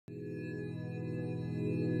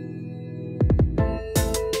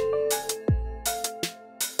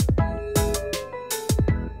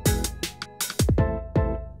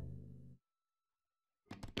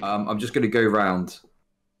I'm just going to go around,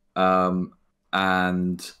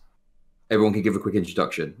 and everyone can give a quick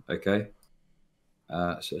introduction. Okay.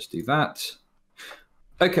 So let's do that.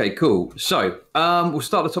 Okay, cool. So we'll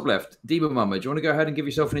start at the top left. Demon Mama, do you want to go ahead and give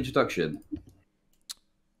yourself an introduction?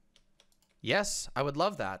 Yes, I would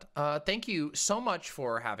love that. Thank you so much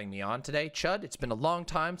for having me on today, Chud. It's been a long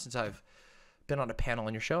time since I've been on a panel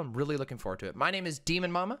on your show. I'm really looking forward to it. My name is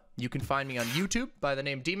Demon Mama. You can find me on YouTube by the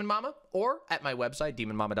name Demon Mama or at my website,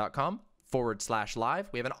 demonmama.com/live.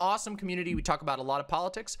 We have an awesome community. We talk about a lot of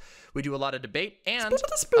politics. We do a lot of debate. And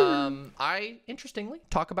I, interestingly,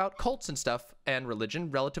 talk about cults and stuff and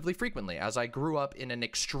religion relatively frequently, as I grew up in an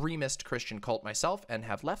extremist Christian cult myself and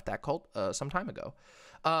have left that cult some time ago.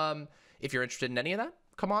 If you're interested in any of that,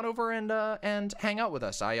 come on over and hang out with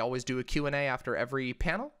us. I always do a Q&A after every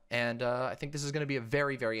panel, and I think this is going to be a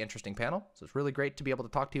very, very interesting panel. So it's really great to be able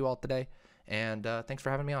to talk to you all today, and thanks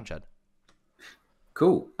for having me on, Chad.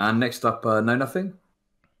 Cool. And next up, Know Nothing.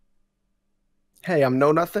 Hey, I'm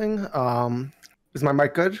Know Nothing. Is my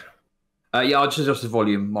mic good? Yeah, I'll just adjust the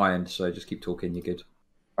volume my end, so just keep talking. You're good.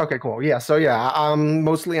 Okay, cool. Yeah, so yeah, I'm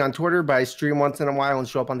mostly on Twitter, but I stream once in a while and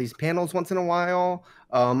show up on these panels once in a while.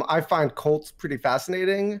 I find cults pretty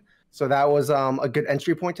fascinating, so that was a good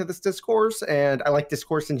entry point to this discourse, and I like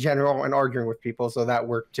discourse in general and arguing with people, so that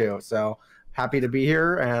worked too. So happy to be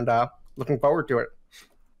here and looking forward to it.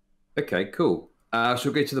 Okay, cool. So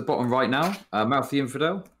we'll go to the bottom right now. Mouth the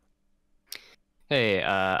Infidel. Hey,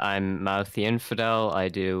 I'm Mouth the Infidel. I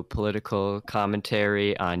do political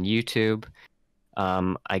commentary on YouTube.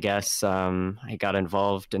 I guess I got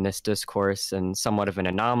involved in this discourse in somewhat of an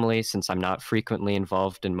anomaly since I'm not frequently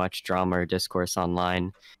involved in much drama or discourse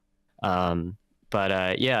online. Yeah,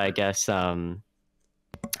 I guess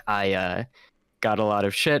I got a lot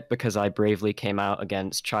of shit because I bravely came out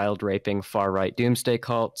against child raping far-right doomsday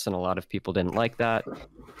cults, and a lot of people didn't like that.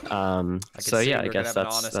 So yeah, I guess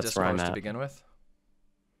that's where I'm at. To begin with.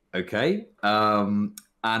 Okay.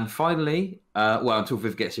 And finally, well, until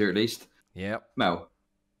Viv gets here at least. Yep. Mel.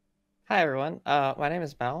 Hi everyone. My name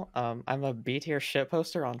is Mel. I'm a B tier shit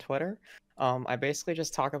poster on Twitter. I basically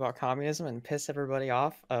just talk about communism and piss everybody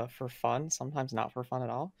off for fun, sometimes not for fun at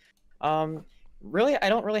all. Really, I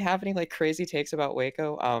don't really have any like crazy takes about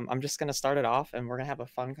Waco. I'm just gonna start it off, and we're gonna have a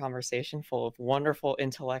fun conversation full of wonderful,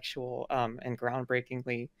 intellectual, and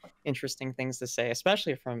groundbreakingly interesting things to say,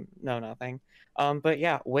 especially from Know Nothing. But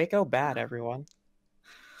yeah, Waco bad, everyone.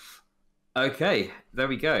 Okay, there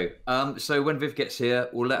we go. So when Viv gets here,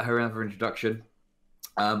 we'll let her have her introduction,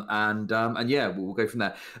 and yeah, we'll go from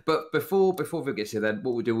there. But before Viv gets here, then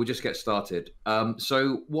what we'll do, we'll just get started.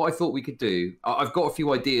 So what I thought we could do, I've got a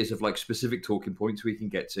few ideas of like specific talking points we can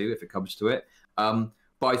get to if it comes to it. But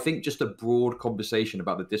I think just a broad conversation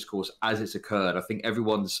about the discourse as it's occurred. I think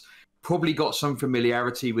everyone's probably got some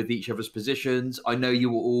familiarity with each other's positions. I know you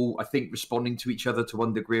were all, I think, responding to each other to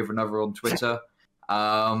one degree or another on Twitter.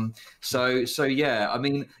 So yeah, I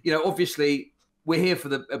mean, you know, obviously we're here for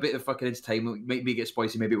a bit of fucking entertainment. Maybe it gets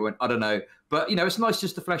spicy, maybe it won't, I don't know. But, you know, it's nice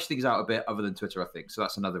just to flesh things out a bit other than Twitter, I think. So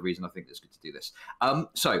that's another reason I think it's good to do this.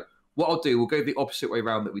 So what I'll do, we'll go the opposite way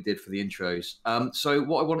around that we did for the intros. So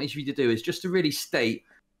what I want each of you to do is just to really state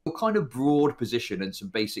your kind of broad position and some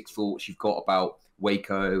basic thoughts you've got about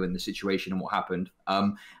Waco and the situation and what happened.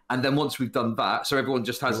 And then once we've done that, so everyone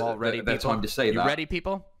just has their time to say that. You ready,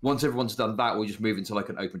 people? Once everyone's done that, we'll just move into like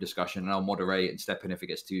an open discussion, and I'll moderate and step in if it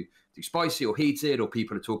gets too spicy or heated or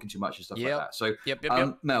people are talking too much and stuff like that. So,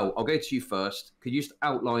 Mel, I'll go to you first. Could you just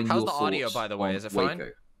outline your thoughts? How's the audio, by the way? Is it fine?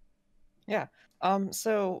 Waco? Yeah.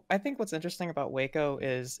 So I think what's interesting about Waco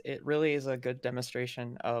is it really is a good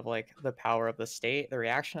demonstration of like the power of the state, the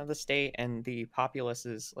reaction of the state, and the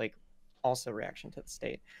populace's like also reaction to the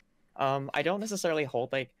state. I don't necessarily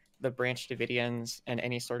hold like the Branch Davidians and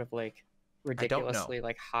any sort of like ridiculously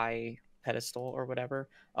like high pedestal or whatever.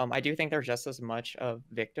 I do think they're just as much of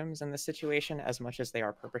victims in this situation as much as they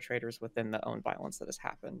are perpetrators within the own violence that has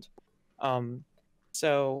happened.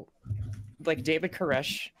 So like David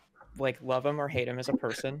Koresh, like love him or hate him as a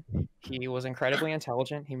person, he was incredibly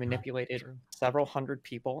intelligent. He manipulated several hundred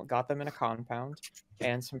people, got them in a compound,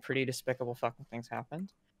 and some pretty despicable fucking things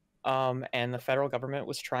happened. And the federal government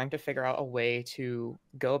was trying to figure out a way to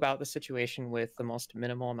go about the situation with the most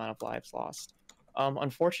minimal amount of lives lost.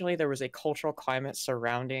 Unfortunately, there was a cultural climate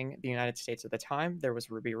surrounding the United States at the time. There was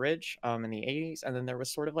Ruby Ridge in the 80s, and then there was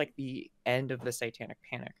sort of like the end of the Satanic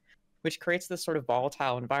Panic, which creates this sort of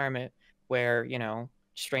volatile environment where, you know,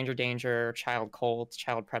 stranger danger, child cults,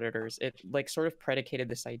 child predators, it like sort of predicated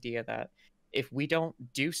this idea that if we don't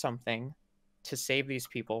do something to save these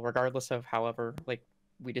people, regardless of however like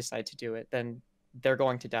we decide to do it, then they're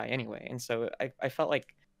going to die anyway. And so I felt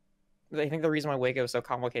like I think the reason why Waco is so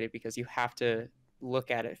complicated because you have to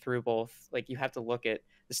look at it through both. Like you have to look at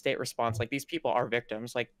the state response. Like these people are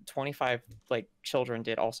victims. Like 25 like children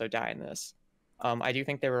did also die in this. I do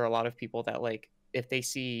think there were a lot of people that like if they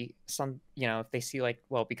see some, you know, if they see like,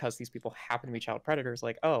 well, because these people happen to be child predators,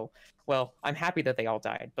 like, oh, well, I'm happy that they all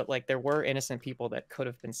died, but like there were innocent people that could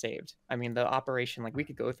have been saved. I mean, the operation, like we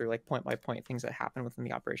could go through like point by point things that happened within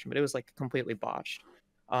the operation, but it was like completely botched.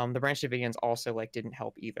 The Branch Davidians also like didn't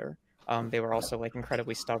help either. They were also like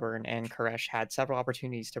incredibly stubborn, and Koresh had several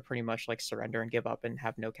opportunities to pretty much like surrender and give up and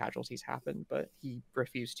have no casualties happen, but he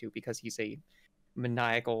refused to because he's a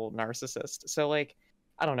maniacal narcissist. So like,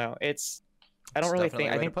 I don't know. I don't really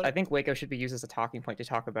think. I think Waco should be used as a talking point to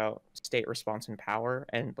talk about state response and power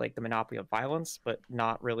and like the monopoly of violence, but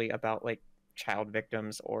not really about like child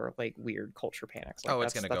victims or like weird culture panics. Like,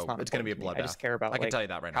 it's gonna be a bloodbath. I just care about I can like tell you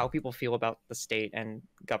that right now. how people feel about the state and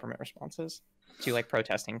government responses to like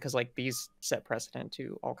protesting, because like these set precedent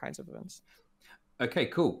to all kinds of events. Okay,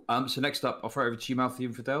 cool. So next up, I'll throw it over to you, Mouthy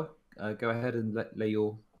Infidel. Go ahead and lay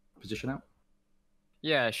your position out.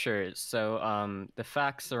 Yeah, sure. So the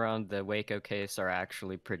facts around the Waco case are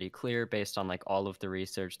actually pretty clear based on like all of the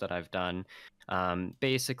research that I've done.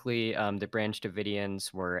 Basically, the Branch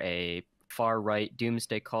Davidians were a far-right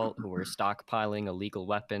doomsday cult who were stockpiling illegal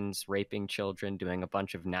weapons, raping children, doing a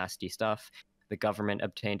bunch of nasty stuff. The government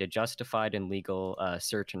obtained a justified and legal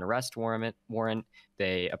search and arrest warrant.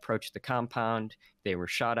 They approached the compound. They were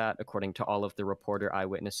shot at. According to all of the reporter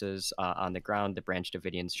eyewitnesses on the ground, the Branch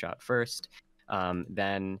Davidians shot first.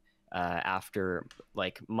 Then after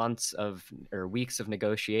like months of or weeks of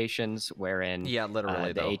negotiations wherein the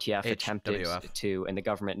ATF attempted to and the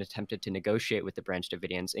government attempted to negotiate with the Branch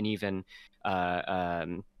Davidians and even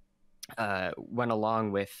went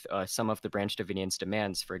along with some of the Branch Davidians'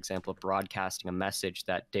 demands, for example, broadcasting a message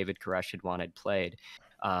that David Koresh had wanted played.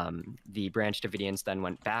 The Branch Davidians then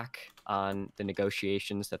went back on the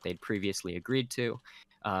negotiations that they'd previously agreed to,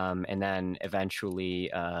 and then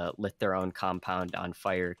eventually lit their own compound on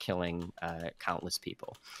fire, killing countless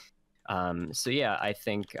people. So yeah, I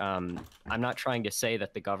think I'm not trying to say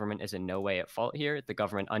that the government is in no way at fault here. The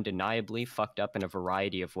government undeniably fucked up in a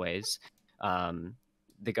variety of ways.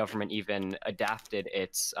 The government even adapted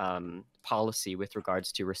its policy with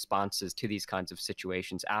regards to responses to these kinds of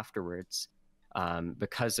situations afterwards,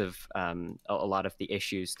 because of a lot of the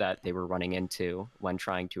issues that they were running into when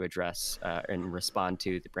trying to address and respond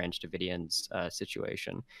to the Branch Davidians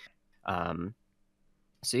situation.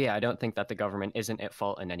 So yeah, I don't think that the government isn't at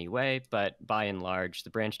fault in any way, but by and large,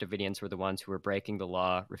 the Branch Davidians were the ones who were breaking the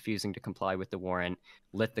law, refusing to comply with the warrant,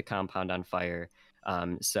 lit the compound on fire.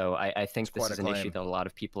 So I think this is an issue that a lot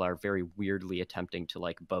of people are very weirdly attempting to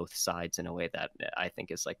like both sides in a way that I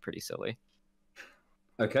think is like pretty silly.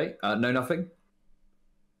 Okay, no, nothing.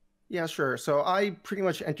 Yeah, sure. So I pretty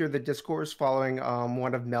much entered the discourse following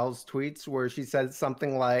one of Mel's tweets where she said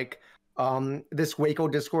something like, this Waco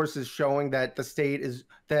discourse is showing that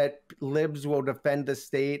that libs will defend the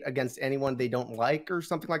state against anyone they don't like or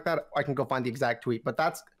something like that. I can go find the exact tweet, but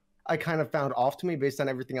I kind of found off to me based on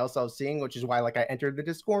everything else I was seeing, which is why like I entered the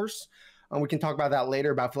discourse. We can talk about that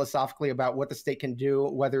later, about philosophically about what the state can do,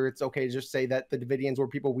 whether it's okay to just say that the Davidians were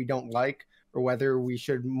people we don't like, or whether we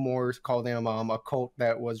should more call them a cult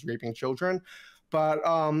that was raping children. But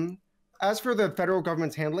as for the federal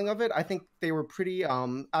government's handling of it, I think they were pretty,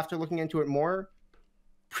 after looking into it more,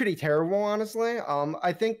 pretty terrible, honestly.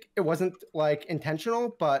 I think it wasn't like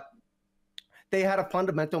intentional, but they had a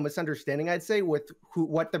fundamental misunderstanding, I'd say, with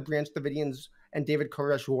what the Branch Davidians and David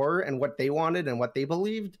Koresh were and what they wanted and what they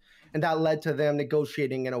believed. And that led to them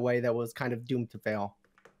negotiating in a way that was kind of doomed to fail.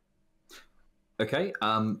 Okay,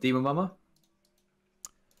 Demon Mama?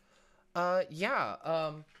 Yeah.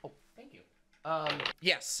 Thank you.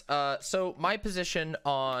 Yes. So my position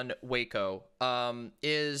on Waco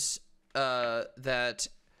is that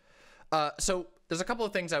so there's a couple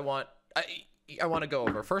of things I want to go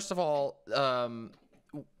over. First of all,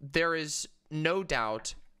 there is no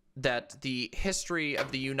doubt that the history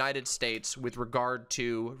of the United States with regard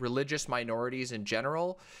to religious minorities in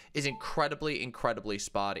general is incredibly, incredibly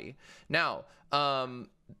spotty. Now,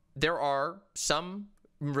 there are some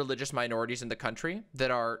religious minorities in the country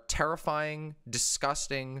that are terrifying,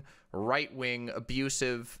 disgusting, right-wing,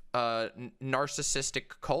 abusive, narcissistic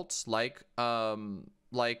cults like the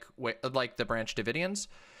Branch Davidians.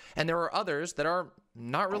 And there are others that are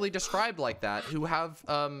not really described like that, who have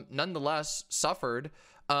nonetheless suffered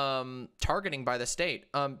targeting by the state.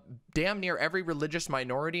 Damn near every religious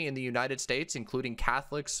minority in the United States, including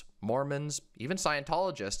Catholics, Mormons, even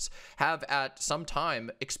Scientologists, have at some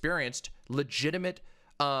time experienced legitimate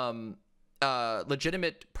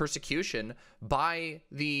legitimate persecution by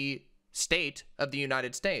the state of the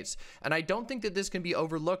United States. And I don't think that this can be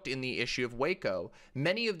overlooked in the issue of Waco.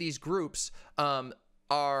 Many of these groups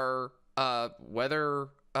are, whether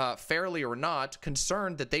fairly or not,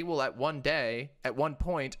 concerned that they will at one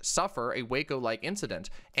point, suffer a Waco-like incident.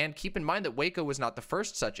 And keep in mind that Waco was not the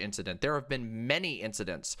first such incident. There have been many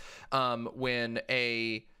incidents when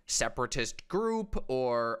a separatist group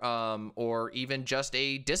or even just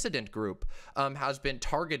a dissident group has been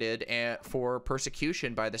targeted for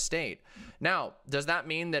persecution by the state. Now, does that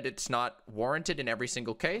mean that it's not warranted in every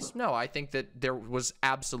single case? No, I think that there was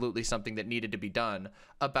absolutely something that needed to be done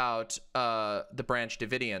about the Branch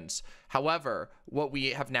Davidians. However, what we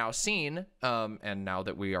have now seen, and now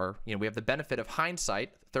that we are, we have the benefit of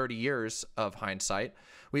hindsight, 30 years of hindsight,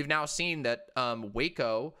 we've now seen that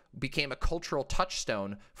Waco became a cultural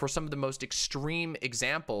touchstone for some of the most extreme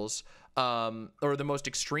examples, or the most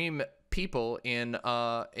extreme people in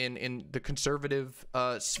the conservative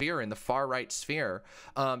sphere, in the far right sphere.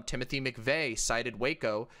 Timothy McVeigh cited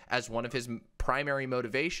Waco as one of his primary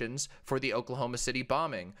motivations for the Oklahoma City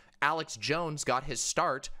bombing. Alex Jones got his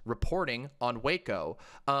start reporting on Waco,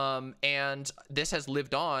 and this has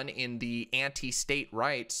lived on in the anti-state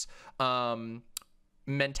rights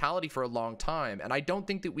mentality for a long time. And I don't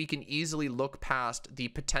think that we can easily look past the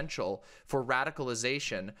potential for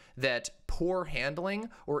radicalization that poor handling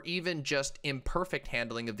or even just imperfect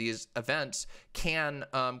handling of these events can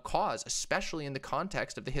cause, especially in the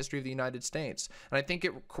context of the history of the United States. And I think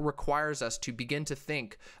it requires us to begin to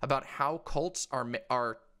think about how cults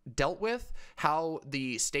are dealt with, how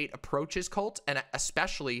the state approaches cults, and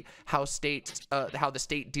especially how the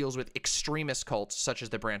state deals with extremist cults such as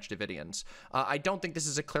the Branch Davidians. I don't think this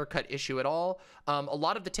is a clear-cut issue at all. A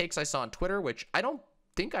lot of the takes I saw on Twitter, which I don't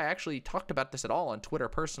think I actually talked about this at all on Twitter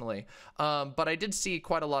personally, but I did see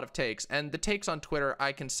quite a lot of takes, and the takes on Twitter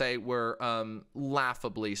I can say were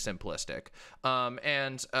laughably simplistic,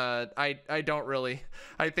 and I don't really,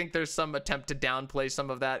 I think there's some attempt to downplay some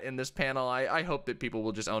of that in this panel. I hope that people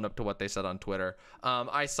will just own up to what they said on Twitter.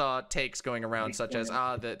 I saw takes going around such as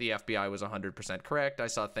that the FBI was 100% correct. I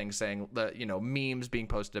saw things saying that, memes being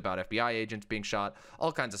posted about FBI agents being shot,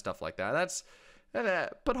 all kinds of stuff like that.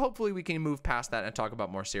 But hopefully we can move past that and talk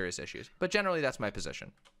about more serious issues. But generally, that's my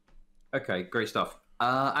position. Okay, great stuff.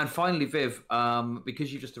 And finally, Viv,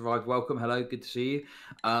 because you just arrived, welcome. Hello, good to see you.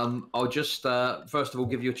 I'll just, first of all,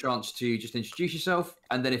 give you a chance to just introduce yourself.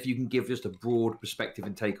 And then if you can give just a broad perspective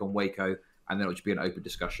and take on Waco, and then it'll just be an open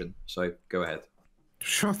discussion. So go ahead.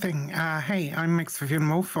 Sure thing. Hey, I'm Mix Vivian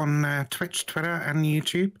Wolf on Twitch, Twitter, and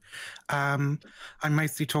YouTube. I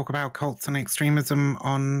mostly talk about cults and extremism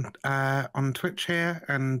on Twitch here,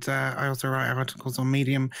 and I also write articles on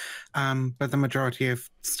Medium. But the majority of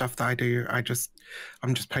stuff that I do,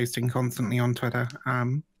 I'm just posting constantly on Twitter. I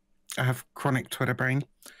have chronic Twitter brain.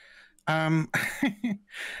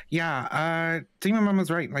 Yeah, Demon Mum was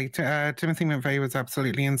right. Like Timothy McVeigh was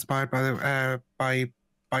absolutely inspired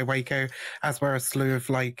by Waco, as were a slew of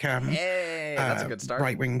Hey, that's a good start.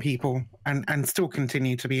 right-wing people, and still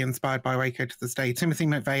continue to be inspired by Waco to this day. Timothy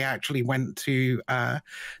McVeigh actually went to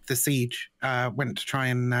the siege, went to try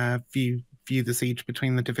and view the siege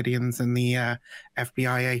between the Davidians and the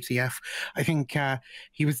FBI ATF. I think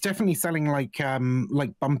he was definitely selling like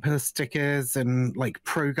bumper stickers and like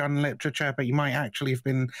pro-gun literature, but he might actually have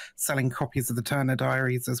been selling copies of the Turner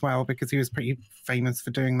Diaries as well, because he was pretty famous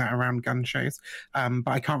for doing that around gun shows.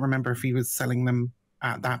 But I can't remember if he was selling them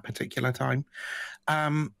at that particular time.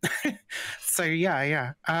 So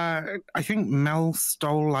yeah. I think Mel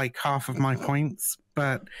stole like half of my points,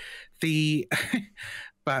 but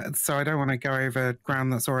But so I don't want to go over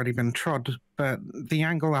ground that's already been trod. But the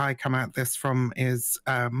angle I come at this from is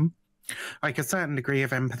like a certain degree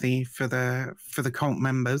of empathy for the cult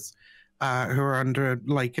members who are under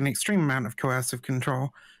like an extreme amount of coercive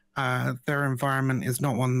control. Their environment is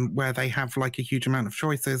not one where they have like a huge amount of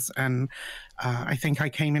choices. And I think I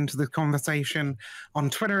came into the conversation on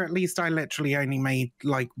Twitter, at least I literally only made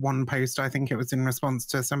like one post. I think it was in response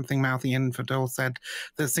to something Mouthy Infidel said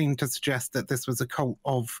that seemed to suggest that this was a cult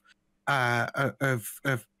of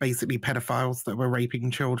basically pedophiles that were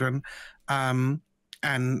raping children. And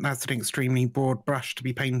that's an extremely broad brush to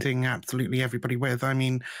be painting absolutely everybody with. I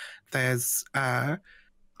mean, there's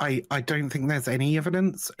I don't think there's any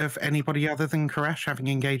evidence of anybody other than Koresh having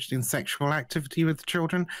engaged in sexual activity with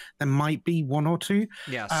children. There might be one or two,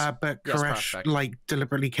 Yes. but Yes, Koresh prospect. like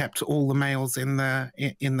deliberately kept all the males in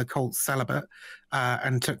the cult celibate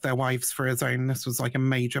and took their wives for his own. This was like a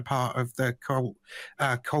major part of the cult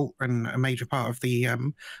and a major part of the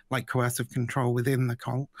like coercive control within the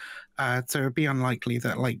cult. So it'd be unlikely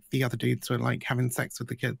that like the other dudes were like having sex with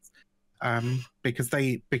the kids. Because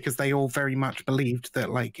they all very much believed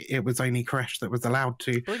that like it was only Koresh that was allowed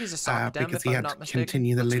to, I believe he's a sock dem, because if he I'm had not to mistaken.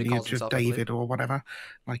 continue the That's what he calls lineage of himself, I believe. David or whatever,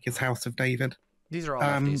 like his House of David. These are all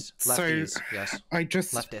lefties. So Lefties, yes.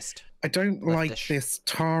 Leftist. I don't like Leftish. this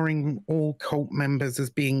tarring all cult members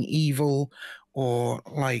as being evil or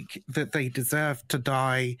like that they deserve to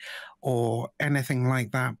die or anything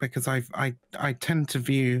like that, because I tend to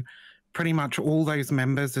view pretty much all those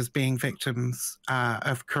members as being victims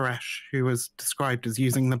of Koresh, who was described as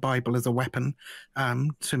using the Bible as a weapon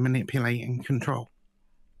to manipulate and control.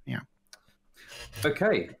 Yeah.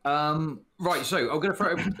 Okay. Right. So I'm going to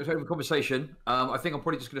throw it over conversation. I think I'm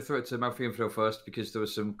probably just going to throw it to Mouthy Infidel first, because there were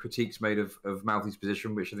some critiques made of Mouthy's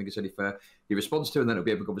position, which I think is only fair he responds to, and then it'll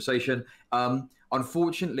be open conversation.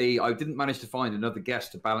 Unfortunately, I didn't manage to find another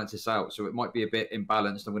guest to balance this out, so it might be a bit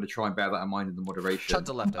imbalanced. I'm going to try and bear that in mind in the moderation. Tons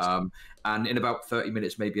of leftists. And in about 30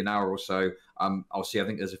 minutes, maybe an hour or so, I'll see. I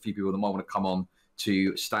think there's a few people that might want to come on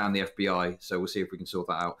to stand the FBI, so we'll see if we can sort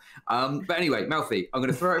that out. But anyway, Mouthy, I'm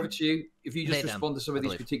going to throw it over to you. If you just respond to some of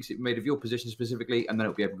these critiques that you made of your position specifically, and then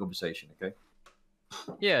it'll be open conversation, okay?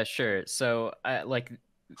 Yeah, sure. So, like,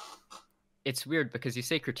 it's weird because you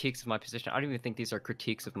say critiques of my position. I don't even think these are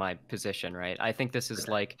critiques of my position, right? I think this is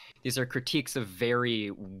like, these are critiques of very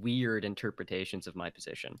weird interpretations of my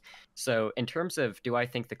position. So in terms of, do I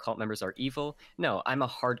think the cult members are evil? No, I'm a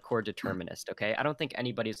hardcore determinist, okay? I don't think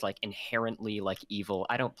anybody's like inherently like evil.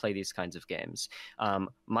 I don't play these kinds of games.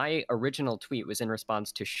 My original tweet was in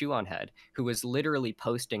response to Shoe on Head, who was literally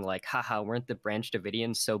posting like, haha, weren't the Branch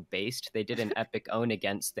Davidians so based? They did an epic own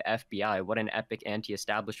against the FBI. What an epic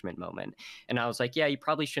anti-establishment moment. And I was like, yeah, you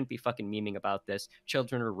probably shouldn't be fucking memeing about this.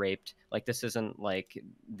 Children were raped. Like, this isn't like,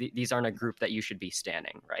 these aren't a group that you should be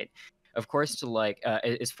standing, right? Of course, to like,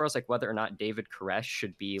 as far as like whether or not David Koresh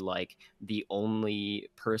should be like the only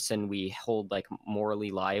person we hold like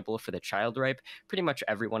morally liable for the child rape, pretty much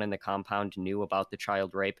everyone in the compound knew about the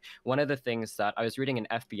child rape. One of the things that I was reading an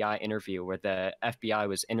FBI interview where the FBI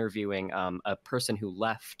was interviewing a person who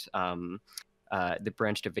left the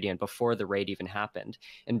Branch Davidian before the raid even happened.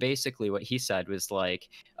 And basically what he said was like,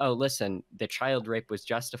 oh, listen, the child rape was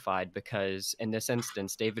justified because in this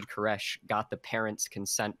instance, David Koresh got the parents'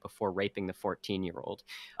 consent before raping the 14-year-old.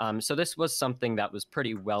 So this was something that was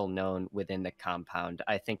pretty well known within the compound.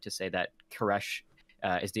 I think to say that Koresh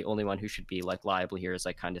is the only one who should be like liable here is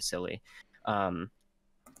like kind of silly.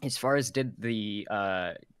 As far as did the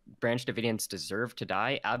Branch Davidians deserve to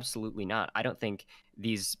die? Absolutely not. I don't think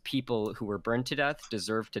these people who were burned to death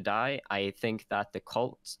deserve to die. I think that the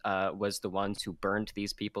cult was the ones who burned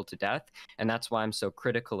these people to death, and that's why I'm so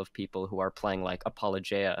critical of people who are playing like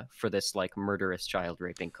apologia for this like murderous child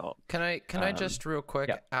raping cult. Can I just real quick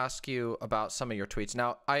ask you about some of your tweets?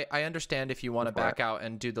 Now, I understand if you want to back out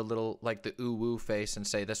and do the little like the ooh woo face and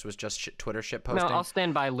say this was just Twitter shit posting. No, I'll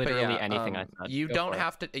stand by literally anything I said. You don't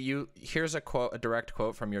have to. Here's a quote, a direct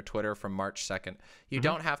quote from your Twitter from March 2nd. You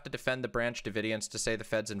don't have to defend the Branch Davidians to say the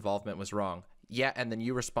Fed's involvement was wrong. Yeah, and then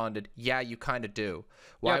you responded, yeah, you kind of do.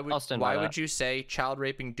 Why would you say child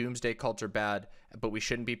raping doomsday cults are bad, but we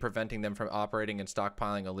shouldn't be preventing them from operating and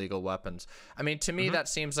stockpiling illegal weapons? I mean, to me, that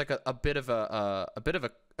seems like a bit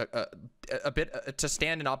to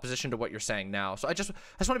stand in opposition to what you're saying now. So I just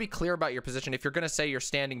want to be clear about your position. If you're going to say you're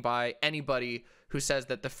standing by anybody who says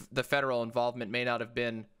that the federal involvement may not have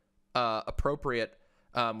been appropriate,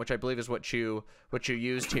 which I believe is what you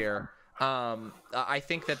used here. I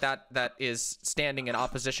think that is standing in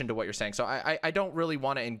opposition to what you're saying. So I don't really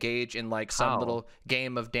want to engage in like some little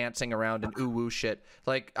game of dancing around and ooh woo shit.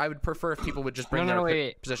 Like, I would prefer if people would just bring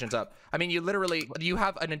their positions up. I mean, you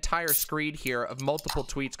have an entire screed here of multiple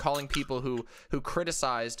tweets calling people who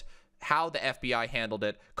criticized how the FBI handled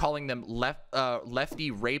it, calling them lefty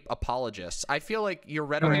rape apologists. I feel like your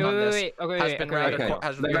rhetoric on this has been rather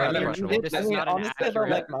questionable. This is not honestly, I don't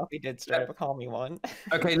like Mouthy did straight up call me one.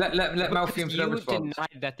 Okay, let Mouthy you respond.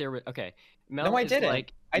 denied that there was Mel no, I didn't.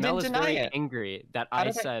 Like, I didn't Mel is deny very it. angry that I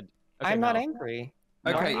said. I'm not angry.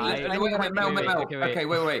 Okay, wait.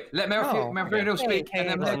 Let Mouthy speak,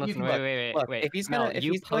 and then Wait. If he's gonna,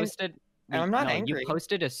 you posted. I'm not no, angry. You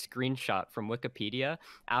posted a screenshot from Wikipedia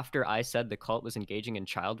after I said the cult was engaging in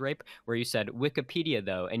child rape, where you said Wikipedia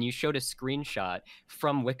though, and you showed a screenshot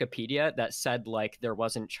from Wikipedia that said like there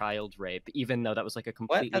wasn't child rape, even though that was like a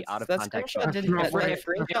completely out of context.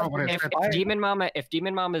 If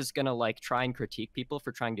Demon Mama is gonna like try and critique people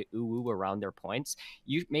for trying to ooh around their points,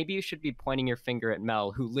 maybe you should be pointing your finger at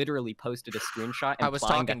Mel, who literally posted a screenshot. I was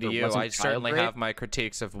talking to you. I certainly have my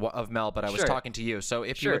critiques of Mel, but I was talking to you. So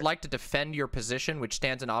if you would like to defend your position, which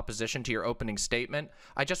stands in opposition to your opening statement,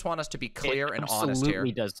 I just want us to be clear and honest here.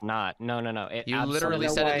 Absolutely does not. No. You literally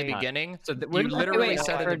said at the beginning. So you literally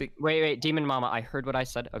said at the beginning. Wait, Demon Mama, I heard what I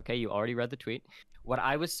said. Okay, you already read the tweet. What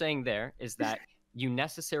I was saying there is that you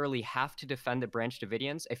necessarily have to defend the Branch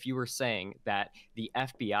Davidians if you were saying that the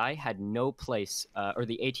FBI had no place, or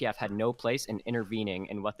the ATF had no place in intervening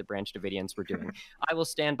in what the Branch Davidians were doing. I will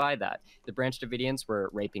stand by that. The Branch Davidians were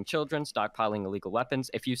raping children, stockpiling illegal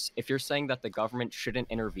weapons. If you're saying that the government shouldn't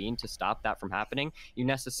intervene to stop that from happening, you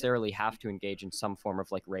necessarily have to engage in some form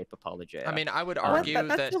of like rape apologia. I mean, I would argue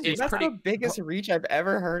that's the biggest reach I've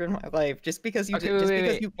ever heard in my life. Just because you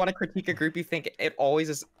because you want to critique a group, you think it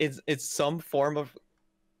always is some form of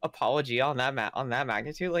apology on that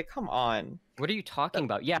magnitude. Like, come on. What are you talking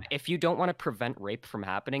about? Yeah, if you don't want to prevent rape from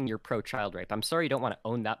happening, you're pro-child rape. I'm sorry you don't want to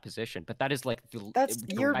own that position, but that is like the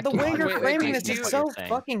way you're framing this is so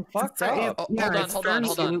fucking fucked up. Hold on.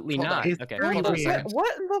 Absolutely not. Okay. What in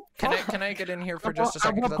the fuck? Can I get in here for just a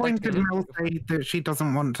second? At what point did Mel say that she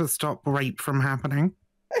doesn't want to stop rape from happening?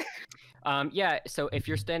 Yeah, so if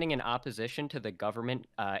you're standing in opposition to the government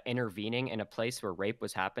intervening in a place where rape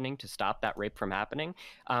was happening to stop that rape from happening,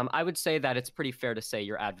 I would say that it's pretty fair to say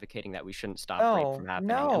you're advocating that we shouldn't stop rape from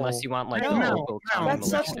happening, unless you want like local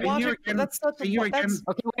that's such logic. That's such a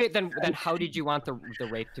Okay, wait, then how did you want the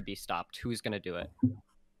rape to be stopped? Who's gonna do it?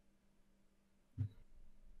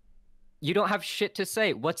 You don't have shit to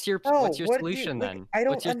say. What's your solution then? I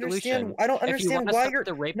don't understand. I don't understand why you're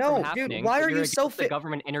dude. Why are you so the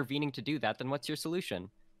government intervening to do that? Then what's your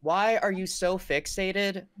solution? Why are you so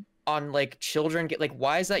fixated on like children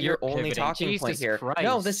why is that your only talking point here?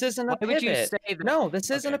 No, this isn't a pivot. No,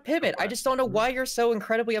 this isn't a pivot. I just don't know why you're so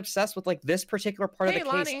incredibly obsessed with like this particular part of the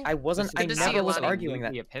case. I never was arguing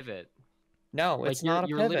that. A pivot. No, it's not a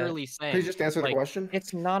pivot. You're literally saying. Please just answer the question.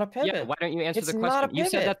 It's not a pivot. Yeah, why don't you answer the question? You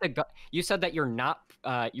said that you said that you're not.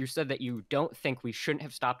 You said that you don't think we shouldn't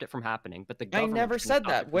have stopped it from happening, but the government. I never said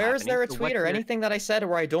that. Where is there a tweet or anything that I said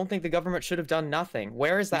where I don't think the government should have done nothing?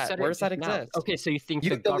 Where is that? Where does that exist? Okay, so you think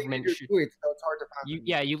the government should? Tweets, so it's hard to find.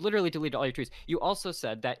 Yeah, you literally deleted all your tweets. You also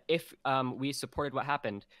said that if we supported what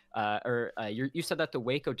happened, you said that the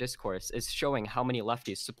Waco discourse is showing how many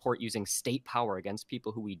lefties support using state power against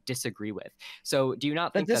people who we disagree with. So do you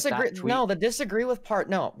not think that tweet... No, the disagree with part.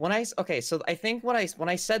 No, so I think when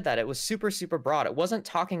I said that, it was super broad. It wasn't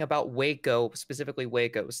talking about Waco, specifically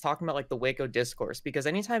Waco. It was talking about like the Waco discourse, because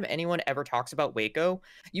anytime anyone ever talks about Waco,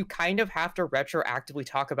 you kind of have to retroactively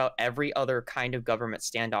talk about every other kind of government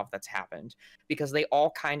standoff that's happened, because they all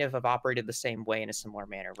kind of have operated the same way in a similar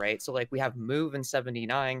manner, right? So like we have Move in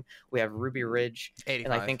 79, we have Ruby Ridge,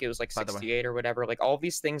 and I think it was like 68 or whatever. Like all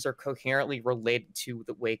these things are coherently related to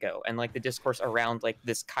the Waco and like the discourse around like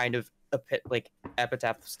this kind of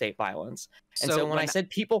epitaph of state violence. And so when I said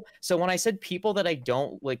people that I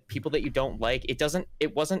don't like, people that you don't like,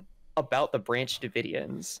 it wasn't about the Branch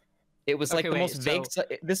Davidians. It was like the most vague.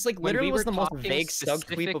 This like literally was the most vague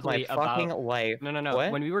subtweet of my fucking life. No.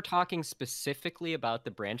 What? When we were talking specifically about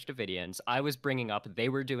the Branch Davidians, I was bringing up they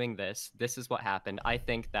were doing this. This is what happened. I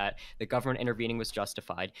think that the government intervening was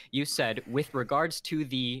justified. You said with regards to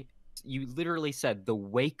you literally said the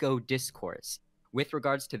Waco discourse. With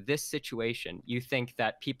regards to this situation, you think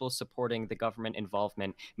that people supporting the government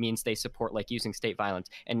involvement means they support like using state violence.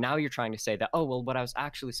 And now you're trying to say that, oh, well, what I was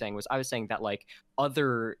actually saying was I was saying that like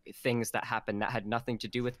other things that happened that had nothing to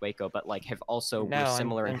do with Waco, but like have also were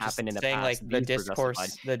similar and happened in the past. Like the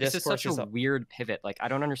discourse, this is such a weird pivot. Like, I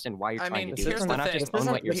don't understand why you're trying to do this. Why not just own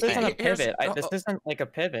what you're saying? This isn't a pivot. This isn't like a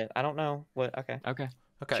pivot. I don't know what. Okay.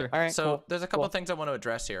 Sure. All right. So there's a couple of things I want to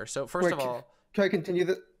address here. So first of all, can I continue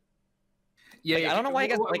this? Yeah, I don't know why you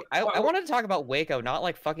guys like. I wanted to talk about Waco, not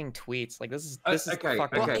like fucking tweets. Like this is okay,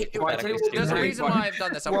 fucking. Okay. There's a reason why I've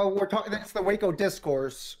done this. Well, we're talking. That's the Waco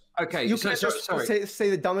discourse. Okay, you can't just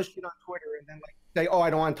say the dumbest shit on Twitter and then like say, "Oh, I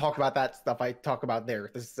don't want to talk about that stuff. I talk about there."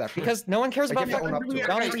 This is separate. Because no one cares Like, about you have to own up fucking to it.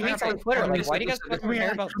 John's tweets on Twitter. Like, why do you guys fucking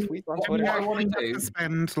care about tweets on Twitter? I want to We do. have to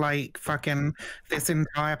spend like fucking this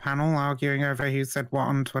entire panel arguing over who said what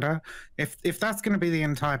on Twitter. If that's going to be the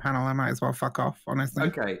entire panel, I might as well fuck off. Honestly.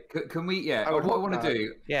 Okay, can we? Yeah, I would what I hope want not. to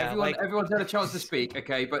do. Yeah, everyone's had a chance to speak.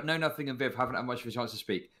 Okay, but No Nothing and Viv haven't had much of a chance to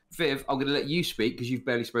speak. Viv, I'm going to let you speak because you've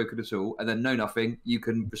barely spoken at all, and then No Nothing, you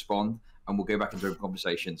can respond, and we'll go back into a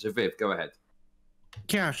conversation. So Viv, go ahead.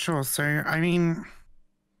 Yeah, sure. So, I mean,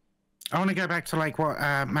 I want to go back to like what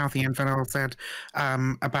Mouthy Infidel said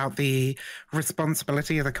about the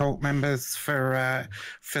responsibility of the cult members for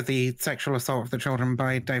the sexual assault of the children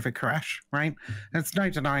by David Koresh, right? There's no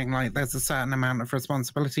denying like there's a certain amount of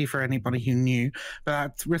responsibility for anybody who knew, but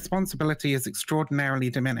that responsibility is extraordinarily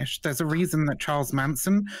diminished. There's a reason that Charles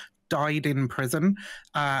Manson died in prison,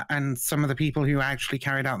 and some of the people who actually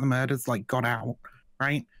carried out the murders like got out,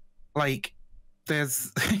 right? Like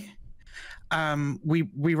there's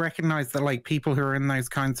we recognize that like people who are in those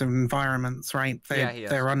kinds of environments, right,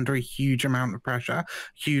 they're under a huge amount of pressure,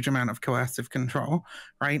 huge amount of coercive control,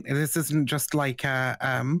 right? This isn't just like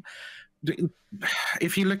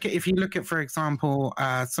if you look at for example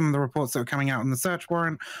some of the reports that are coming out on the search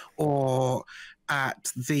warrant, or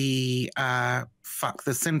at the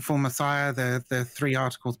the Sinful Messiah, the 3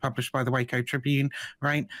 articles published by the Waco Tribune,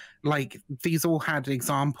 right? Like these all had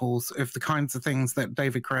examples of the kinds of things that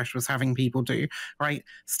David Koresh was having people do, right?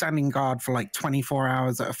 Standing guard for like 24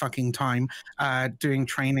 hours at a fucking time, doing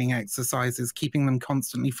training exercises, keeping them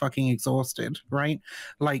constantly fucking exhausted, right?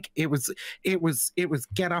 Like it was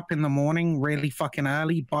get up in the morning really fucking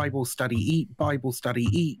early, Bible study,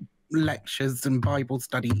 eat lectures and Bible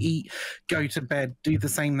study, eat, go to bed, do the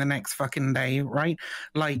same the next fucking day, right?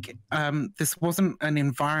 Like this wasn't an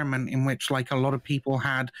environment in which like a lot of people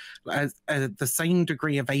had the same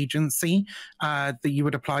degree of agency that you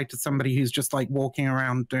would apply to somebody who's just like walking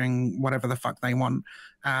around doing whatever the fuck they want,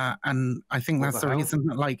 and I think that's the reason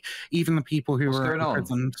that like even the people who were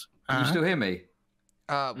imprisoned. Can you still hear me?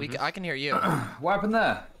 I can hear you. What happened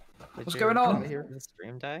there? What's going on? Did the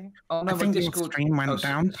stream die? Oh no, I think the stream went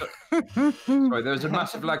down. Sorry, there was a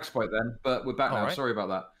massive lag spike then, but we're back now. Right. Sorry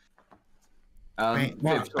about that. Wait,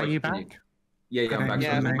 what? Viv, are you back? Yeah, I'm back.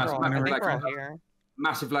 Yeah,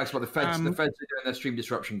 massive lag spike. The feds are doing their stream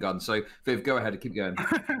disruption gun. So Viv, go ahead and keep going.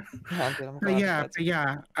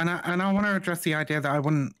 Yeah, and I want to address the idea that I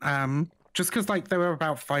wouldn't just because like there were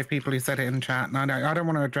about 5 people who said it in chat, and I don't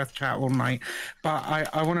want to address chat all night, but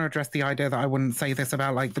I want to address the idea that I wouldn't say this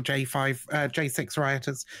about like the J6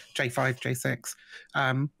 rioters, J5, J6,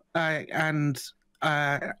 and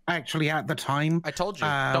actually at the time, I told you,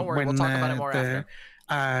 don't worry, we'll talk about it more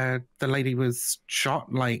after. The lady was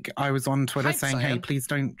shot. Like I was on Twitter saying, "Hey, please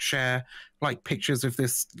don't share like pictures of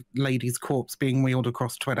this lady's corpse being wheeled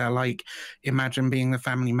across Twitter. Like, imagine being the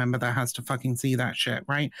family member that has to fucking see that shit,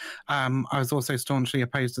 right?" I was also staunchly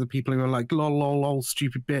opposed to the people who were like, "Lol, lol, lol,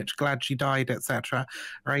 stupid bitch, glad she died," etc.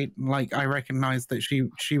 Right? Like, I recognized that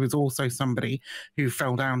she was also somebody who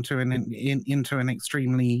fell down to into an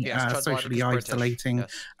extremely socially isolating,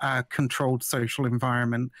 controlled social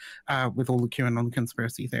environment with all the QAnon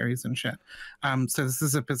conspiracy theories and shit. So this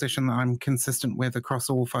is a position that I'm consistent with across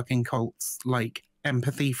all fucking cults. Like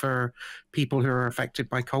empathy for people who are affected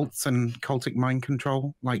by cults and cultic mind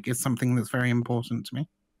control, like, is something that's very important to me.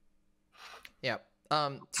 Yeah.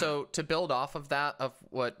 So to build off of that, of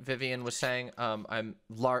what Vivian was saying, I'm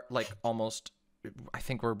like almost, I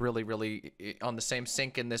think we're really on the same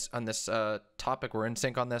sync in this topic. We're in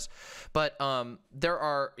sync on this, but there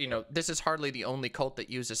are, this is hardly the only cult that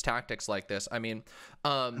uses tactics like this. I mean,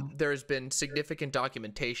 there's been significant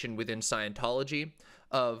documentation within Scientology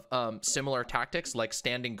of similar tactics, like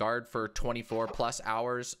standing guard for 24 plus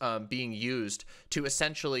hours being used to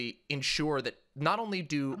essentially ensure that not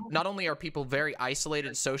only are people very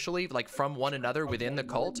isolated socially, like from one another within the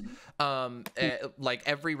cult, like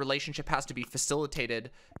every relationship has to be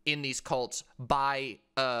facilitated in these cults by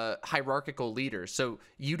hierarchical leaders. So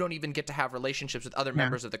you don't even get to have relationships with other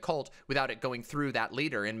members of the cult without it going through that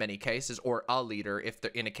leader in many cases, or a leader if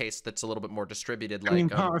they're in a case that's a little bit more distributed. Like, I mean,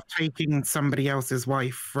 part of taking somebody else's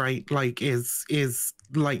wife, right, like is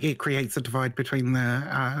like it creates a divide between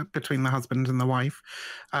the husband and the wife.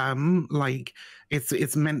 Like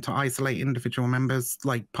it's meant to isolate individual members,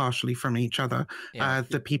 like, partially from each other.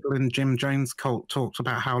 The people in Jim Jones' cult talked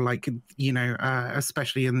about how, like,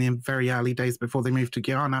 especially in the very early days before they moved to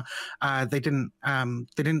Guyana, they didn't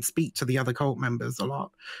speak to the other cult members a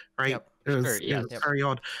lot, right? It was very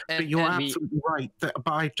odd. But you're absolutely right. But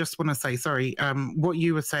I just want to say, sorry, what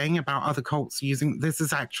you were saying about other cults using this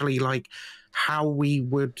is actually like how we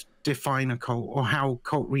would define a cult, or how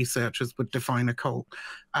cult researchers would define a cult.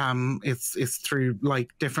 It's through like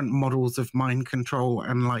different models of mind control,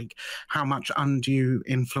 and like how much undue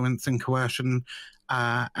influence and coercion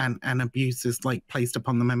and abuse is like placed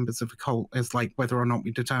upon the members of a cult, is like whether or not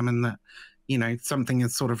we determine that, you know, something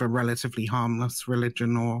is sort of a relatively harmless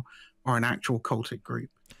religion or an actual cultic group.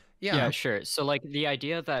 Yeah, sure. So like the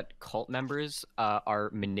idea that cult members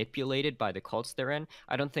are manipulated by the cults they're in,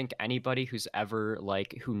 I don't think anybody who's ever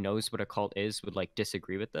like who knows what a cult is would like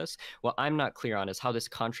disagree with this. What I'm not clear on is how this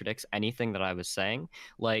contradicts anything that I was saying.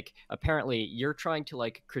 Like apparently you're trying to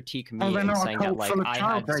like critique me and saying that like I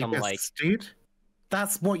had some like dude.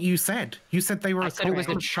 That's what you said. You said they were. I said it was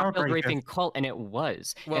a child raping cult, and it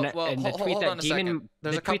was. Well, and the tweet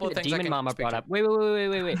that Demon Mama brought up.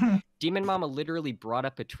 Wait. Demon Mama literally brought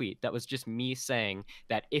up a tweet that was just me saying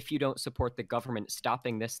that if you don't support the government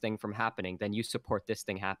stopping this thing from happening, then you support this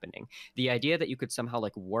thing happening. The idea that you could somehow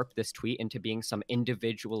like warp this tweet into being some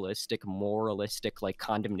individualistic, moralistic like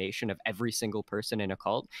condemnation of every single person in a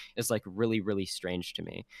cult is like really, really strange to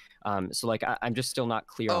me. So like I'm just still not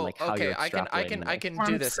clear on like how you're extrapolating. I can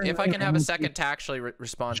do this if I can have a second to actually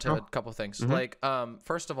respond to a couple of things. Like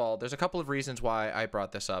first of all, there's a couple of reasons why I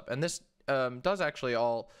brought this up, and this does actually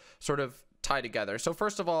all sort of tie together. So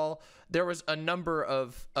first of all, there was a number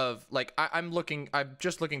of like I'm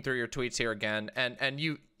just looking through your tweets here again, and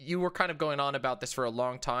you were kind of going on about this for a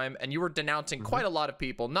long time, and you were denouncing quite a lot of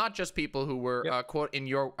people, not just people who were quote in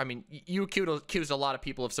your, I mean, you accused a lot of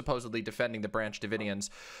people of supposedly defending the Branch Davidians,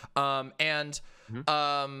 well,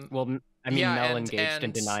 I mean, Mel engaged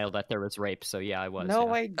in denial that there was rape, so yeah, I was.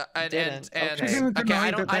 No, I didn't. Okay,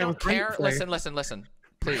 I don't care. Listen.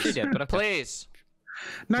 Please. She did, but okay. Please.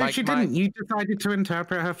 No, she didn't. You decided to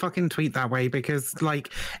interpret her fucking tweet that way because,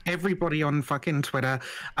 like, everybody on fucking Twitter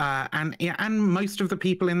and most of the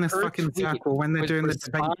people in this fucking circle, when they're doing the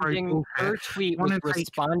debate, her tweet was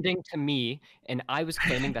responding to me, and I was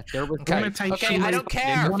claiming that there was okay, I don't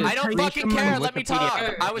care. I don't fucking care. Let me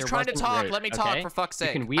talk. I was trying to talk. Let me talk, for fuck's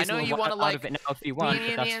sake. I know you want to like if you want,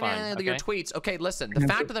 that's fine. Your tweets. Okay, listen. The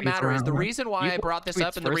fact of the matter is, the reason why I brought this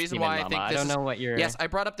up, and the reason why I think this is, I don't know what you're. Yes, I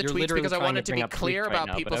brought up the tweets because I wanted to be clear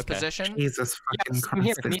about people's position. Jesus fucking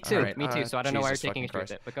Christ. Here, me too. Right, me too. So I don't know why you're taking it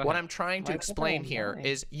with it. But what I'm trying to explain here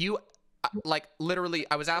is you, like, literally,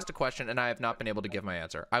 I was asked a question and I have not been able to give my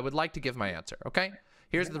answer. I would like to give my answer. Okay.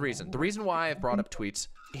 Here's the reason. The reason why I've brought up tweets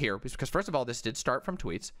here is because, first of all, this did start from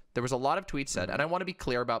tweets. There was a lot of tweets said, and I want to be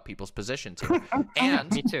clear about people's positions here.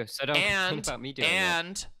 And me too. So don't think about me doing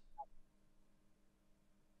it.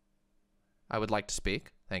 I would like to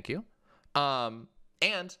speak. Thank you.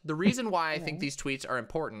 And the reason why I think these tweets are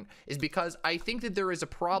important is because I think that there is a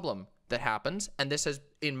problem that happens, and this has,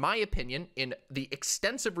 in my opinion, in the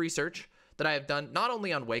extensive research that I have done, not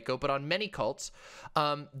only on Waco, but on many cults,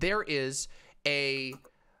 there is a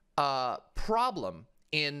problem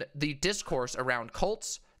in the discourse around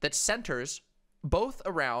cults that centers both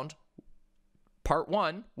around part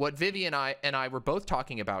one, what Vivi and I were both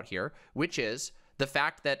talking about here, which is the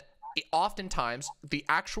fact that oftentimes the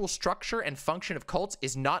actual structure and function of cults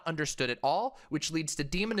is not understood at all, which leads to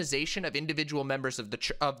demonization of individual members of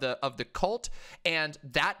the cult, and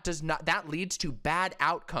that leads to bad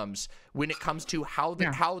outcomes when it comes to how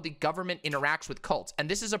the government interacts with cults. And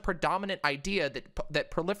this is a predominant idea that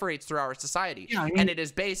proliferates through our society. Yeah, I mean, and it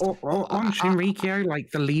is based on Shinrikyo,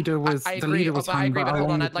 like the leader was I agree, but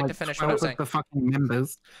hold on, I'd like to finish what I'm saying. The fucking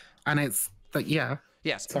members, and it's like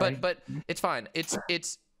yes, but it's fine.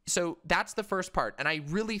 It's so that's the first part, and I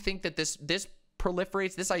really think that this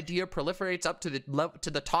idea proliferates up to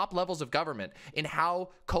the top levels of government in how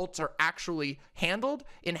cults are actually handled,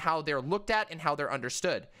 in how they're looked at, and how they're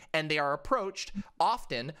understood. And they are approached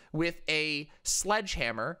often with a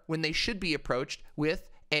sledgehammer when they should be approached with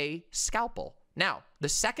a scalpel. Now, the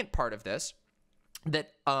second part of this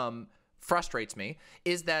that frustrates me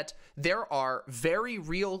is that there are very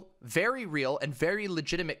real and very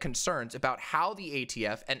legitimate concerns about how the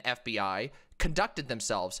ATF and FBI conducted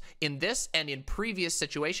themselves in this and in previous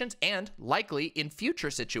situations, and likely in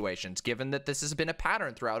future situations, given that this has been a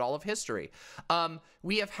pattern throughout all of history.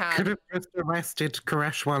 We have had could have just arrested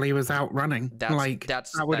Koresh while he was out running. That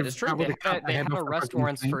is true. They have arrest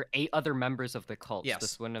warrants for 8 other members of the cult. Yes.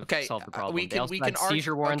 This wouldn't have solved the problem. We can argue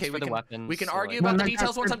seizure warrants for the weapons. We can argue about the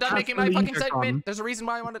details once I'm done making my fucking segment. There's a reason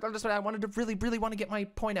why I wanted to really want to get my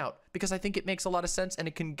point out, because I think it makes a lot of sense and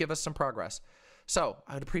it can give us some progress. So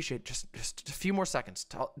I would appreciate just a few more seconds.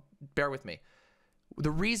 Bear with me.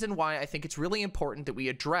 The reason why I think it's really important that we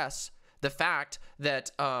address the fact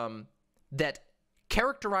that that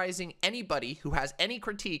characterizing anybody who has any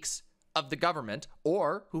critiques of the government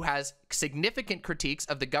or who has significant critiques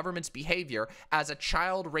of the government's behavior as a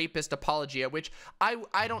child rapist apologia, which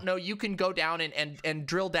I don't know, you can go down and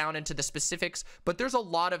drill down into the specifics, but there's a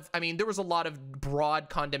lot of, I mean, there was a lot of broad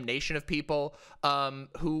condemnation of people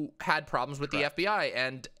who had problems with the FBI.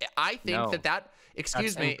 And I think that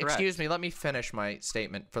excuse me, let me finish my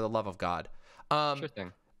statement for the love of God. Sure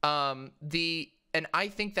thing. And I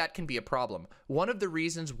think that can be a problem. One of the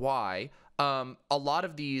reasons why a lot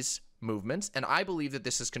of these movements, and I believe that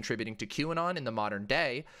this is contributing to QAnon in the modern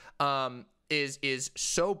day, is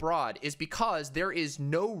so broad, is because there is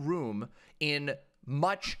no room in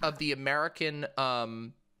much of the American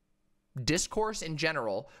discourse in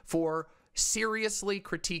general for seriously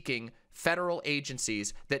critiquing federal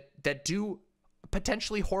agencies that do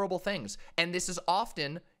potentially horrible things. And this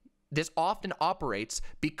often operates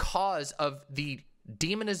because of the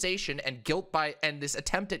demonization and this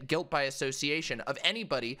attempt at guilt by association of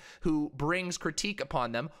anybody who brings critique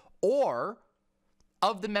upon them or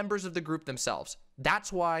of the members of the group themselves.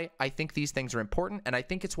 That's why I think these things are important, and I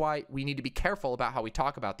think it's why we need to be careful about how we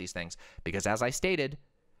talk about these things, because as I stated,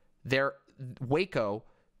 Waco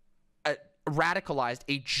radicalized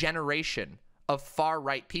a generation of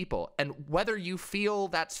far-right people, and whether you feel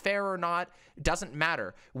that's fair or not doesn't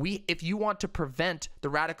matter. If you want to prevent the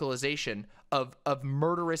radicalization of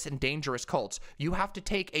murderous and dangerous cults, you have to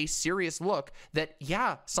take a serious look that,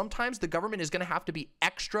 yeah, sometimes the government is going to have to be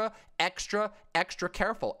extra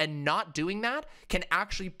careful, and not doing that can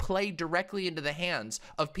actually play directly into the hands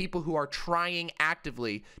of people who are trying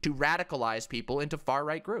actively to radicalize people into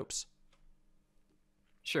far-right groups.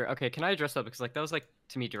 Sure. Okay. Can I address that? Because like that was like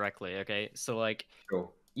to me directly. Okay. So like,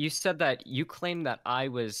 Sure. You said that you claimed that I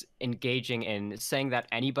was engaging in saying that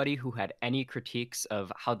anybody who had any critiques of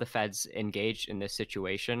how the feds engaged in this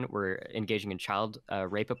situation were engaging in child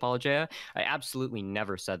rape apologia. I absolutely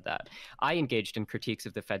never said that. I engaged in critiques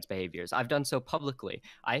of the feds' behaviors. I've done so publicly.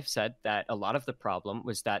 I've said that a lot of the problem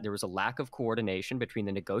was that there was a lack of coordination between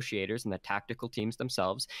the negotiators and the tactical teams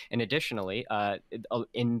themselves. And additionally,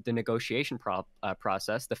 in the negotiation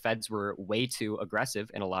process, the feds were way too aggressive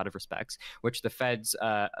in a lot of respects, which the feds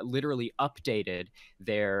literally updated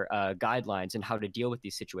their guidelines and how to deal with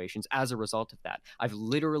these situations as a result of that. I've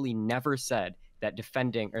literally never said that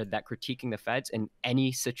defending or that critiquing the feds in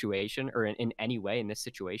any situation or in any way in this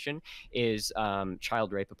situation is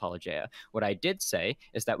child rape apologia. What I did say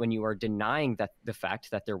is that when you are denying that the fact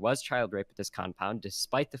that there was child rape at this compound,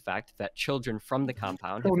 despite the fact that children from the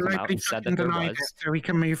compound have come out and said that there was. So we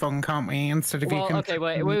can move on, can't we? Instead of well, you can. Okay,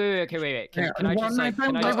 wait. Can I just like?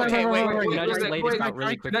 Can I just lay this out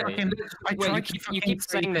really quickly? You keep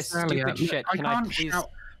saying this stupid shit. Can I please?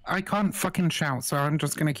 I can't fucking shout, so I'm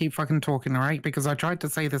just gonna keep fucking talking, all right? Because I tried to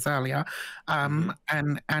say this earlier, and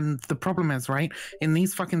the problem is, right, in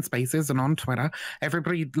these fucking spaces and on Twitter,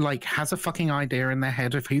 everybody like has a fucking idea in their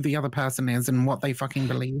head of who the other person is and what they fucking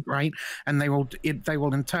believe, right? And they will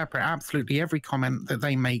interpret absolutely every comment that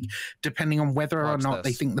they make depending on whether or not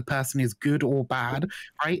they think the person is good or bad,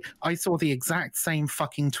 right? I saw the exact same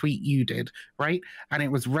fucking tweet you did, right? And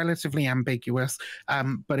it was relatively ambiguous,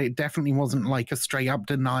 but it definitely wasn't like a straight up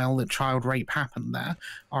denial that child rape happened there.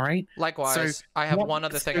 All right. Likewise, so I have one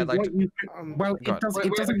other thing I'd like to.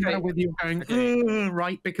 It doesn't matter whether you're going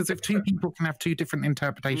right, because if two people can have two different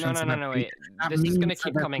interpretations. No. Wait. This is going to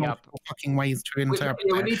keep coming up. Fucking ways to interpret.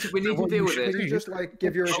 We need to deal with it. Just like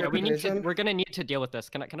give your interpretation. We're going to need to deal with this.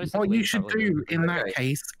 Can I just? What you should do in that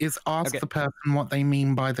case is ask the person what they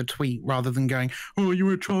mean by the tweet, rather than going, "Oh,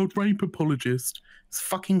 you're a child rape apologist." It's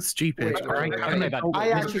fucking stupid.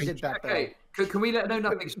 I actually did that. Okay. Can we let Know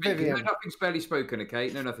Nothing speak? No Nothing's barely spoken, okay?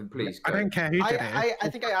 No Nothing, please. I don't care who did it. I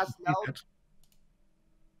think I asked Mel.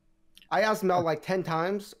 I asked Mel like 10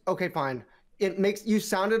 times. Okay, fine. You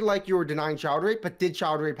sounded like you were denying child rape, but did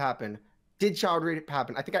child rape happen? Did child rape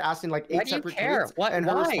happen? I think I asked in like 8 separate tweets, and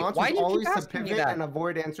her response was always to pivot and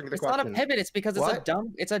avoid answering the question. It's not a pivot. It's because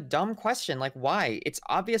it's a dumb question. Like, why? It's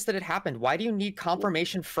obvious that it happened. Why do you need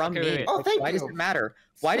confirmation from me? Oh, thank you. Why does it matter?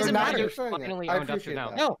 Why does it matter? I appreciate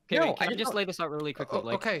that. No, can I just lay this out really quickly?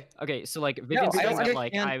 Like, okay. So like, Vivian said that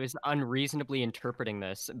like I was unreasonably interpreting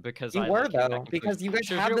this because you were though, because you guys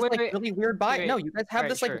have this like really weird bias. No, you guys have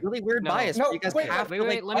this like really weird bias. No, you guys have.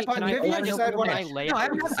 Wait. Let me.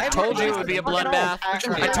 I told you it would be a bloodbath. I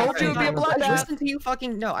told you it would be a bloodbath. I listened to you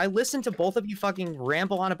fucking. No, I listened to both of you fucking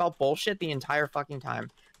ramble on about bullshit the entire fucking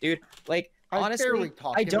time, dude. Like. Honestly,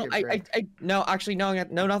 I don't. No, actually, no.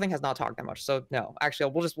 Nothing has not talked that much. So no,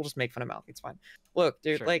 actually, we'll just make fun of Mouth. It's fine. Look,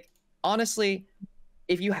 dude. Like honestly,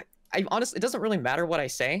 it doesn't really matter what I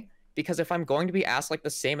say. because if I'm going to be asked like the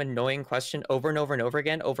same annoying question over and over and over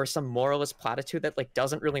again over some moralist platitude that like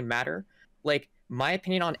doesn't really matter, like my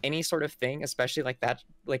opinion on any sort of thing, especially like that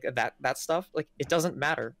stuff, like it doesn't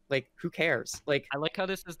matter. Like who cares? Like I like how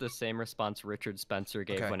this is the same response Richard Spencer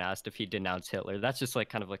gave when asked if he denounced Hitler. That's just like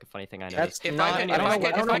kind of like a funny thing I noticed. If I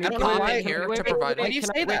can pop in here to provide. Why do you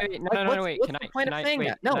say that? What's the point of saying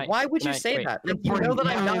that? No, why would you say that? Like you know that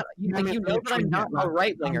I'm not. Like you know that I'm not a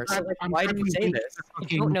right winger. So like, why do you say this?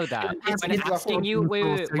 You don't know that. When asking you,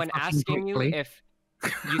 when asking you if.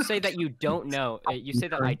 You say that you don't know. You say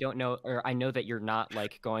that I don't know, or I know that you're not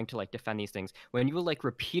like going to like defend these things. When you like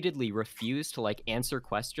repeatedly refuse to like answer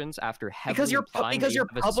questions after heavily because you're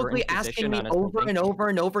publicly asking me over and over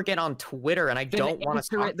and over again on Twitter, and I don't want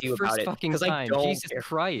to talk to you about it because I don't. Jesus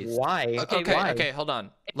Christ! Why? Okay, hold on.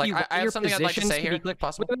 Like I have something I'd like to say here.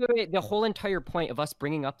 Possible? Wait. The whole entire point of us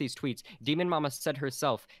bringing up these tweets, Demon Mama said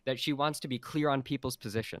herself that she wants to be clear on people's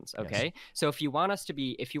positions. Okay, yes. So if you want us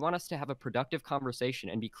to have a productive conversation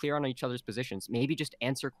and be clear on each other's positions, maybe just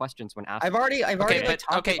answer questions when asked. I've already.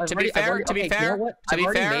 To be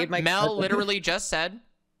fair, Mel literally just said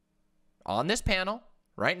on this panel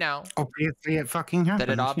right now. Obviously, it fucking happened.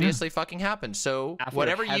 That it obviously fucking happened. So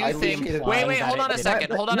whatever you think. Wait, hold on a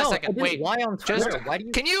second. Wait, why on Twitter?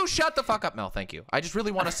 Can you shut the fuck up, Mel? Thank you. I just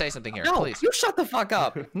really want to say something here. No, please. You shut the fuck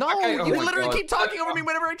up. No, you literally keep talking over me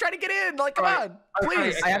whenever I try to get in. Like, come on,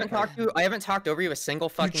 please. I haven't talked over you a single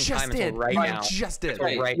fucking time until right now. You just did.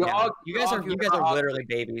 Right now. You guys are literally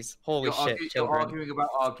babies. Holy shit, You're arguing about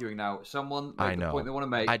arguing now. Someone made the point they want to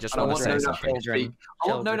make. I just want to say something. I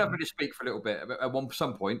want Nonapper to speak for a little bit at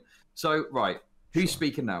some point. So, right, who's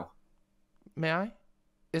speaking now? May I?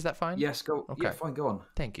 Is that fine? Yes, go. Okay. Yeah, fine, go on.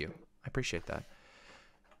 Thank you. I appreciate that.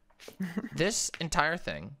 This entire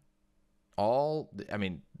thing,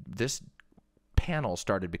 this panel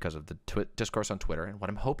started because of the discourse on Twitter, and what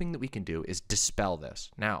I'm hoping that we can do is dispel this.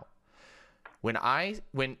 Now, when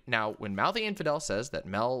Mouthy Infidel says that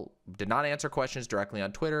Mel did not answer questions directly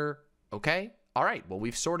on Twitter, okay, all right, well,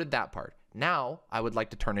 we've sorted that part. Now, I would like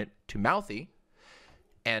to turn it to Mouthy,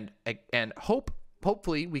 and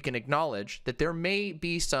hopefully we can acknowledge that there may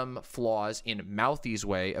be some flaws in Mouthy's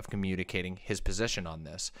way of communicating his position on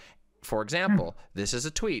this. For example, this is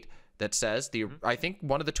a tweet that says, I think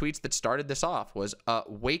one of the tweets that started this off was,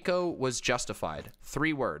 Waco was justified.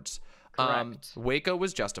 3 words. Waco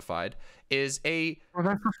was justified is a... Well,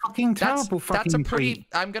 that's a fucking terrible fucking tweet.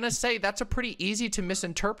 I'm going to say that's a pretty easy to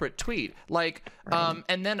misinterpret tweet. Like,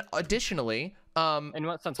 and then additionally... in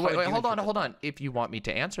what sense? Wait, hold on. If you want me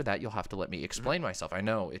to answer that, you'll have to let me explain myself. I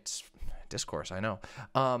know it's discourse. I know.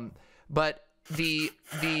 But so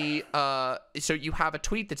you have a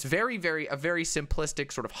tweet that's a very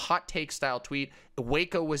simplistic sort of hot take style tweet.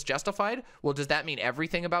 Waco was justified. Well, does that mean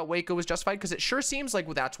everything about Waco was justified? Because it sure seems like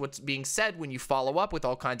that's what's being said when you follow up with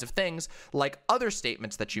all kinds of things, like other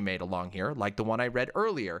statements that you made along here, like the one I read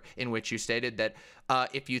earlier, in which you stated that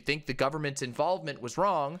if you think the government's involvement was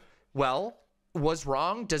wrong, well, was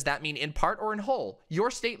wrong, does that mean in part or in whole? Your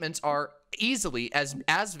statements are easily as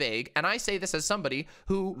vague, and I say this as somebody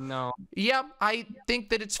who I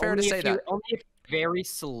think that it's fair to say that. Only if very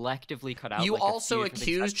selectively cut out. You also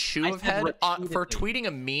accused Shoeofhead for tweeting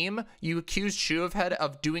a meme. You accused Shoeofhead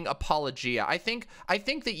of doing apologia. I think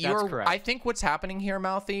that you're. I think what's happening here,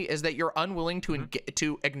 Mouthy, is that you're unwilling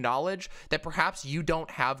to acknowledge that perhaps you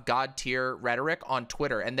don't have god tier rhetoric on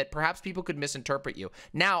Twitter, and that perhaps people could misinterpret you.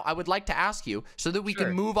 Now, I would like to ask you, so that we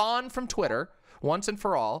can move on from Twitter once and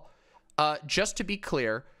for all. Just to be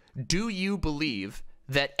clear, do you believe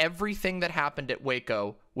that everything that happened at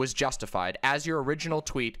Waco was justified, as your original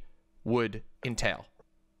tweet would entail?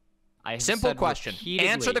 Simple question.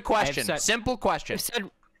 Answer the question. Simple question.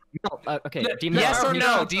 Okay. Yes or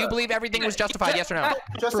no? Do you believe everything was justified? Yes or no?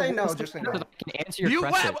 Just say no. Just say no. I can answer your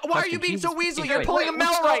question. Why are you being so weasel? You're pulling a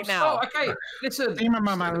Mel right now. Okay, listen. Let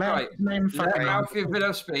Mouthy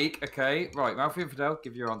Infidel speak. Okay, right. Mouthy Infidel,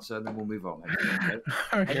 give your answer, and then we'll move on.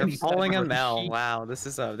 Okay. You're pulling a Mel. Wow, this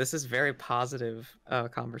is very positive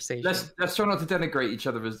conversation. Let's try not to denigrate each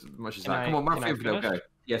other as much as that. Come on, Mouthy Infidel, go.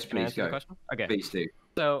 Yes, please go. Okay. Please do.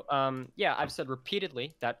 So, I've said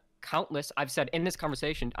repeatedly that I've said in this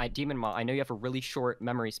conversation, Demon Ma, I know you have a really short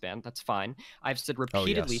memory span. That's fine. I've said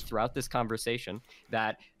repeatedly throughout this conversation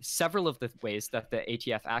that several of the ways that the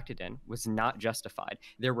ATF acted in was not justified.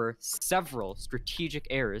 There were several strategic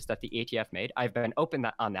errors that the ATF made. I've been open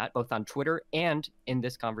on that, both on Twitter and in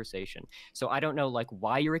this conversation. So I don't know,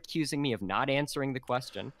 why you're accusing me of not answering the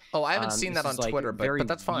question. Oh, I haven't seen that on Twitter, but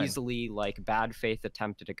that's fine. Easily, bad faith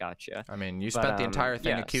attempt at a gotcha. I mean, you spent the entire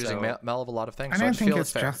thing accusing Mel of a lot of things. I don't think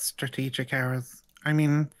it's just strategic errors. I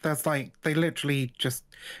mean, there's like they literally just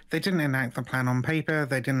they didn't enact the plan on paper.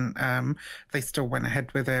 They didn't. They still went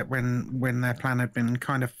ahead with it when their plan had been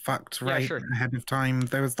kind of fucked ahead of time.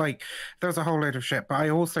 There was a whole load of shit. But I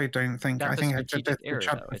also don't think That's I a think I said strategic this error, to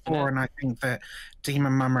Chad though, isn't before, it? and I think that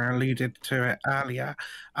Demon Mama alluded to it earlier.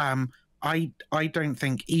 I don't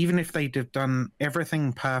think even if they'd have done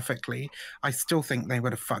everything perfectly, I still think they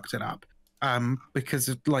would have fucked it up. Because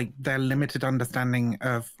of like their limited understanding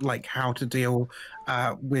of like how to deal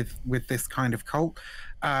with this kind of cult,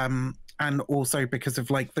 and also because of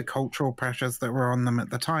like the cultural pressures that were on them at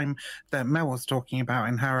the time that Mel was talking about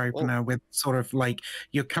in her opener, with sort of like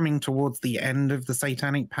you're coming towards the end of the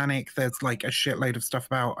satanic panic. There's like a shitload of stuff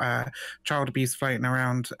about child abuse floating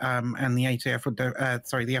around, and the ATF would, the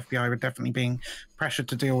FBI would definitely being pressured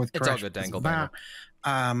to deal with. It's all good, Dangle Bangle.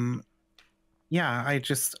 Yeah,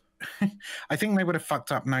 I think they would have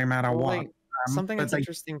fucked up no matter what. Like, something that's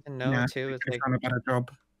interesting to know too is like done a better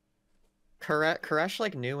job. Koresh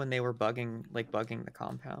like knew when they were bugging the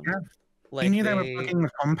compound. Yeah. Like, he knew they were bugging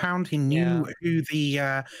the compound. He knew who the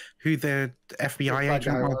FBI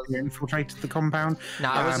agent was who infiltrated the compound.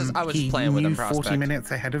 No, I was playing with him. 40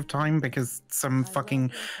 minutes ahead of time because some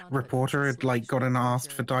fucking reporter had like gotten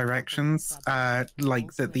asked for directions,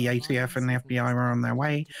 like that the ATF and the FBI were on their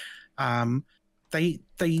way.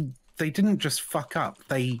 They didn't just fuck up.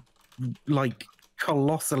 They like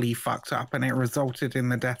colossally fucked up, and it resulted in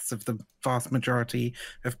the deaths of the vast majority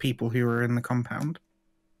of people who were in the compound.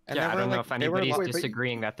 And yeah, I don't know if anybody's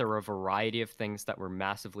disagreeing that there were a variety of things that were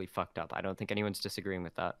massively fucked up. I don't think anyone's disagreeing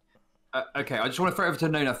with that. Okay, I just want to throw over to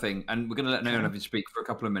Know Nothing, and we're going to let Know Nothing speak for a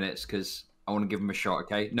couple of minutes because I want to give him a shot.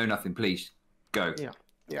 Okay, Know Nothing, please go.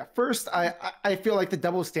 Yeah. First, I feel like the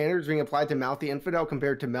double standards being applied to Mouth the Infidel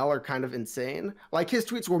compared to Mel are kind of insane. Like, his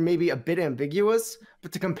tweets were maybe a bit ambiguous,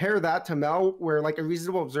 but to compare that to Mel, where like a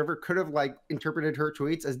reasonable observer could have like interpreted her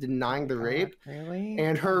tweets as denying the rape,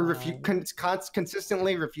 and her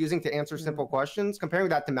consistently refusing to answer simple questions, comparing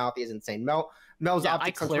that to Mouthy is insane. Mel's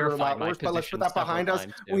optics on Twitter are a lot worse, but let's put that behind us.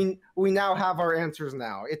 We now have our answers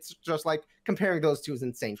now. It's just like comparing those two is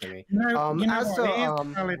insane to me.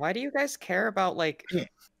 Why do you guys care about like?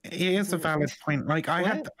 It is a valid point. Like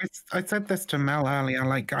I said this to Mel earlier.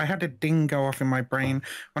 Like I had a ding go off in my brain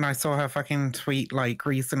when I saw her fucking tweet like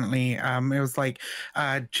recently. It was like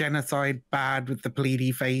genocide bad with the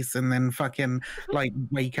pleady face, and then fucking like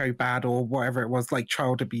Waco bad or whatever it was, like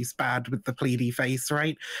child abuse bad with the pleady face,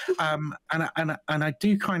 right? And I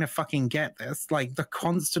do kind of fucking get this, like the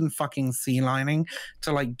constant fucking sea lining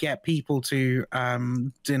to like get people to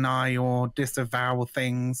deny or disavow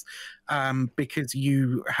things. Because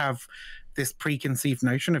you have this preconceived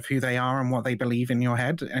notion of who they are and what they believe in your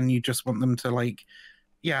head, and you just want them to like,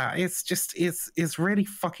 it's really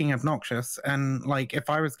fucking obnoxious. And like, if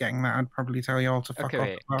I was getting that, I'd probably tell you all to fuck off.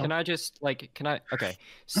 Okay,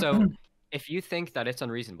 so if you think that it's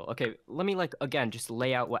unreasonable, okay, let me like again just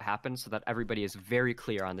lay out what happened so that everybody is very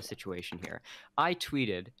clear on the situation here. I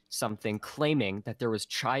tweeted something claiming that there was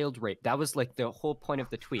child rape. That was like the whole point of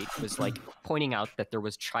the tweet, was like pointing out that there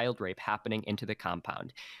was child rape happening into the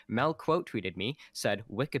compound. Mel quote tweeted me, said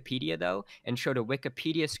Wikipedia though, and showed a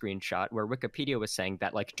Wikipedia screenshot where Wikipedia was saying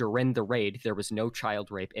that like during the raid there was no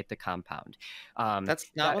child rape at the compound. That's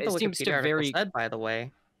not what the Wikipedia article said, by the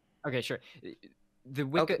way. Okay, sure.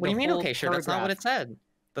 What do you mean? Okay, sure. That's not what it said.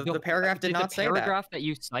 The paragraph did not say that. Did the paragraph that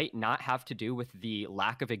you cite not have to do with the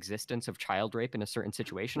lack of existence of child rape in a certain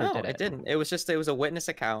situation? No, or did it didn't. It was a witness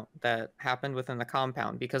account that happened within the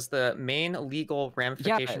compound, because the main legal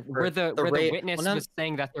ramification where the witness was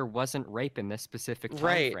saying that there wasn't rape in this specific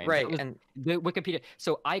time frame. Right. And the Wikipedia.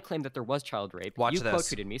 So I claimed that there was child rape. You quote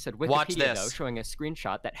tweeted me, said Wikipedia though, showing a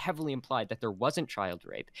screenshot that heavily implied that there wasn't child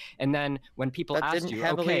rape. And then when people asked you,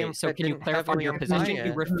 okay, so can you clarify your position?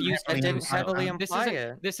 You refused to didn't heavily imply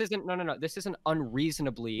it. This isn't This isn't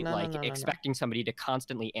unreasonably expecting somebody to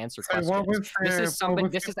constantly answer questions.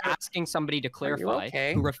 This is asking somebody to clarify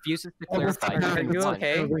who refuses to clarify. Are you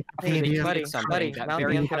okay? Hey, buddy,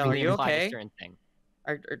 are you okay?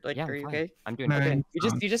 Are you okay? I'm doing okay.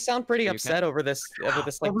 You just sound pretty upset over this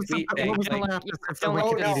like tweet thing.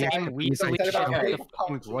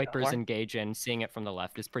 Groypers engage in seeing it from the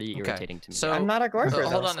left is pretty irritating to me. So I'm not a Groyper.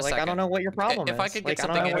 Hold on a second. I don't know what your problem is. If I could get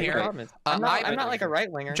something in here, I'm not like a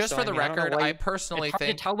right winger. Just for the record, I personally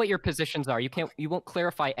think. Tell what your positions are. You won't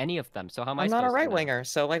clarify any of them. So how am I? I'm not a right winger.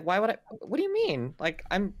 So like, why would I? What do you mean? Like,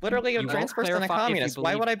 I'm literally a trans person and a communist.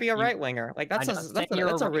 Why would I be a right winger? Like that's a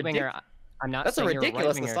ridiculous. That's a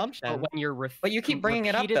ridiculous assumption. But you keep bringing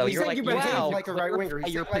it up though. You're like, wow, like a right winger.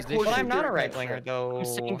 But I'm not a right winger though. You're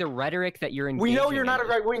saying the rhetoric that you're engaging. We know you're not a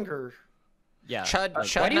right winger. Yeah. Chud,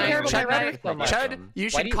 why do you care about my Chud, rhetoric so much? Chud, you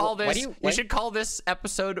should call this. You why- should call this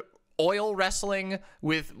episode "Oil Wrestling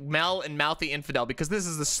with Mel and Mouthy Infidel," because this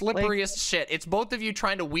is the slipperiest shit. It's both of you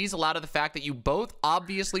trying to weasel out of the fact that you both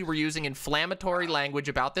obviously were using inflammatory language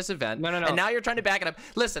about this event. No. And now you're trying to back it up.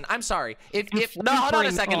 Listen, I'm sorry. If no, hold on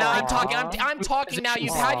a second. No, I'm talking. I'm talking now.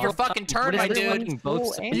 You've had your fucking turn, my dude.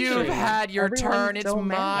 You've had your turn. It's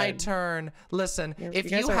my turn. Listen, if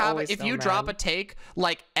you drop a take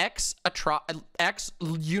like X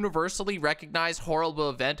universally recognized horrible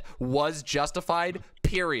event was justified,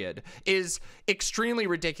 period, is extremely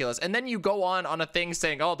ridiculous. And then you go on a thing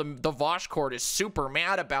saying, oh, the Vosh court is super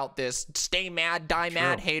mad about this. Stay mad, die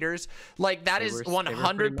mad, haters. Like, that is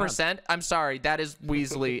 100%. I'm sorry, that is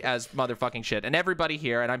Weasley as motherfucking shit. And everybody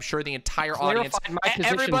here, and I'm sure the entire audience,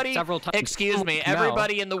 everybody, excuse me,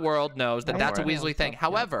 everybody in the world knows that that's a Weasley thing.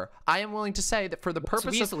 However, I am willing to say that for the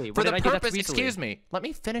purpose excuse me, let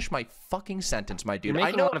me finish my fucking sentence, my dude.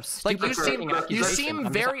 I know, like, you seem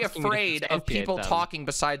very afraid of people talking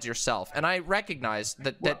besides yourself, and I recognize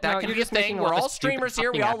that can be a thing. We're all streamers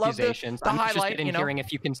here. We all love the highlight. You know, hearing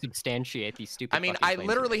if you can substantiate these stupid. I mean, I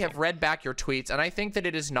literally have read back your tweets, and I think that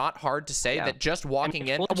it is not hard to say that just walking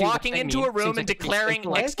into a room and declaring,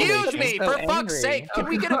 "Excuse me, for fuck's sake, can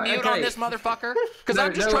we get a mute on this motherfucker?" Because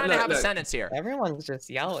I'm just trying to have a sentence here. Everyone's just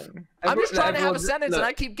yelling. I'm just trying to have a sentence, and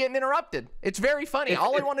I keep getting interrupted. It's very funny.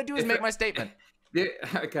 All I want to do is make my statement. Yeah,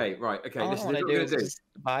 okay, right, okay. This is what we're going to do.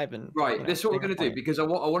 Vibe and, right, this is what we're going to do, because I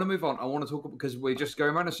want to move on. I want to talk, because we're just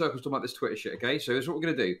going around in circles talking about this Twitter shit, okay? So this is what we're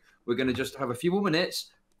going to do. We're going to just have a few more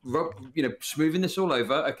minutes, smoothing this all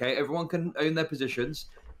over, okay? Everyone can own their positions,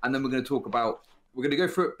 and then we're going to talk about, we're going to go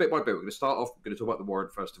through it bit by bit. We're going to start off, we're going to talk about the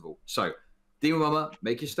warrant first of all. So, Demon Mama,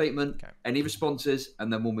 make your statement, any responses,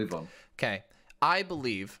 and then we'll move on. Okay. I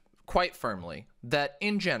believe quite firmly that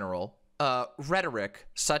in general, rhetoric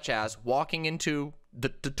such as walking into the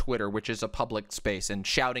Twitter, which is a public space, and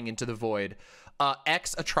shouting into the void,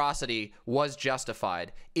 X atrocity was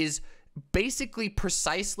justified, is basically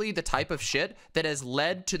precisely the type of shit that has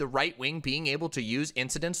led to the right wing being able to use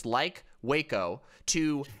incidents like Waco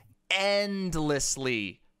to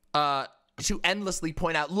endlessly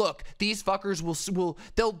point out, look, these fuckers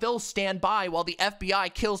they'll stand by while the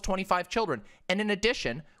FBI kills 25 children. And in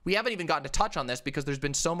addition, we haven't even gotten to touch on this because there's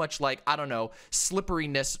been so much, like, I don't know,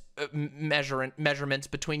 slipperiness measurements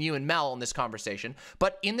between you and Mel in this conversation.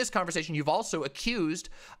 But in this conversation, you've also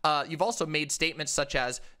made statements such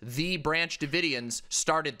as the Branch Davidians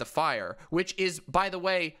started the fire, which is, by the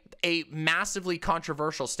way, a massively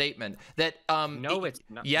controversial statement that no, it's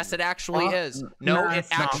not. Yes, it actually is. No, it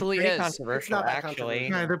actually is. Controversial, actually.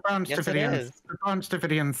 No, the Branch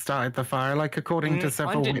Davidians started the fire, like, according to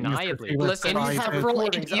several witnesses. Listen,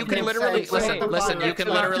 you can literally listen. You can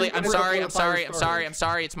literally. I'm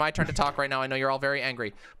sorry. It's my turn to talk right now. I know you're all very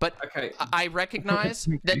angry, but okay. I recognize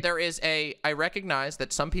that I recognize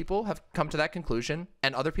that some people have come to that conclusion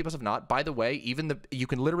and other people have not. By the way, you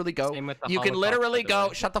can literally go.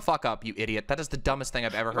 Shut the fuck up, you idiot. That is the dumbest thing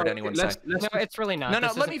I've ever heard anyone say. No, it's really not.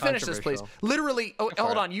 No, let me finish this, please. Literally,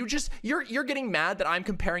 hold on. You're getting mad that I'm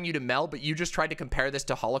comparing you to Mel, but you just tried to compare this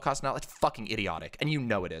to Holocaust now. It's fucking idiotic, and you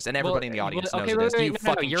know it is, and everybody in the audience knows it is. You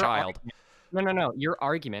fucking child. No. Your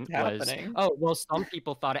argument was, oh, well, some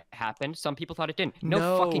people thought it happened, some people thought it didn't.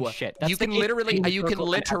 No fucking shit. That's you can literally, excuse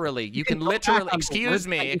me. You can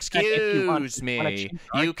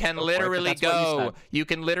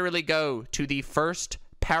literally go to the first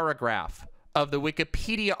paragraph of the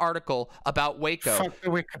Wikipedia article about Waco. Fuck the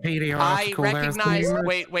Wikipedia article. I recognize.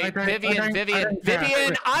 Wait,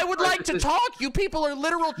 Vivian. I would like to talk. You people are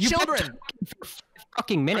literal children.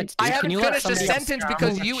 Fucking minutes. Dude. I haven't finished a sentence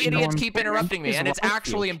because you idiots keep interrupting me, and it's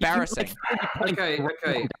actually embarrassing. Okay.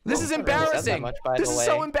 This is embarrassing. This is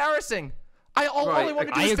so embarrassing. All I want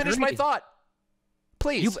to do is finish my thought.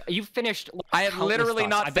 Please. You've finished. I have literally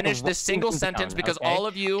not finished this single sentence because all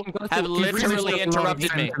of you have literally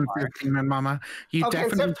interrupted me. Mama. You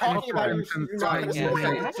definitely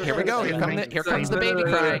Here we go. Here comes the baby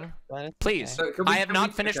crying. Please. I have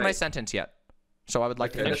not finished my sentence yet. So I would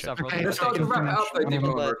like to finish it. Let's start to wrap it up, though,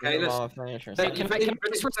 Demon.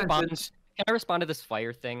 Can I respond to this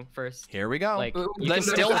fire thing first? Here we go. Like, I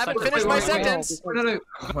still haven't finished my sentence. No.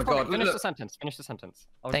 Oh my God. Finish the sentence.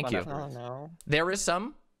 Thank you. Oh, no. There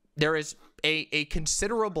is a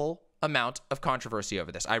considerable amount of controversy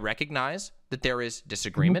over this. I recognize that there is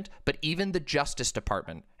disagreement, but even the Justice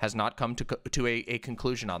Department has not come to a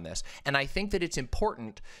conclusion on this. And I think that it's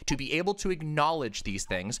important to be able to acknowledge these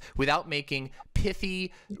things without making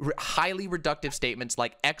pithy, highly reductive statements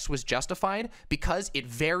like X was justified, because it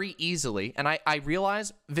very easily, and I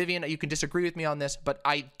realize, Vivian, you can disagree with me on this, but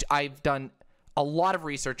I've done a lot of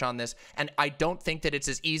research on this, and I don't think that it's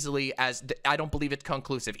as easily as I don't believe it's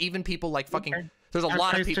conclusive. Even people like fucking there's a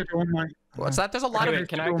lot of people. What's that? There's a lot of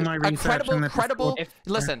credible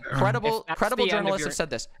journalists have said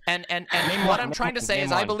this, and what I'm trying to say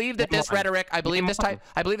is I believe that this rhetoric, I believe this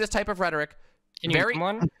type of rhetoric,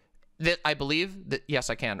 that I believe that yes,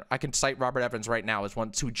 I can cite Robert Evans right now as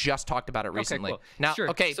one who just talked about it recently. Cool. Now, sure.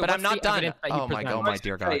 okay, so but I'm not done. Oh my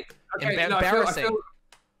dear God, embarrassing.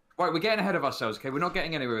 Right, we're getting ahead of ourselves. Okay, we're not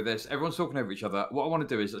getting anywhere with this. Everyone's talking over each other. What I want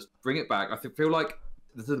to do is let's bring it back. I feel like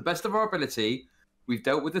to the best of our ability, we've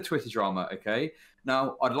dealt with the Twitter drama. Okay,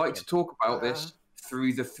 now I'd like to talk about this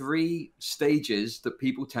through the 3 stages that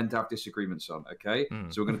people tend to have disagreements on. Okay,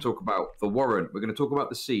 so we're going to talk about the warrant, we're going to talk about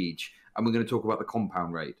the siege, and we're going to talk about the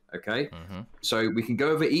compound raid. Okay, so we can go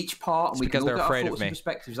over each part and we can all get our thoughts and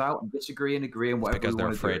perspectives out and disagree and agree on whatever we want to do.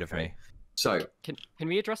 Because they're afraid of me. So can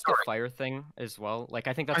we address the fire thing as well? Like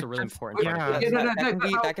I think that's a really important part.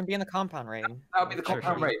 That can be in the compound raid. That'll be the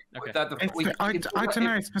compound raid. Okay. I don't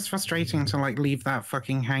know. It's just frustrating to like leave that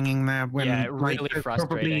fucking hanging there when really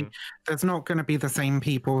frustrating. There's not going to be the same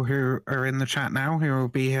people who are in the chat now who will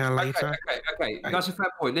be here later. Okay. That's a fair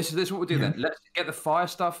point. This is what we'll do then. Let's get the fire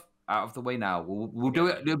stuff out of the way now. We'll do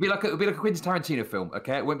it. It'll be like a Quentin Tarantino film.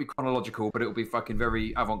 Okay, it won't be chronological, but it'll be fucking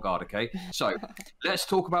very avant-garde. Okay, so let's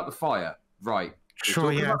talk about the fire. Right.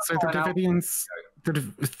 Sure. Yeah. So the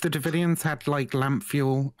Davidians had like lamp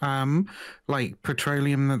fuel, like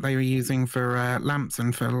petroleum that they were using for lamps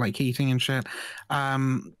and for like heating and shit.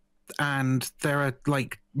 And there are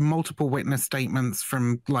like multiple witness statements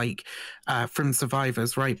from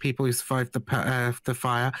survivors, right? People who survived the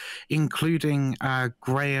fire, including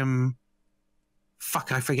Graham.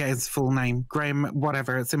 Fuck, I forget his full name. Graham,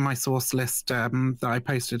 whatever. It's in my source list that I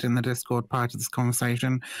posted in the Discord prior to this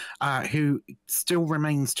conversation, who still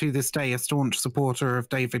remains to this day a staunch supporter of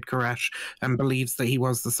David Koresh and believes that he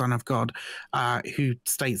was the son of God, who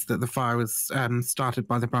states that the fire was started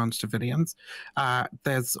by the Branch Davidians.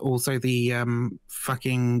 There's also the the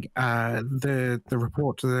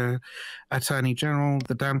report to the Attorney General,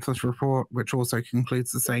 the Danforth report, which also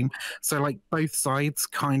concludes the same. So like both sides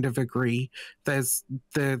kind of agree. There's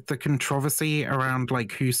the controversy around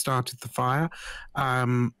like who started the fire.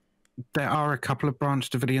 There are a couple of Branch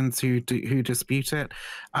Davidians who dispute it,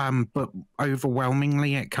 but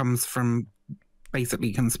overwhelmingly it comes from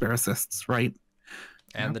basically conspiracists, right?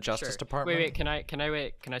 And the Justice Department. Wait, can I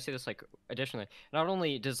say this like additionally? Not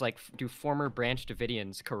only do former Branch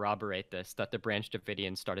Davidians corroborate this, that the Branch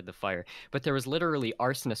Davidians started the fire, but there was literally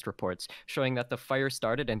arsonist reports showing that the fire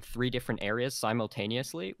started in 3 different areas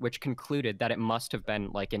simultaneously, which concluded that it must have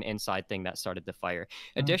been like an inside thing that started the fire.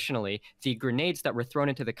 Additionally, the grenades that were thrown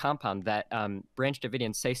into the compound that Branch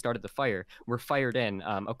Davidians say started the fire were fired in,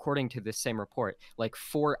 according to this same report, like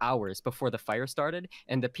 4 hours before the fire started,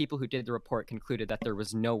 and the people who did the report concluded that there was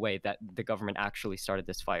no way that the government actually started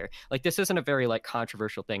this fire. Like this isn't a very like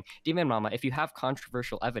controversial thing. Demon Mama, if you have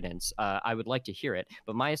controversial evidence, I would like to hear it.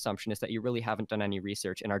 But my assumption is that you really haven't done any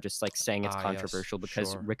research and are just like saying it's controversial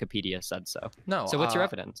because Wikipedia said so. No. So what's your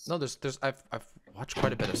evidence? No, I've watched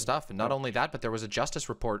quite a bit of stuff, and not only that, but there was a Justice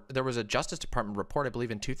Department report, I believe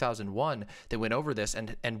in 2001, that went over this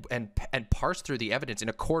and parsed through the evidence in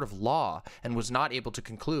a court of law and was not able to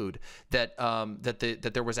conclude that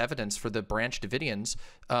that there was evidence for the Branch Davidians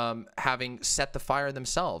having set the fire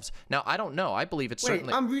themselves. Now, I don't know. I believe it's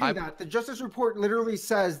certainly. I'm reading that. The Justice report literally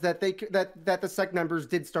says that that the sect members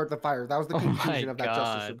did start the fire. That was the conclusion of that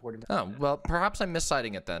Justice report. Oh, well, perhaps I'm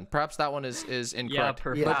misciting it then. Perhaps that one is incorrect. Yeah,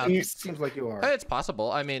 perhaps. Yeah, it seems like you are. It's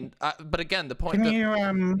possible. I mean, but again, the point.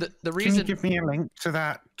 Can the reason. Can you give me a link to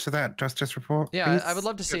that Justice report? Yeah, please? I would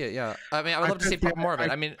love to see it. Yeah, I mean, I would love to see more of it.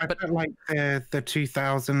 I mean, but like the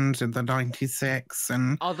 2000 and the 96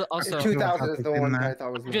 and also 2000 is the one I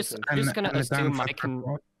thought was.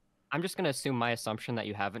 I'm just gonna assume my assumption that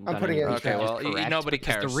you haven't done putting any it. Okay, well, nobody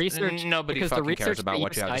cares. The research, nobody fucking cares about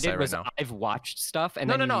what you have to say right now. I've watched stuff and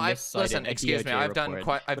no. Listen, excuse me. I've done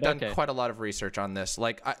quite a lot of research on this.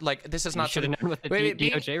 Like this is not. Should have known with the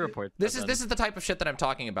DOJ report. This is the type of shit that I'm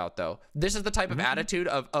talking about, though. This is the type of attitude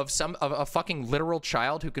of a fucking literal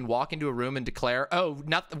child who can walk into a room and declare, "Oh,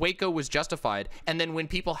 Waco was justified," and then when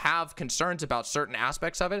people have concerns about certain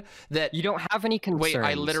aspects of it, that you don't have any concerns. Wait,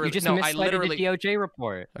 I literally the DOJ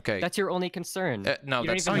report. Okay, That's your only concern. No, You don't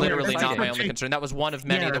that's even literally like not it. my only concern. That was one of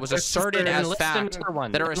many Yeah, that was let's just asserted do- as Let's fact. enter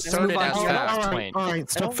one. That are Let's asserted move on as to the fact. next All point. right,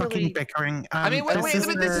 stop don't fucking really- bickering. I mean, wait, this is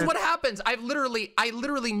this is the- what happens. I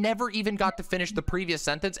literally never even got to finish the previous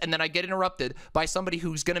sentence, and then I get interrupted by somebody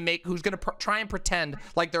who's gonna try and pretend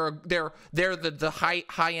like they're the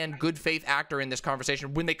high end good faith actor in this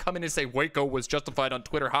conversation when they come in and say Waco was justified on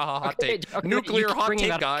Twitter. Ha ha, hot take. Okay, Nuclear you keep hot bringing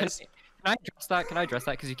take, that up. guys. Can I address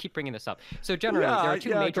that? Because you keep bringing this up. So generally, Yeah, there are two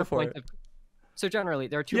yeah, major go for points. it. So generally,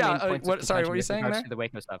 there are two Yeah, main points. what- of sorry, what contention were you with saying regards there? to the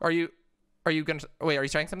Waco stuff. Are you gonna wait? Are you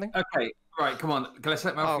saying something? Okay, right, come on. Let's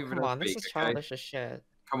let Malfi Oh, come on. This is childish as shit.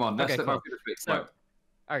 Come on, let's Okay, let cool. Malfi speak. So-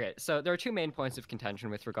 Okay, so there are two main points of contention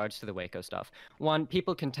with regards to the Waco stuff. One,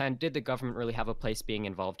 people contend, did the government really have a place being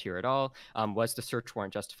involved here at all? Was the search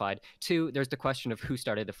warrant justified? Two, there's the question of who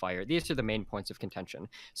started the fire. These are the main points of contention.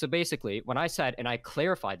 So basically, when I said, and I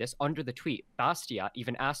clarified this under the tweet, Bastia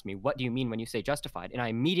even asked me, what do you mean when you say justified? And I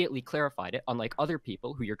immediately clarified it, unlike other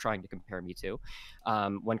people who you're trying to compare me to,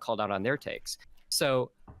 when called out on their takes.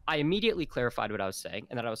 So I immediately clarified what I was saying,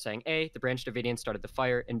 and that I was saying, A, the Branch Davidians started the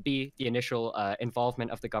fire, and B, the initial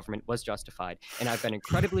involvement of the government was justified. And I've been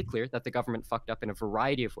incredibly clear that the government fucked up in a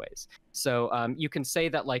variety of ways. So you can say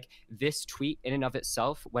that like this tweet in and of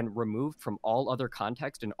itself, when removed from all other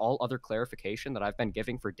context and all other clarification that I've been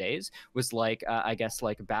giving for days, was like, I guess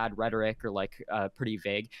like bad rhetoric or like pretty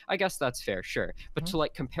vague. I guess that's fair, sure. But to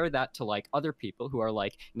like compare that to like other people who are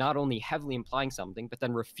like not only heavily implying something, but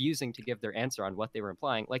then refusing to give their answer on what they were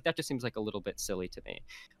implying, like that just seems like a little bit silly to me.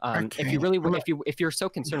 If you really, if you're so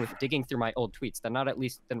concerned with digging through my old tweets,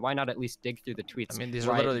 then why not at least dig through the tweets? I mean, these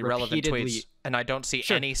are literally relevant tweets, and I don't see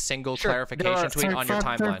any single clarification tweet on your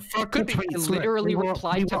timeline. Could be. I literally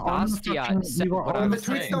replied to Bastia. The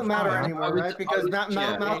tweets don't matter anymore, right? Because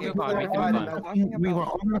now We were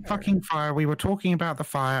on the fucking fire. We were talking about the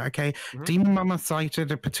fire. Okay, Demon Mama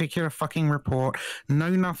cited a particular fucking report. No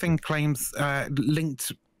Nothing claims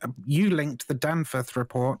linked. You linked the Danforth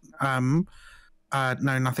report. No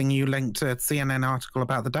Nothing. You linked a CNN article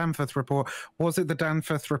about the Danforth report. Was it the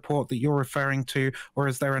Danforth report that you're referring to, or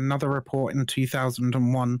is there another report in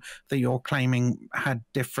 2001 that you're claiming had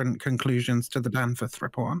different conclusions to the Danforth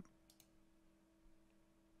report?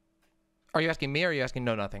 Are you asking me or are you asking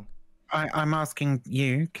No Nothing? I'm asking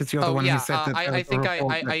you because you're the one who said that. I think I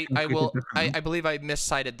will. I believe I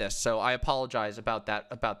miscited this, so I apologize about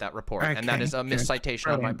that report, and that is a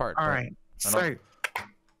miscitation on my part. All right, so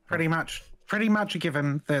pretty much a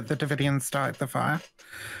given that the Davidians started the fire.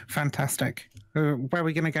 Fantastic. Where are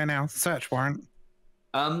we going to go now? Search warrant.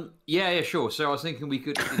 Yeah, sure. So I was thinking we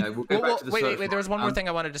could, we'll go back to the search wait. There was one more thing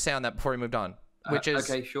I wanted to say on that before we moved on, which is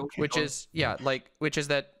okay, sure. Which is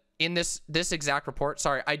that in this exact report,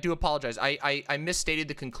 sorry, I do apologize. I misstated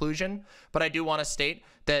the conclusion, but I do want to state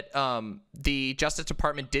that the Justice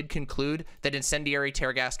Department did conclude that incendiary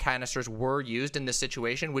tear gas canisters were used in this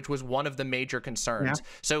situation, which was one of the major concerns. Yeah.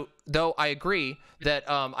 So, though I agree that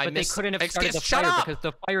but they couldn't have started the shut fire up! because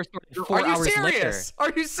the fire started 4 hours later. Are you serious?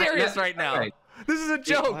 Are you serious right now? Okay. This is a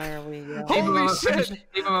joke. Holy shit!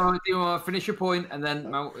 Finish your point, and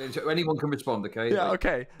then anyone can respond. Okay? Yeah.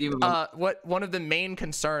 Okay. One of the main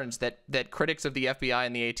concerns that critics of the FBI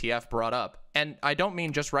and the ATF brought up, and I don't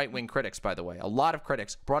mean just right-wing critics, by the way. A lot of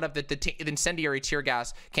critics brought up that the incendiary tear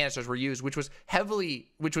gas canisters were used, which was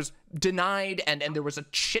denied, and there was a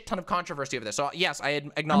shit ton of controversy over this. So yes, I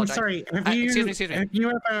acknowledge. I'm sorry. Excuse me.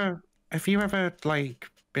 Have you ever like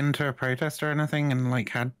been to a protest or anything and like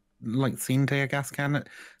had seen tear gas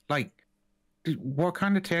what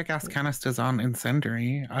kind of tear gas canisters aren't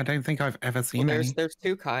incendiary? I don't think I've ever seen any. There's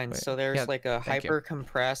two kinds. So there's like a hyper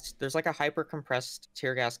compressed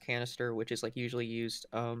tear gas canister, which is like usually used.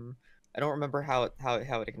 I don't remember how it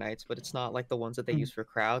ignites, but it's not like the ones that they use for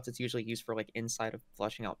crowds. It's usually used for like inside of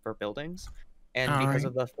flushing out for buildings. And because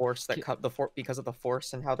of the force because of the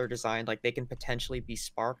force and how they're designed, like they can potentially be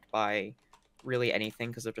sparked by really anything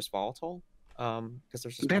because they're just volatile. Because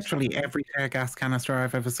there's just literally every tear gas canister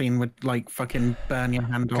I've ever seen would like fucking burn your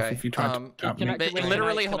hand off if you tried to.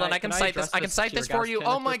 Literally, hold on. I can cite this. I can cite this for you.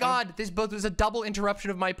 Oh my God! This both was a double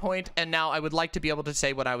interruption of my point, and now I would like to be able to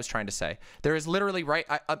say what I was trying to say. There is literally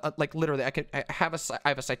literally. I have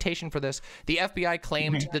a citation for this. The FBI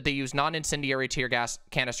claimed that they used non-incendiary tear gas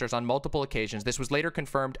canisters on multiple occasions. This was later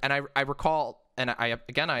confirmed, and I recall, and I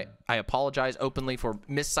apologize openly for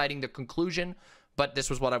misciting the conclusion. But this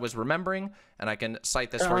was what I was remembering, and I can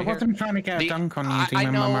cite this for you. I wasn't trying to get a dunk on you, I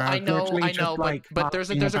know. But there's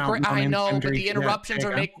a great. I know, but the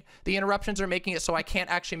interruptions are making it so I can't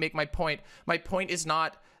actually make my point. My point is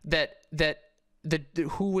not that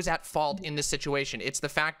who was at fault in this situation. It's the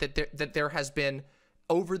fact that there has been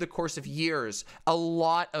over the course of years, a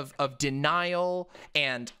lot of denial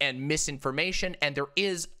and misinformation, and there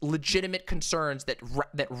is legitimate concerns that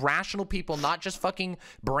that rational people, not just fucking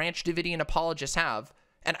Branch Davidian apologists, have.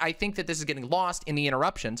 And I think that this is getting lost in the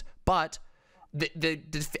interruptions, but the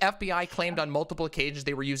FBI claimed on multiple occasions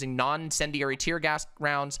they were using non-incendiary tear gas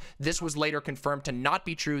rounds. This was later confirmed to not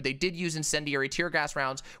be true. They did use incendiary tear gas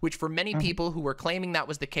rounds, which for many people who were claiming that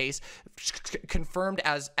was the case, confirmed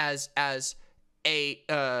as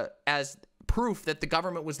proof that the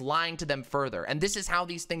government was lying to them further. And this is how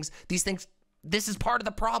these things. This is part of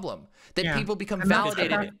the problem, that people become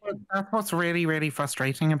validated. That's what's really, really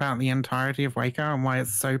frustrating about the entirety of Waco and why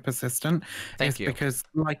it's so persistent. Thank you. Because,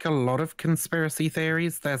 like a lot of conspiracy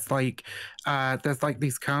theories, there's like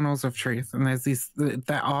these kernels of truth, and there's these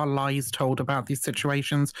there are lies told about these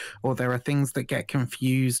situations, or there are things that get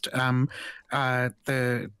confused.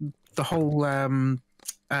 The whole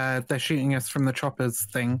they're shooting us from the choppers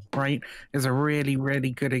thing, right, is a really,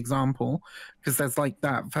 really good example, because there's like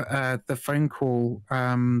that the phone call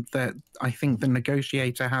that I think the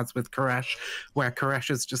negotiator has with Koresh, where Koresh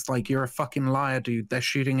is just like, you're a fucking liar, dude, they're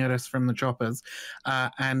shooting at us from the choppers,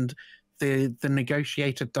 and the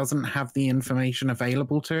negotiator doesn't have the information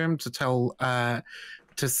available to him to tell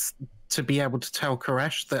to be able to tell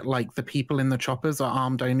Koresh that like the people in the choppers are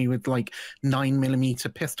armed only with like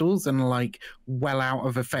 9mm pistols and like well out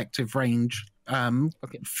of effective range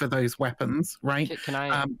for those weapons, right? Can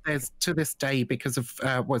I? There's to this day, because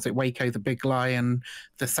of was it Waco, the big lie, and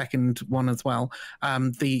the second one as well.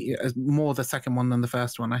 More the second one than the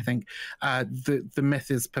first one, I think. The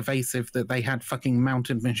myth is pervasive that they had fucking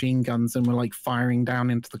mounted machine guns and were like firing down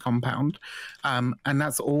into the compound, and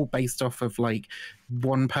that's all based off of like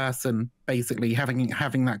one person basically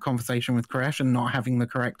having that conversation with Koresh and not having the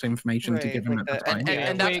correct information to give him at the time.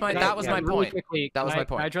 And that was my point. That was my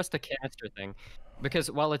point. I address the canister thing.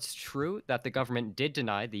 Because while it's true that the government did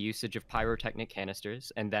deny the usage of pyrotechnic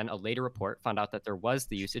canisters, and then a later report found out that there was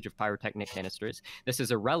the usage of pyrotechnic canisters, this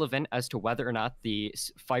is irrelevant as to whether or not the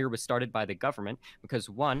fire was started by the government,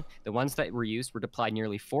 because one, the ones that were used were deployed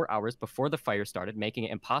nearly 4 hours before the fire started, making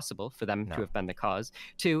it impossible for them to have been the cause.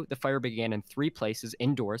 Two, the fire began in 3 places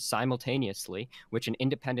indoors simultaneously, which an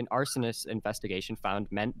independent arsonist investigation found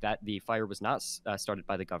meant that the fire was not started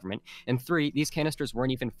by the government. And 3, these canisters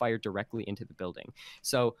weren't even fired directly into the building.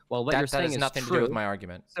 So, while what you're saying is nothing true, to do with my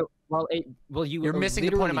argument. So, you're missing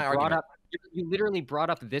the point of my argument. You literally brought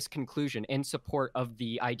up this conclusion in support of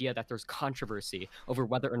the idea that there's controversy over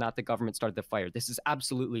whether or not the government started the fire. This is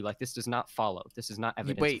absolutely this does not follow. This is not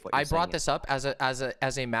evidence. Wait, of what you're I brought saying. this up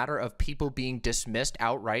as a matter of people being dismissed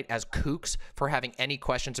outright as kooks for having any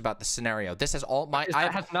questions about the scenario. This is all my.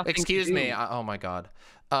 Excuse me. Oh my god.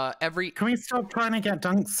 Can we stop trying to get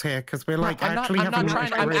dunks here? Because we're like I've not been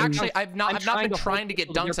trying to get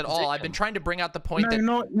dunks at all. I've been trying to bring out the point that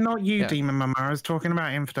not you, Demon Mama. I was talking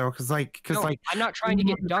about Infidel because I'm not trying to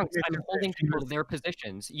get dunks. I'm holding people to their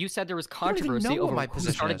positions. You said there was controversy over who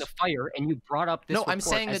started the fire, and you brought up this. No, I'm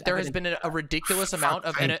saying that there has been a ridiculous amount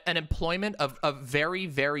of an employment of very,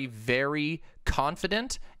 very, very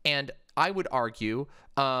confident, and I would argue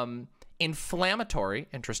inflammatory,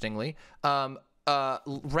 interestingly,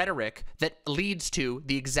 rhetoric that leads to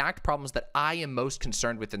the exact problems that I am most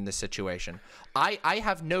concerned with in this situation. I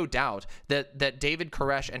have no doubt that David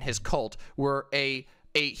Koresh and his cult were a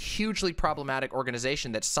hugely problematic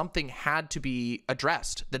organization, that something had to be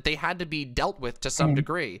addressed, that they had to be dealt with to some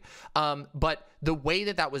degree. But the way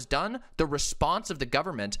that was done, the response of the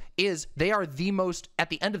government is they are the most, at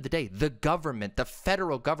the end of the day, the government, the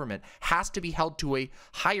federal government, has to be held to a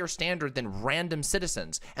higher standard than random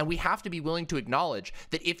citizens. And we have to be willing to acknowledge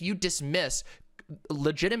that if you dismiss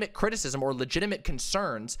legitimate criticism or legitimate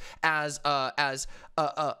concerns as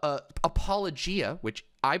apologia, which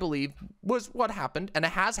I believe was what happened, and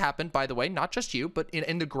it has happened, by the way, not just you, but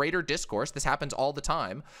in the greater discourse, this happens all the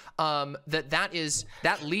time,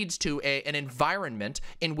 that leads to an environment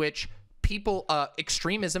in which people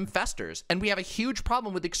extremism festers, and we have a huge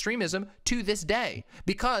problem with extremism to this day,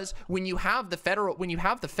 because when you have the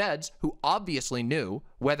feds, who obviously knew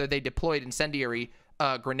whether they deployed incendiary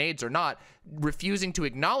grenades or not, refusing to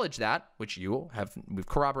acknowledge that, which we've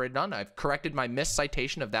corroborated on. I've corrected my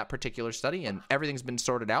miscitation of that particular study, and everything's been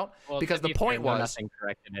sorted out. Well, because the point was nothing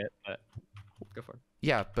corrected it, but go for it.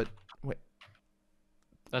 Yeah, but wait.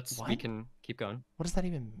 We can keep going. What does that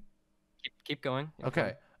even? Keep going.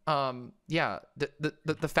 Okay. Yeah.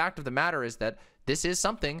 The fact of the matter is that this is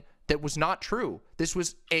something that was not true. This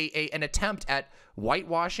was an attempt at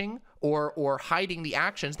whitewashing or hiding the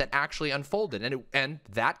actions that actually unfolded, and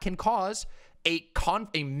that can cause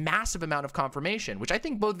a massive amount of confirmation, which I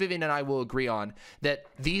think both Vivian and I will agree on, that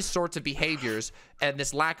these sorts of behaviors and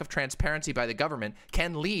this lack of transparency by the government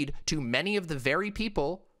can lead to many of the very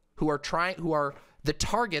people who are the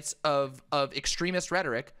targets of extremist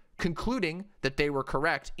rhetoric concluding that they were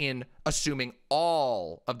correct in assuming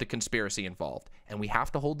all of the conspiracy involved. And we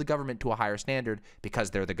have to hold the government to a higher standard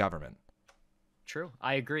because they're the government. True.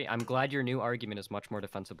 I agree. I'm glad your new argument is much more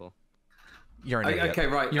defensible. You're an idiot. Okay,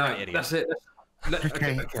 right. You're an idiot. That's it.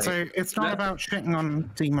 Okay, so it's not about shitting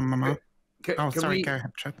on Demon Mama. Sorry, go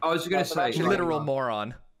ahead, Chad. I was going to say... Literal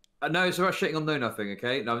moron. No, it's about shitting on Know Nothing,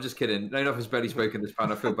 okay? No, I'm just kidding. Know Nothing's barely spoken this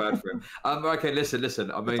panel. I feel bad for him. Okay,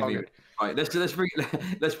 listen. I'm only... Right, let's bring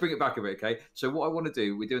it back a bit, okay? So what I want to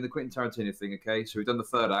do, we're doing the Quentin Tarantino thing, okay? So we've done the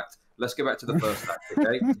third act. Let's go back to the first act,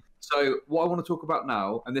 okay? So what I want to talk about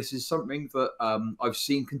now, and this is something that I've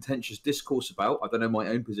seen contentious discourse about. I don't know my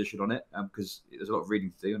own position on it because there's a lot of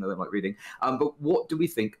reading to do, and I don't like reading. But what do we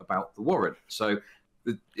think about the warrant? So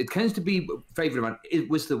it tends to be favored around,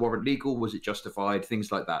 was the warrant legal? Was it justified?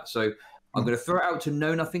 Things like that. So I'm going to throw it out to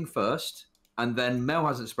Know Nothing first. And then Mel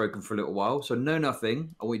hasn't spoken for a little while. So Know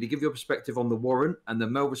Nothing, I want you to give your perspective on the warrant, and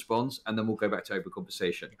then Mel responds, and then we'll go back to open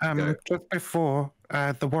conversation. Just before,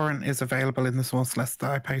 the warrant is available in the source list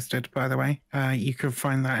that I posted, by the way. You can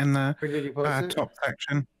find that in the top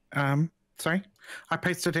section. Sorry? I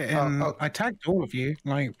posted it in... I tagged all of you,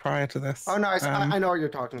 like, prior to this. Oh, nice. I know what you're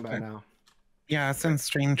talking about now. Yeah, it's in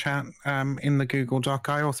stream chat in the Google Doc.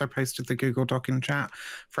 I also posted the Google Doc in chat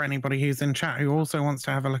for anybody who's in chat who also wants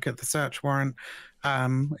to have a look at the search warrant.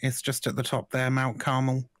 It's just at the top there, Mount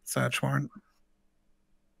Carmel search warrant.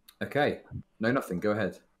 Okay. Know Nothing. Go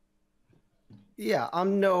ahead. Yeah,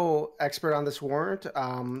 I'm no expert on this warrant.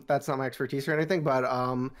 That's not my expertise or anything, but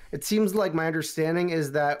it seems like my understanding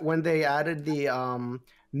is that when they added the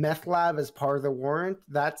meth lab as part of the warrant,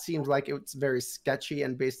 that seems like it's very sketchy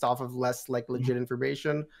and based off of less like legit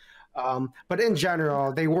information. But in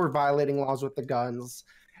general, they were violating laws with the guns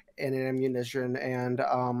and ammunition, and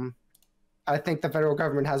I think the federal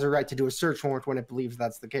government has a right to do a search warrant when it believes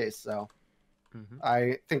that's the case. So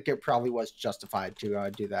I think it probably was justified to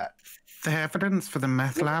do that. The evidence for the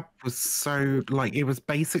meth lab was so, like, it was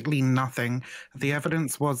basically nothing. The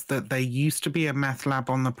evidence was that there used to be a meth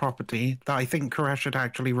lab on the property that I think Koresh had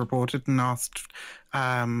actually reported and asked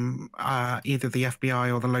either the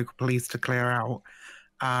FBI or the local police to clear out.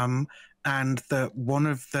 And that one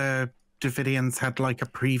of the Davidians had, like, a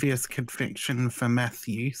previous conviction for meth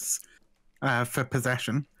use, for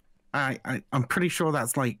possession. I'm pretty sure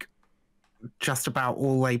that's, like, just about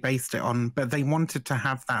all they based it on, but they wanted to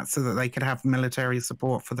have that so that they could have military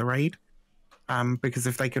support for the raid. Because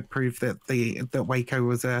if they could prove that that Waco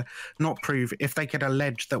was if they could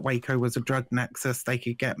allege that Waco was a drug nexus, they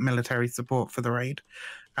could get military support for the raid.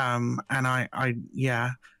 And I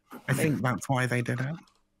think that's why they did it.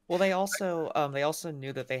 Well, they also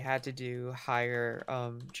knew that they had to do higher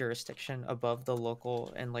jurisdiction above the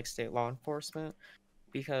local and like state law enforcement.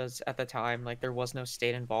 Because at the time, like, there was no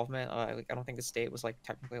state involvement. I don't think the state was like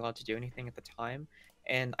technically allowed to do anything at the time.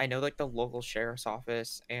 And I know like the local sheriff's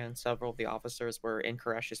office and several of the officers were in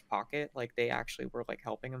Koresh's pocket. Like, they actually were like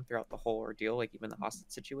helping him throughout the whole ordeal, like even the hostage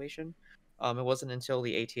situation. It wasn't until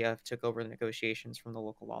the ATF took over the negotiations from the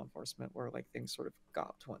local law enforcement where like things sort of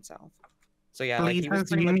went south. So yeah, like,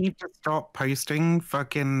 you need to stop posting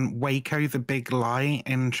fucking Waco the Big Lie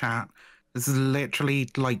in chat. This is literally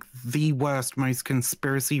like the worst, most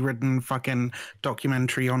conspiracy-ridden fucking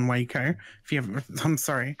documentary on Waco. I'm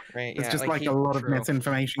sorry. Right, There's just like a lot of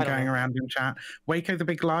misinformation going around in chat. Waco the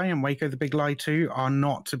Big Lie and Waco the Big Lie 2 are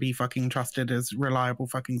not to be fucking trusted as reliable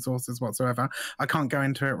fucking sources whatsoever. I can't go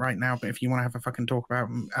into it right now, but if you want to have a fucking talk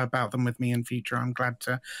about them with me in future, I'm glad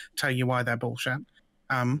to tell you why they're bullshit.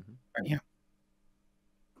 But yeah.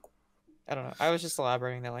 I don't know. I was just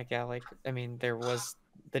elaborating that, like, yeah, like, I mean,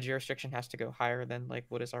 the jurisdiction has to go higher than like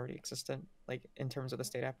what is already existent, like in terms of the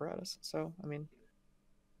state apparatus. So I mean,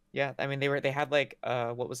 yeah, I mean they had like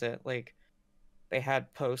what was it, like they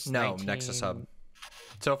had post Nexus Hub.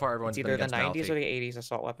 So far, everyone's either the 90s or the 80s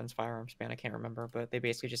assault weapons firearms ban. I can't remember, but they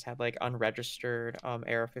basically just had like unregistered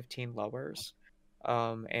AR-15 lowers,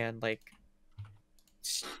 and like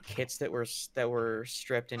kits that were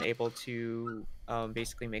stripped and able to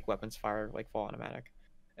basically make weapons fire like full automatic.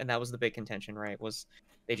 And that was the big contention, right? Was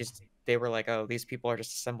they were like, oh, these people are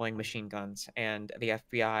just assembling machine guns, and the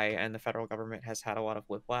FBI and the federal government has had a lot of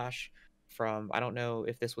whiplash from, I don't know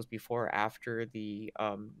if this was before or after the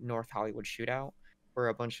North Hollywood shootout, where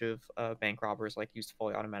a bunch of bank robbers like used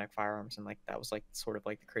fully automatic firearms, and like that was like sort of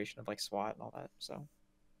like the creation of like SWAT and all that. So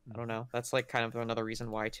I don't know. That's like kind of another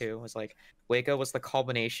reason why too. Was like Waco was the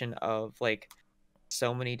culmination of like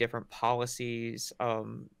so many different policies,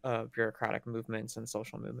 bureaucratic movements and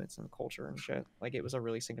social movements and culture and shit. Like it was a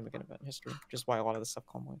really significant event in history, just why a lot of this stuff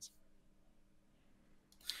culminates.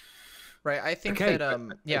 Right. I think Okay. that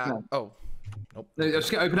yeah. Oh. Nope. No, let's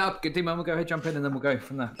get open up. Good D-Man, we'll go ahead, jump in, and then we'll go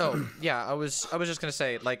from there. Oh yeah, I was just gonna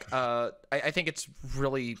say like I think it's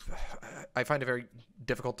really, I find it very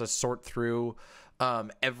difficult to sort through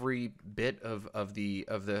every bit of the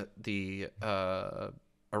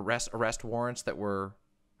arrest warrants that were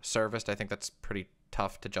serviced. I think that's pretty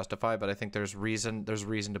tough to justify, but I think there's reason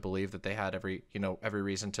to believe that they had every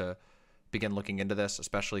reason to begin looking into this,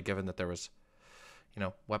 especially given that there was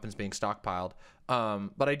weapons being stockpiled.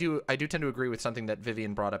 But I do tend to agree with something that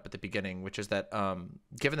Vivian brought up at the beginning, which is that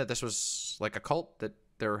given that this was like a cult that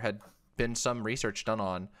there had been some research done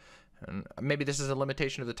on, and maybe this is a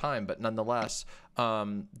limitation of the time, but nonetheless,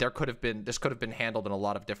 this could have been handled in a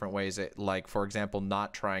lot of different ways. Like, for example,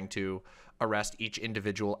 not trying to arrest each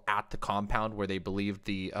individual at the compound where they believed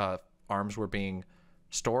the arms were being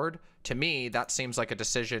stored. To me, that seems like a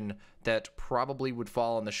decision that probably would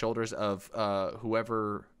fall on the shoulders of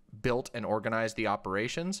whoever built and organized the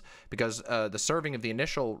operations, because the serving of the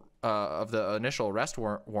initial arrest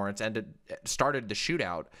warrants started the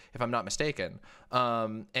shootout, if I'm not mistaken,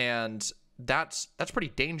 and that's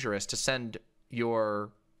pretty dangerous to send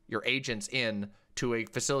your agents in to a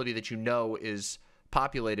facility that is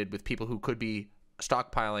populated with people who could be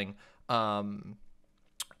stockpiling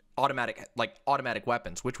automatic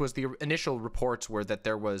weapons, which was the initial reports were that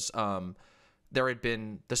there had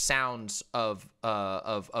been the sounds of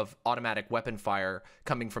automatic weapon fire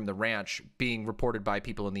coming from the ranch being reported by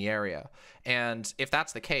people in the area. And if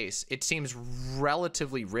that's the case, it seems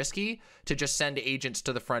relatively risky to just send agents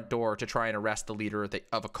to the front door to try and arrest the leader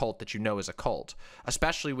of a cult that is a cult,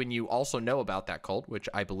 especially when you also know about that cult, which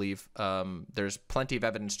I believe there's plenty of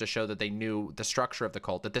evidence to show that they knew the structure of the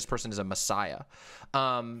cult, that this person is a messiah.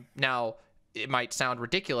 Now, it might sound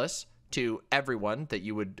ridiculous to everyone that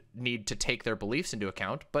you would need to take their beliefs into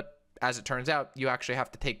account, but as it turns out, you actually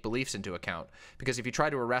have to take beliefs into account, because if you try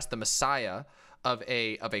to arrest the messiah of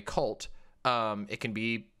a cult, it can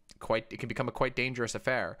become a quite dangerous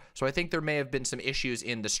affair. So I think there may have been some issues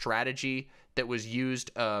in the strategy that was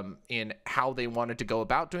used in how they wanted to go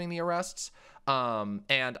about doing the arrests,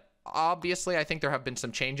 and obviously I think there have been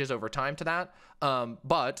some changes over time to that,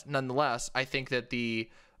 but nonetheless, I think that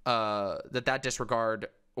that disregard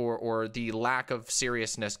or the lack of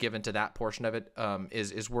seriousness given to that portion of it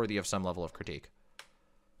is worthy of some level of critique.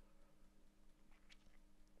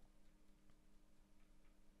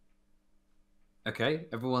 Okay,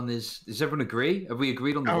 does everyone agree? Have we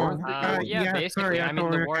agreed on the warrant? Yeah, basically. Sorry, I mean,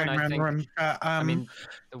 the warrant, I think. I mean,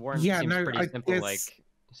 the warrant seems pretty simple.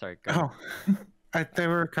 Sorry, go ahead. There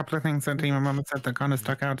were a couple of things that Demon Mama said that kind of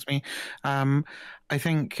stuck out to me. I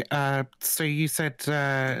think so. You said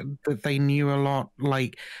that they knew a lot.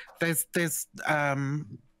 Like, there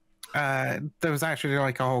was actually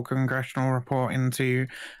like a whole congressional report into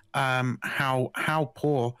how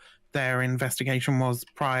poor their investigation was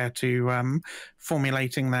prior to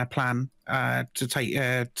formulating their plan to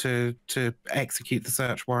execute the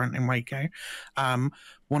search warrant in Waco.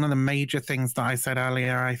 One of the major things that I said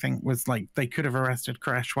earlier, I think, was like they could have arrested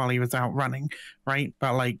Koresh while he was out running, right?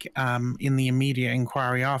 But like in the immediate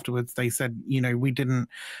inquiry afterwards, they said, we didn't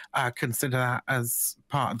consider that as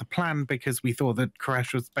part of the plan because we thought that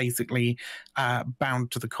Koresh was basically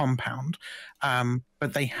bound to the compound.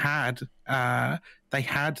 But they had a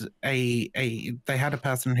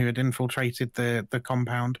person who had infiltrated the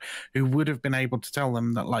compound who would have been able to tell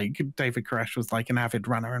them that like David Koresh was like an avid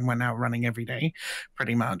runner and went out running every day,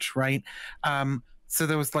 pretty much, right? So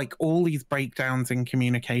there was like all these breakdowns in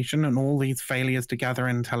communication and all these failures to gather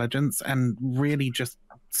intelligence and really just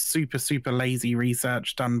super, super lazy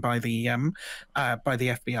research done by the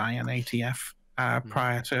FBI and ATF.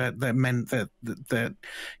 Prior to it, that meant that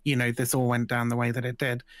this all went down the way that it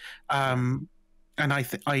did. And I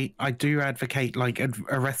do advocate like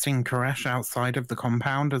arresting Koresh outside of the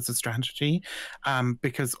compound as a strategy,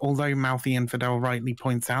 because although Mouthy Infidel rightly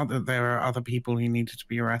points out that there are other people who needed to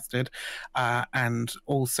be arrested, and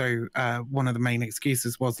also one of the main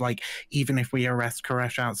excuses was like, even if we arrest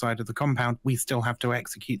Koresh outside of the compound, we still have to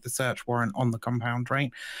execute the search warrant on the compound,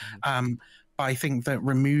 right? But I think that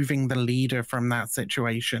removing the leader from that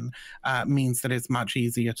situation means that it's much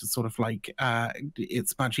easier to sort of like,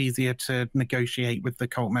 it's much easier to negotiate with the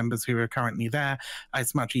cult members who are currently there.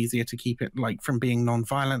 It's much easier to keep it like from being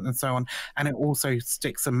non-violent and so on. And it also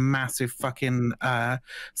sticks a massive fucking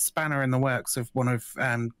spanner in the works of one of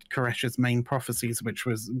Koresh's main prophecies, which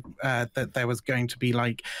was that there was going to be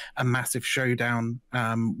like a massive showdown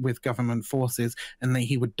with government forces and that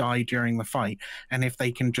he would die during the fight. And if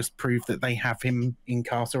they can just prove that they have him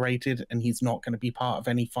incarcerated and he's not going to be part of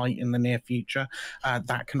any fight in the near future,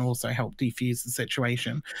 that can also help defuse the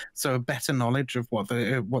situation. So a better knowledge of what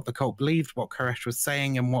the cult believed, what Koresh was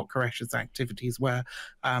saying, and what Koresh's activities were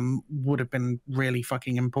would have been really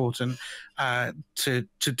fucking important to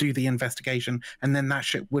do the investigation. And then that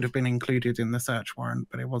shit would have been included in the search warrant,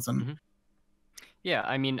 but it wasn't. Mm-hmm. Yeah,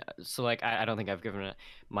 I mean, so like I don't think I've given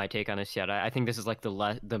my take on this yet. I think this is like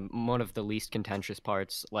the one of the least contentious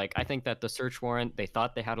parts. Like I think that the search warrant, they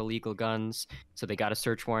thought they had illegal guns, so they got a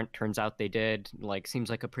search warrant. Turns out they did. Like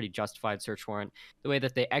seems like a pretty justified search warrant. The way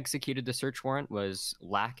that they executed the search warrant was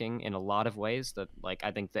lacking in a lot of ways. That like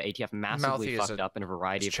I think the ATF massively fucked up in a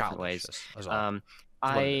variety of different ways.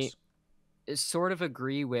 I sort of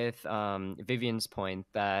agree with Vivian's point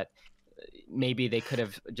that maybe they could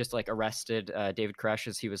have just like arrested David Koresh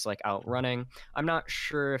as he was like out running. I'm not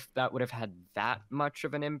sure if that would have had that much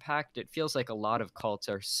of an impact. It feels like a lot of cults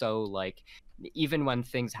are so like, even when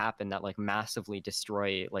things happen that like massively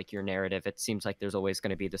destroy like your narrative, it seems like there's always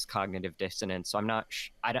going to be this cognitive dissonance. So I'm not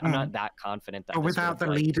I'm not that confident that. But without the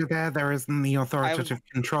leader there isn't the authoritative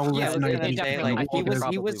control. Yeah,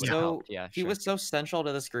 he was so sure. central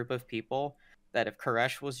to this group of people that if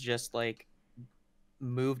Koresh was just like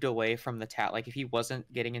moved away from the town, like if he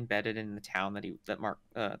wasn't getting embedded in the town that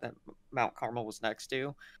Mount Carmel was next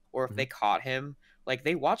to, or if they caught him, like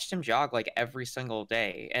they watched him jog like every single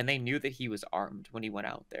day and they knew that he was armed when he went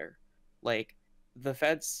out there. Like the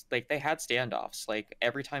feds, like they had standoffs. Like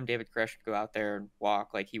every time David Koresh would go out there and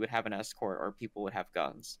walk, like he would have an escort or people would have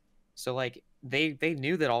guns. So like they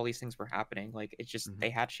knew that all these things were happening. Like it's just they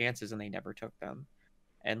had chances and they never took them.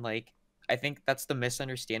 And like I think that's the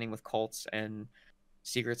misunderstanding with cults and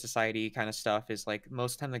secret society kind of stuff, is like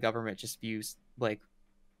most of the time the government just views like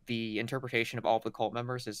the interpretation of all of the cult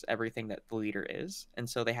members as everything that the leader is, and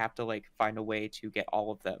so they have to like find a way to get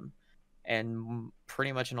all of them. And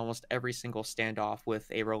pretty much in almost every single standoff with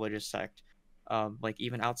a religious sect, like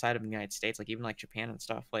even outside of the United States, like even like Japan and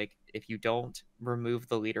stuff, like if you don't remove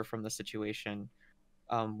the leader from the situation,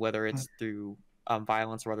 whether it's through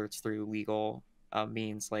violence or whether it's through legal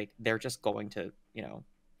means, like they're just going to, you know,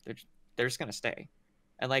 they're just gonna stay.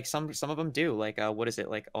 And like some of them do, like what is it,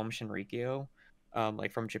 like Aum Shinrikyo,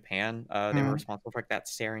 like from Japan, they were responsible for like that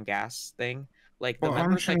sarin gas thing. Like the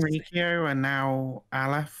members, Aum Shinrikyo and now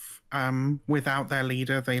Aleph, without their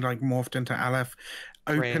leader, they like morphed into Aleph.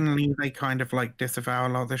 Openly, they kind of like disavow a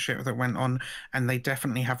lot of the shit that went on, and they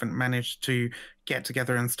definitely haven't managed to get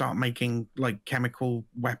together and start making like chemical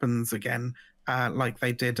weapons again. Like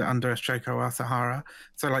they did under Shoko Asahara.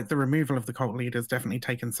 So like the removal of the cult leaders definitely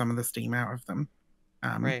taken some of the steam out of them.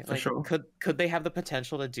 For like, sure. Could they have the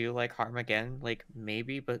potential to do like harm again? Like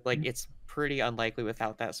maybe, but like it's pretty unlikely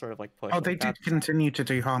without that sort of like push. Oh, they did continue to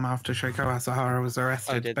do harm after Shoko Asahara was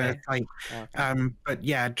arrested. Did but they? Like, but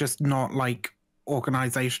yeah, just not like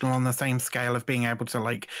organizational on the same scale of being able to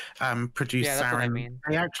like produce sarin. What I mean.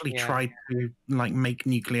 They actually tried to like make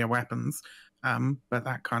nuclear weapons, but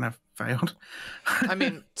that kind of failed. I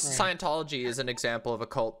mean, Scientology is an example of a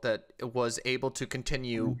cult that was able to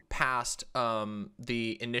continue past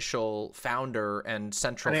the initial founder and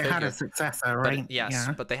central figure. But it had a successor, right?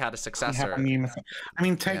 But they had a successor. I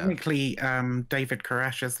mean, technically, David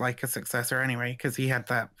Koresh is like a successor anyway, because he had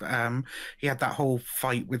that whole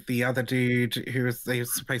fight with the other dude who was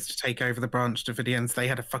supposed to take over the Branch Davidians. They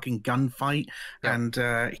had a fucking gunfight, and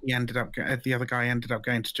the other guy ended up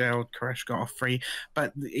going to jail. Koresh got off free,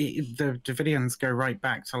 but the Davidians go right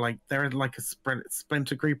back to like they're like a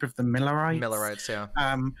splinter group of the Millerites.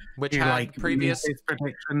 Which who, had like, previous made this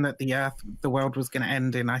prediction that the world was going to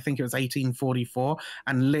end in, I think it was 1844,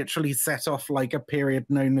 and literally set off like a period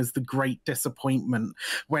known as the Great Disappointment,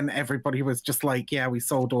 when everybody was just like, yeah, we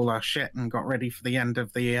sold all our shit and got ready for the end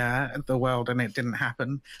of the world, and it didn't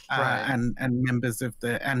happen. And members of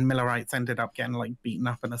and Millerites ended up getting like beaten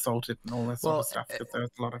up and assaulted and all this sort of stuff, because there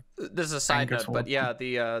was a lot of. This is a side note, but yeah,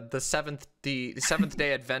 the Seventh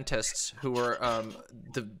Day Adventists, who were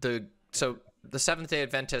the Seventh Day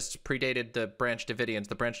Adventists predated the Branch Davidians.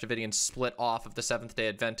 The Branch Davidians split off of the Seventh Day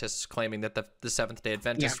Adventists, claiming that the Seventh Day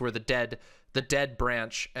Adventists were the dead the dead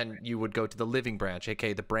branch, and you would go to the living branch,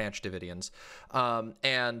 aka the Branch Davidians.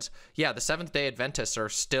 And yeah, the Seventh-day Adventists are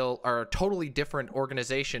a totally different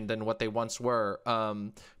organization than what they once were.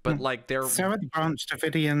 But like they're Seventh Branch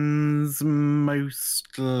Davidians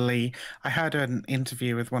mostly. I had an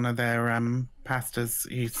interview with one of their pastors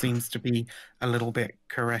who seems to be a little bit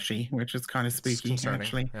Koreshi, which is kind of spooky concerning.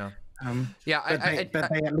 actually. Yeah. But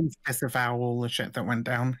they at least disavow all the shit that went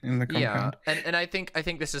down in the compound. Yeah, and I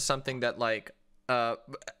think this is something that like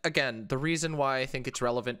again, the reason why I think it's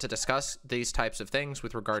relevant to discuss these types of things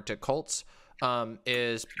with regard to cults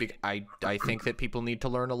is I think that people need to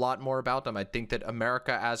learn a lot more about them. I think that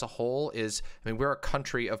America as a whole is, I mean, we're a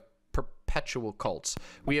country of perpetual cults.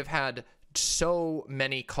 We have had so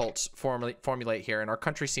many cults formulate here, and our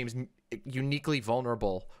country seems uniquely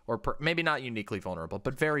vulnerable, or maybe not uniquely vulnerable,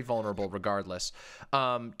 but very vulnerable regardless,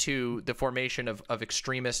 to the formation of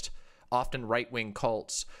extremist, often right-wing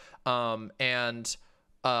cults. It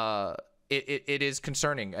is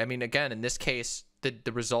concerning. I mean, again, in this case,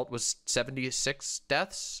 the result was 76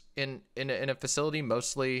 deaths in a facility,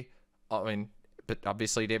 mostly, I mean, but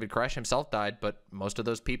obviously David Koresh himself died, but most of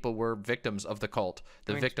those people were victims of the cult.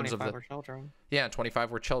 The victims of the 25 were children. Yeah,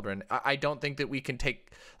 25 were children. I don't think that we can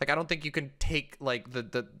take, like, I don't think you can take like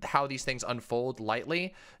the how these things unfold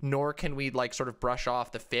lightly, nor can we like sort of brush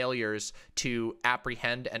off the failures to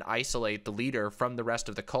apprehend and isolate the leader from the rest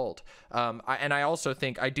of the cult. I also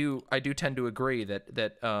think I do tend to agree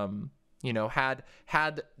that you know, had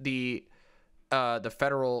the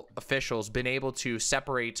federal officials been able to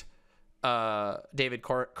separate David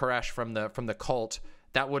Koresh from the cult,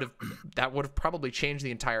 that would have probably changed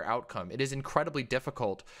the entire outcome. It is incredibly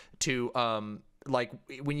difficult to like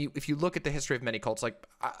if you look at the history of many cults, like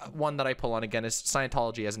one that I pull on again is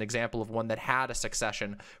Scientology as an example of one that had a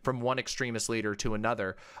succession from one extremist leader to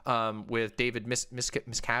another, with David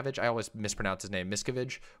Miscavige. I always mispronounce his name.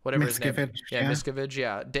 Miscavige, whatever his name. Yeah, Miscavige.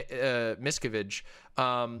 Yeah, Miscavige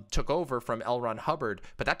took over from L. Ron Hubbard,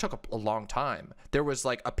 but that took a long time. There was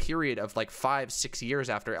like a period of like 5-6 years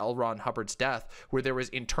after L. Ron Hubbard's death where there was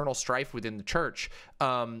internal strife within the church,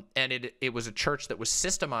 and it was a church that was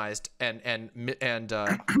systemized and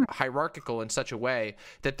hierarchical in such a way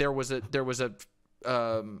that there was a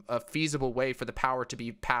feasible way for the power to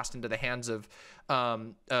be passed into the hands of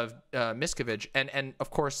Miscavige, and of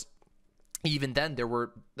course, even then there was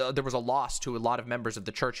a loss to a lot of members of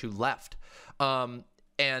the church who left,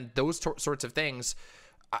 and those sorts of things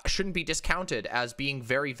shouldn't be discounted as being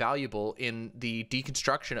very valuable in the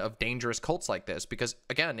deconstruction of dangerous cults like this. Because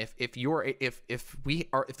again, if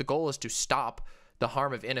the goal is to stop the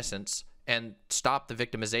harm of innocence and stop the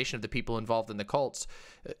victimization of the people involved in the cults,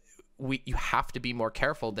 you have to be more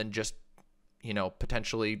careful than just, you know,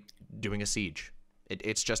 potentially doing a siege.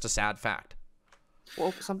 It's just a sad fact.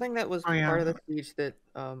 Well, something that was part of the siege that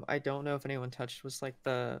I don't know if anyone touched was like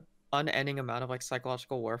the unending amount of like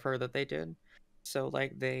psychological warfare that they did. So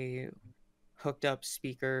like they hooked up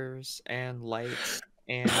speakers and lights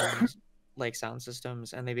and like sound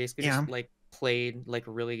systems, and they basically just like played like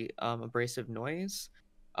really abrasive noise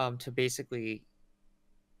to basically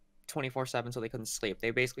 24/7 so they couldn't sleep. They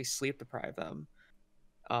basically sleep deprived them.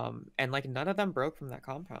 And like none of them broke from that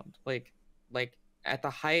compound. Like at the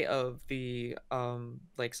height of the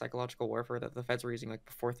like psychological warfare that the feds were using, like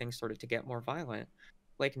before things started to get more violent,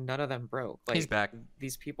 like none of them broke. Like he's back.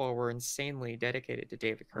 These people were insanely dedicated to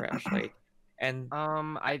David Koresh. Like, and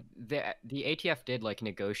the ATF did like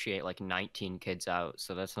negotiate like 19 kids out,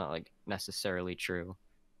 so that's not like necessarily true.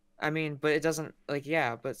 I mean, but it doesn't, like,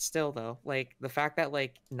 yeah, but still though, like the fact that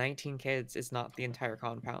like 19 kids is not the entire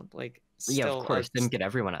compound, like still, yeah, of course, didn't get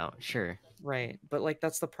everyone out, sure, right? But like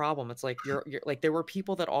that's the problem. It's like you're like there were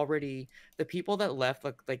people that already, the people that left,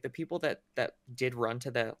 like the people that did run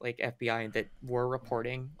to the like FBI and that were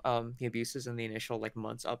reporting the abuses in the initial like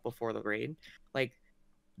months up before the raid, like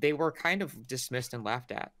they were kind of dismissed and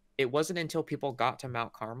laughed at. It wasn't until people got to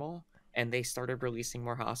Mount Carmel and they started releasing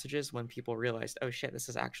more hostages when people realized, oh shit, this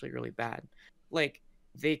is actually really bad. Like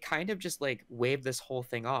they kind of just like waved this whole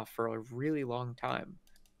thing off for a really long time.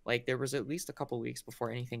 Like there was at least a couple weeks before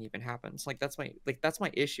anything even happens. Like that's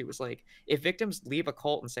my issue, is like if victims leave a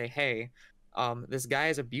cult and say, hey, this guy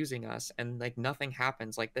is abusing us, and like nothing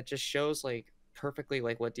happens, like that just shows like perfectly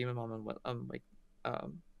like what Demon Mom and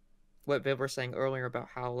what Viv were saying earlier about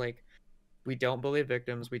how like we don't believe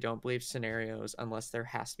victims, we don't believe scenarios unless there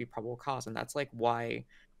has to be probable cause. And that's like why,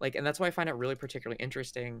 like, and that's why I find it really particularly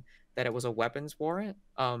interesting that it was a weapons warrant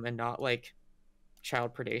and not like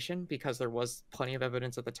child predation, because there was plenty of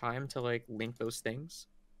evidence at the time to like link those things.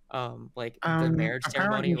 Like the marriage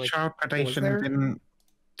ceremony, like child predation didn't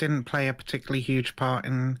didn't play a particularly huge part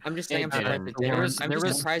in. I'm just saying, I'm It surprised didn't. it There didn't. was I'm there just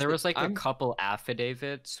was surprised there that was like a I'm couple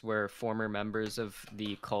affidavits where former members of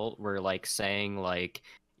the cult were like saying like,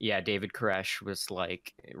 yeah, David Koresh was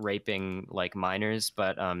like raping like minors,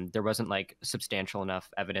 but there wasn't like substantial enough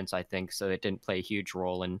evidence, I think, so it didn't play a huge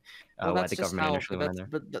role in well, why that's the just government how. initially But went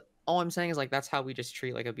in there. all I'm saying is like that's how we just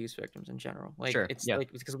treat like abuse victims in general. Like Sure, it's yeah.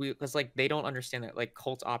 like because like they don't understand that like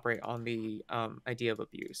cults operate on the idea of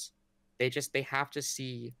abuse. They have to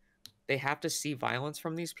see violence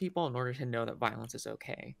from these people in order to know that violence is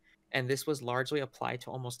okay. And this was largely applied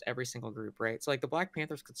to almost every single group, right? So like the Black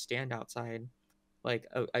Panthers could stand outside like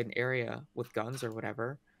an area with guns or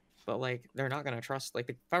whatever, but like they're not going to trust, like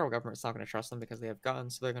the federal government's not going to trust them because they have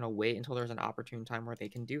guns, so they're going to wait until there's an opportune time where they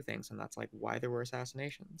can do things. And that's like why there were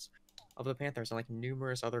assassinations of the Panthers and like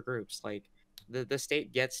numerous other groups. Like the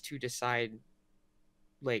state gets to decide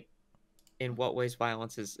like in what ways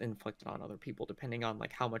violence is inflicted on other people depending on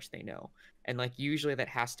like how much they know, and like usually that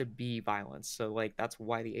has to be violence. So like that's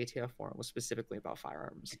why the ATF forum was specifically about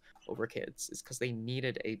firearms over kids, is because they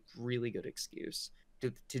needed a really good excuse to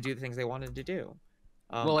do the things they wanted to do.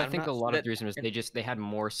 Well, I I'm think not a lot of that the reason was they had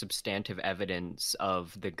more substantive evidence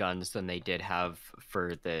of the guns than they did have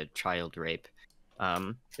for the child rape. so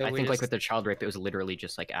I we think like just with the child rape, it was literally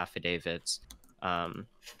just like affidavits.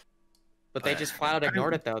 but they just flat out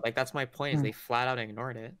ignored it though. Like that's my point, is they flat out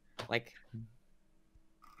ignored it. Like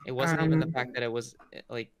it wasn't even the fact that it was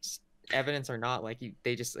like evidence or not, like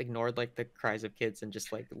they just ignored like the cries of kids and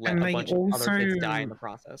just like let And a they bunch of other kids die in also, the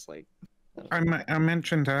process. Like I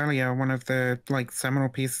mentioned earlier one of the like seminal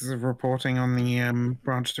pieces of reporting on the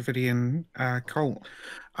Branch Davidian cult,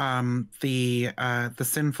 the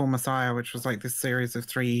Sinful Messiah, which was like this series of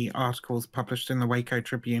 3 articles published in the Waco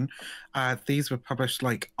Tribune. These were published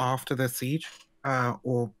like after the siege,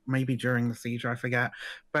 or maybe during the siege, I forget.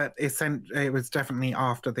 But it was definitely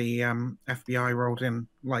after the FBI rolled in,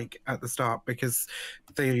 like at the start, because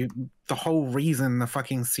the whole reason the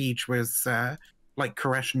fucking siege was. Like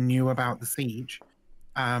Koresh knew about the siege,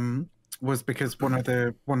 was because one of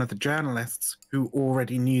the journalists who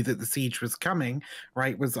already knew that the siege was coming,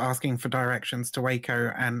 right, was asking for directions to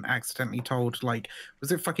Waco and accidentally told, like,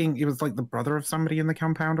 it was like the brother of somebody in the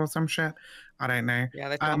compound or some shit. I don't know. yeah,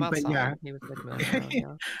 they found him But outside. yeah, He was like milling around,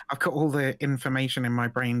 yeah. I've got all the information in my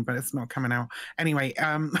brain, but it's not coming out. Anyway,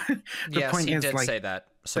 the Yes, point he is, did like, say that.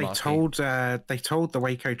 they Samosky. told the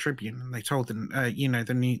Waco Tribune, and they told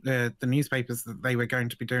the newspapers that they were going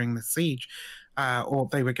to be doing the siege, or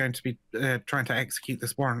they were going to be trying to execute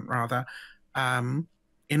this warrant rather,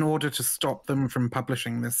 in order to stop them from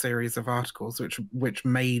publishing this series of articles, which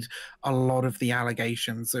made a lot of the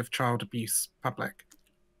allegations of child abuse public.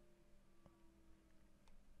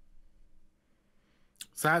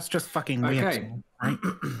 So that's just fucking weird, Okay. right?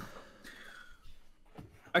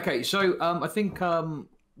 Okay, so I think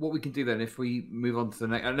what we can do then, if we move on to the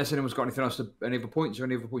next, unless anyone's got anything else, any other points or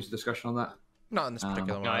any other points of discussion on that. Not in this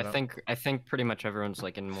particular one. No, I think pretty much everyone's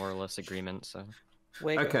like in more or less agreement. So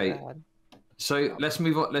Waco's Okay. bad. So let's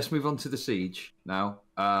move on. Let's move on to the siege now.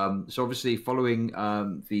 So obviously, following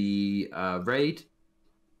the raid,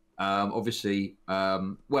 obviously,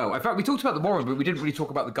 well, in fact, we talked about the warrant, but we didn't really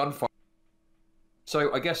talk about the gunfight.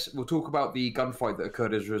 So I guess we'll talk about the gunfight that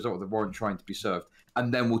occurred as a result of the warrant trying to be served,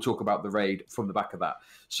 and then we'll talk about the raid from the back of that.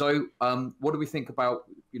 So, what do we think about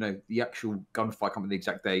the actual gunfight? I can't remember the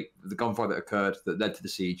exact date. The gunfight that occurred that led to the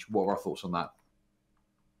siege. What are our thoughts on that?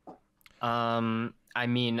 I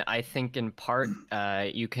mean, I think in part,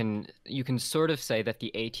 you can sort of say that the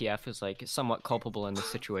ATF is like somewhat culpable in this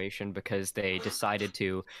situation because they decided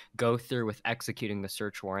to go through with executing the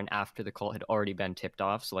search warrant after the cult had already been tipped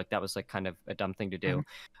off. So like that was like kind of a dumb thing to do.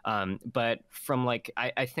 But from like,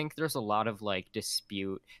 I think there's a lot of like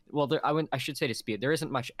dispute. Well, I should say dispute. There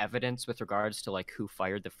isn't much evidence with regards to like who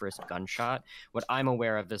fired the first gunshot. What I'm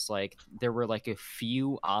aware of is like there were like a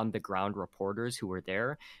few on the ground reporters who were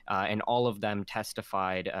there, and all of them testified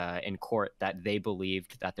in court that they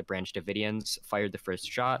believed that the Branch Davidians fired the first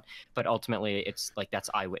shot, but ultimately it's like that's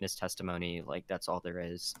eyewitness testimony. Like that's all there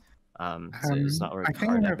is. So it's not I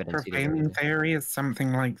think hard the evidence either way. prevailing theory is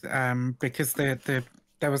something like because there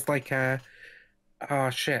was like there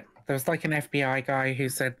was like an FBI guy who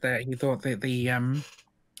said that he thought that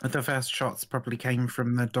the first shots probably came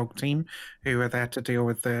from the dog team who were there to deal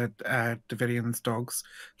with the Davidians' dogs.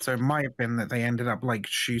 So it might have been that they ended up like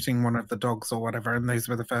shooting one of the dogs or whatever, and those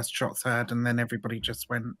were the first shots heard, and then everybody just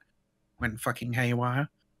went fucking haywire.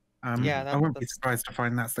 Yeah, I wouldn't be that's surprised to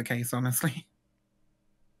find that's the case, honestly.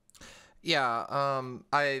 Yeah,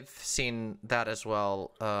 I've seen that as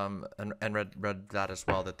well, and read that as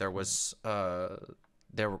well, that there was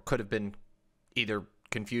there could have been either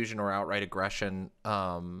confusion or outright aggression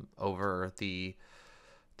over the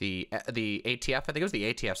ATF. I think it was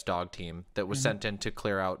the ATF's dog team that was sent in to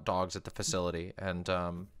clear out dogs at the facility. And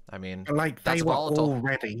I mean, like that's they were volatile. all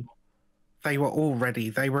ready. They were all ready.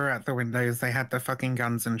 They were at the windows. They had the fucking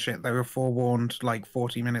guns and shit. They were forewarned like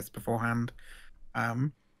 40 minutes beforehand.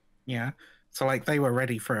 Yeah. So like they were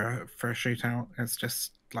ready for a shootout. It's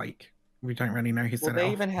just like we don't really know who Well, sent it they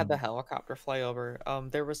off. even had the helicopter fly over.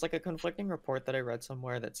 There was like a conflicting report that I read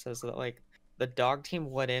somewhere that says that like the dog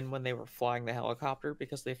team went in when they were flying the helicopter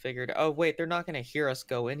because they figured, oh wait, they're not gonna hear us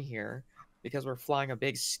go in here because we're flying a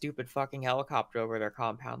big stupid fucking helicopter over their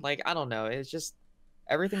compound. Like I don't know. It's just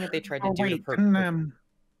everything that they tried to Oh do wait,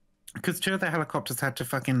 because 2 of the helicopters had to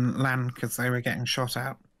fucking land because they were getting shot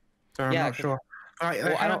at. So I'm Yeah, not 'cause- sure. Like the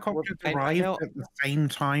well, I don't- helicopters I arrived know- at the same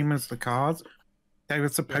time as the cars. They were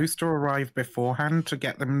supposed to arrive beforehand to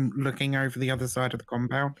get them looking over the other side of the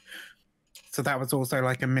compound. So that was also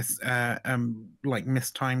like a mistimed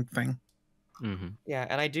thing. Yeah,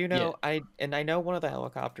 and I do know I know one of the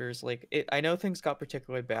helicopters like I know things got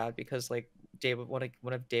particularly bad because like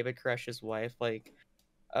one of David Koresh's wife like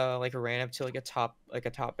ran up to like a top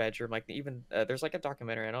bedroom like even there's like a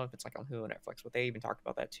documentary. I don't know if it's like on Hulu or Netflix, but they even talked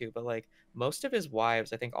about that too. But like most of his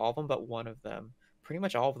wives, I think all of them but one of them, pretty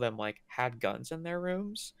much all of them like had guns in their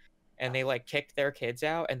rooms, and they like kicked their kids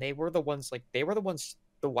out, and they were the ones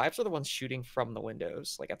the wives are the ones shooting from the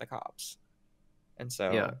windows like at the cops, and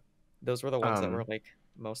so those were the ones that were like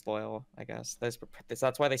most loyal, I guess. That's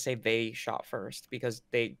why they say they shot first because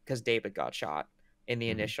David got shot in the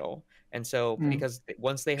initial, and so because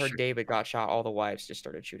once they heard David got shot, all the wives just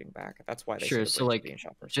started shooting back. That's why they So like being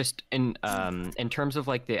shot first. just in terms of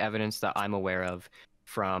like the evidence that I'm aware of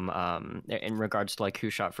from in regards to like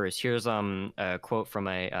who shot first, here's a quote from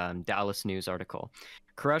a Dallas News article.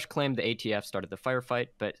 Koresh claimed the ATF started the firefight,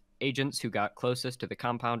 but agents who got closest to the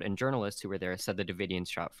compound and journalists who were there said the Davidians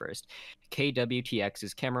shot first.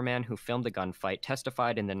 KWTX's cameraman who filmed the gunfight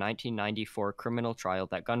testified in the 1994 criminal trial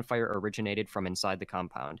that gunfire originated from inside the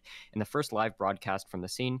compound. In the first live broadcast from the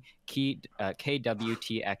scene,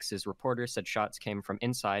 KWTX's reporter said shots came from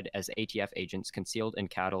inside as ATF agents concealed in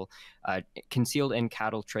cattle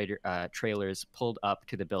trailers pulled up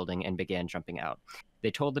to the building and began jumping out. They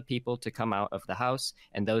told the people to come out of the house,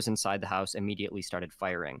 and those inside the house immediately started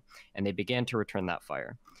firing, and they began to return that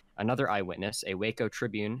fire. Another eyewitness, a Waco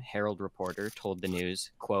Tribune Herald reporter, told the news,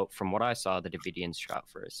 quote, "From what I saw, the Davidians shot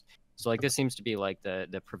first." So like this seems to be like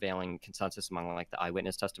the prevailing consensus among like the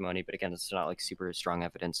eyewitness testimony, but again, it's not like super strong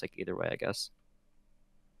evidence like either way, I guess.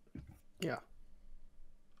 Yeah.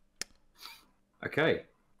 Okay.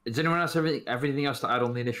 Does anyone else have everything else to add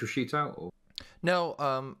on the initial shootout? Or? No,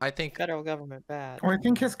 I think Federal government bad. Well, I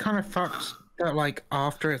think it's kind of fucked that like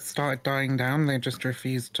after it started dying down, they just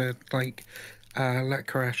refused to like let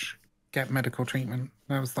Koresh get medical treatment.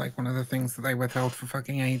 That was like one of the things that they withheld for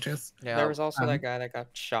fucking ages. yeah. There was also that guy that got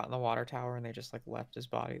shot in the water tower, and they just like left his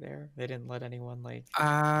body there. They didn't let anyone like.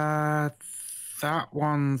 That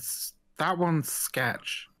one's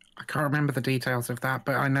sketch. I can't remember the details of that,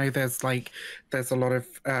 but I know there's a lot of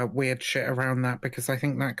weird shit around that because I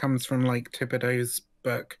think that comes from like Thibodeau's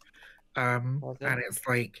book, and it's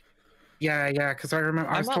like, yeah, because I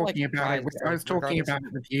remember I was talking about it. I was talking about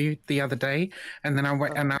it with you the other day, and then I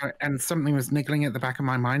went and something was niggling at the back of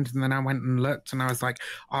my mind, and then I went and looked, and I was like,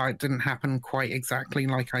 oh, it didn't happen quite exactly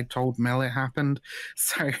like I told Mel it happened.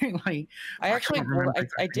 So like, I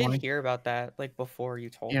did hear about that like before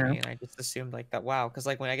you told me, and I just assumed like that. Wow, because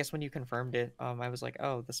like when you confirmed it, I was like,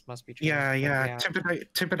 oh, this must be true. Yeah.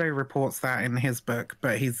 Thibodeau reports that in his book,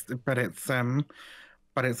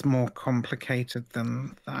 but it's more complicated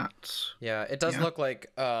than that. Yeah, it does look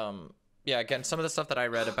like again, some of the stuff that I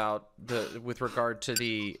read about with regard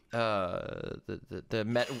to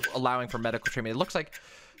allowing for medical treatment, it looks like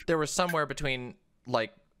there was somewhere between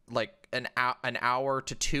like an hour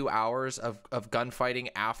to 2 hours of gunfighting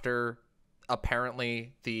after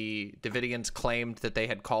apparently the Davidians claimed that they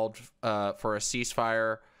had called for a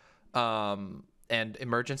ceasefire and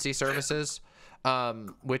emergency services,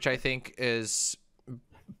 which I think is.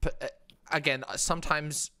 Again,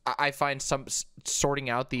 sometimes I find some sorting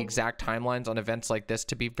out the exact timelines on events like this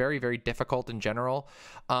to be very, very difficult in general.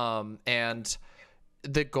 And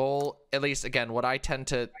the goal, at least, again, what I tend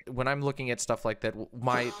to, when I'm looking at stuff like that,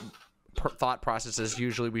 my thought process is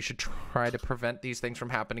usually we should try to prevent these things from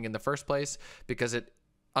happening in the first place, because it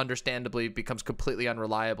understandably becomes completely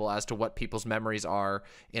unreliable as to what people's memories are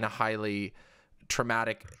in a highly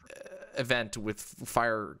traumatic event with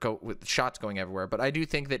with shots going everywhere. But I do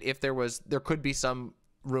think that if there could be some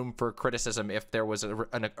room for criticism if there was a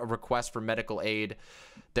request for medical aid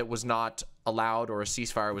that was not allowed, or a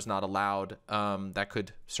ceasefire was not allowed. That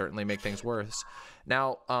could certainly make things worse.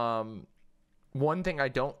 Now, one thing I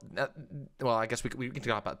don't, well, I guess we can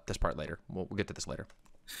talk about this part later. We'll get to this later.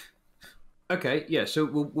 Okay, yeah. So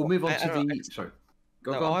we'll move on to the. Sorry,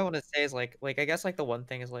 go all on. I want to say is like I guess like the one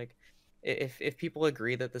thing is like, if people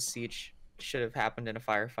agree that the siege should have happened in a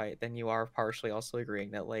firefight, then you are partially also agreeing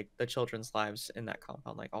that like the children's lives in that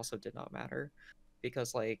compound like also did not matter,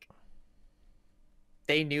 because like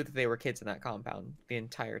they knew that they were kids in that compound the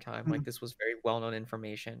entire time. Like this was very well-known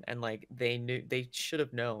information, and like they should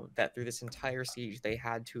have known that through this entire siege they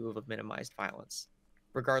had to have minimized violence.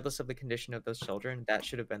 Regardless of the condition of those children, that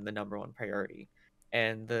should have been the #1 priority.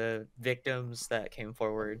 And the victims that came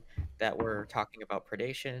forward that were talking about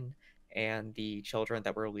predation, and the children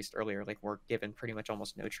that were released earlier, like, were given pretty much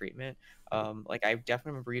almost no treatment. Like, I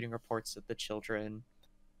definitely remember reading reports that the children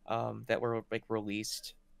that were like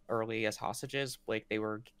released early as hostages, like they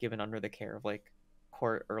were given under the care of like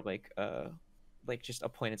court or like just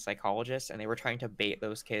appointed psychologists, and they were trying to bait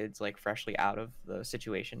those kids like freshly out of the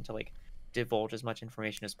situation to like divulge as much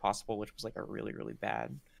information as possible, which was like a really, really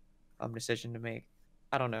bad decision to make.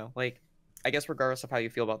 I don't know, like, I guess regardless of how you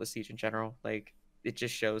feel about the siege in general, like, it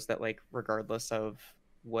just shows that like regardless of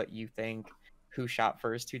what you think, who shot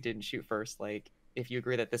first, who didn't shoot first, like if you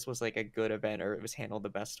agree that this was like a good event or it was handled the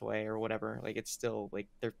best way or whatever, like it's still like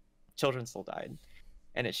their children still died,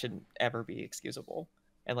 and it shouldn't ever be excusable.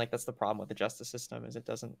 And like that's the problem with the justice system, is it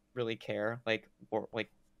doesn't really care. Like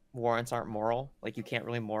warrants aren't moral. Like you can't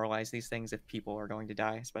really moralize these things if people are going to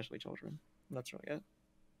die, especially children. And that's really it.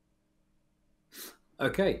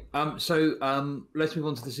 Okay, so let's move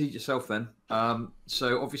on to the siege itself then.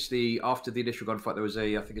 So obviously after the initial gunfight, there was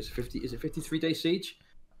I think it's 53-day siege?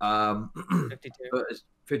 52.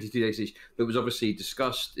 52-day siege. That was obviously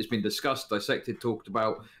discussed. It's been discussed, dissected, talked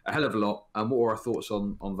about a hell of a lot. What are our thoughts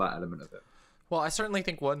on that element of it? Well, I certainly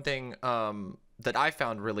think one thing that I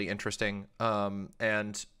found really interesting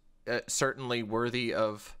and certainly worthy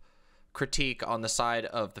of critique on the side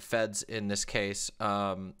of the feds in this case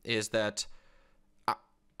is that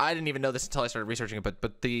I didn't even know this until I started researching it,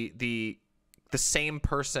 but the same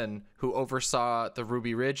person who oversaw the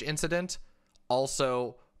Ruby Ridge incident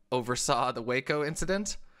also oversaw the Waco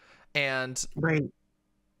incident. And wait,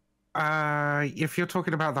 if you're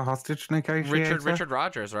talking about the hostage negotiator, Richard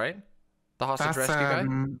Rogers, right? The hostage rescue guy.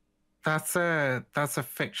 That's a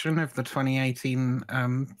fiction of the 2018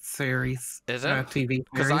 series. Is it TV?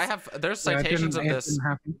 Because there's citations of this.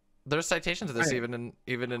 There's citations of this Right.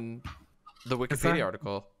 even in the Wikipedia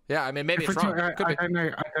article. Yeah, I mean maybe it's wrong. I don't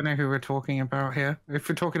know who we're talking about here. If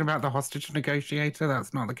we're talking about the hostage negotiator,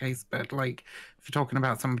 that's not the case. But like, if you're talking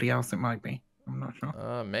about somebody else, it might be. I'm not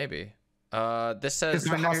sure. Maybe. This says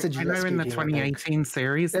The hostage I know in the rescue team, I think. 2018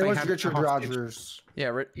 series, It they was had Richard the hostage- Rogers.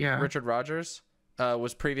 yeah, Richard Rogers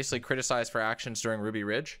was previously criticized for actions during Ruby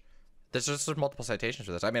Ridge. There's multiple citations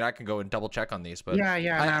for this. I mean, I can go and double check on these, but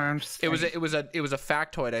I'm just it was a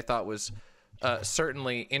factoid I thought was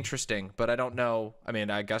certainly interesting, but I don't know. I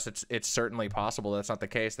mean, I guess it's certainly possible that's not the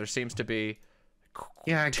case. There seems to be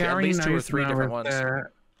Gary at least 2 or 3 Nosner different was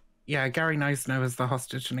ones. Gary Nosner was the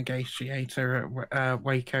hostage negotiator at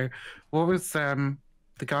Waco. What was the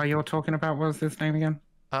guy you're talking about? What was his name again?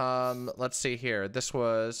 Let's see here. This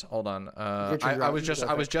was, hold on. Richard I was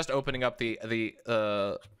Rogers, just opening up the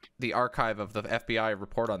archive of the FBI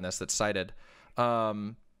report on this that's cited.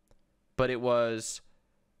 But it was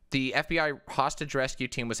the FBI hostage rescue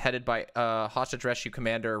team was headed by hostage rescue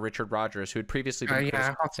commander Richard Rogers, who had previously been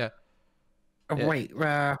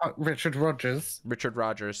Richard Rogers. Richard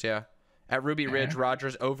Rogers, yeah. At Ruby Ridge,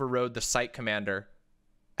 Rogers overrode the site commander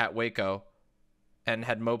at Waco and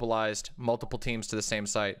had mobilized multiple teams to the same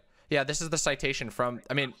site. Yeah, this is the citation from,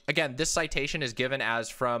 I mean, again, this citation is given as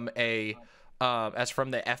from the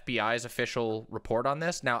FBI's official report on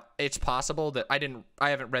this. Now, it's possible that I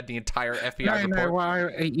haven't read the entire FBI report.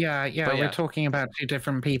 We're talking about 2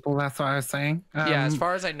 different people. That's what I was saying. As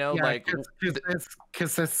far as I know,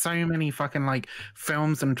 because there's so many fucking like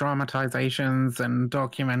films and dramatizations and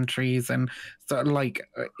documentaries, and so like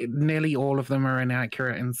nearly all of them are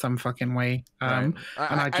inaccurate in some fucking way. Right. And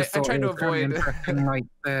I just thought tried it to was kind of avoid interesting, like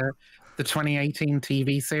the 2018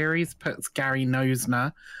 TV series puts Gary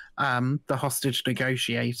Nosner, the hostage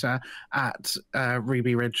negotiator, at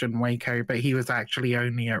Ruby Ridge and Waco, but he was actually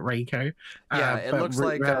only at Waco. It looks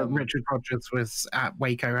like Richard Rogers was at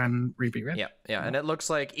Waco and Ruby Ridge. Yeah, and it looks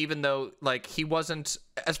like even though like he wasn't,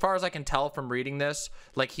 as far as I can tell from reading this,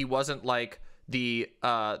 like he wasn't like the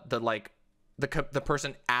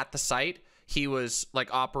person at the site. He was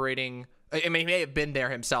like operating I mean, he may have been there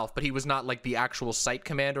himself, but he was not like the actual site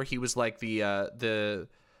commander. He was like the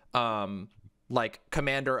like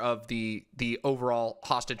commander of the overall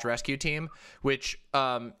hostage rescue team, which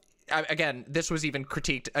again, this was even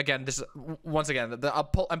critiqued. Again, this once again,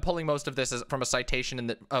 I'm pulling most of this from a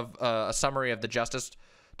citation of a summary of the Justice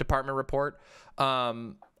Department report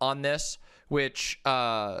on this, which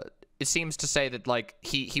it seems to say that like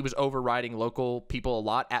he was overriding local people a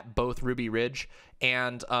lot at both Ruby Ridge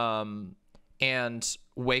and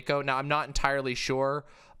Waco. Now I'm not entirely sure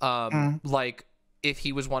like if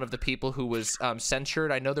he was one of the people who was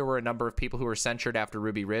censured. I know there were a number of people who were censured after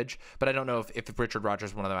Ruby Ridge, but I don't know if Richard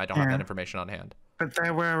Rogers was one of them. I don't have that information on hand. But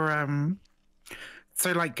there were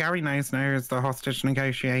so like Gary knows the hostage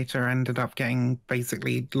negotiator ended up getting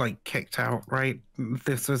basically like kicked out, right?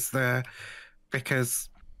 This was because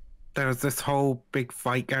there was this whole big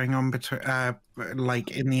fight going on between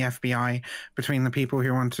like in the FBI between the people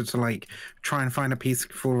who wanted to like try and find a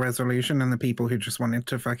peaceful resolution and the people who just wanted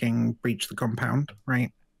to fucking breach the compound,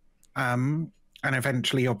 right? And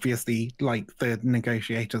eventually, obviously, like the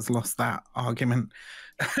negotiators lost that argument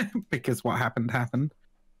because what happened.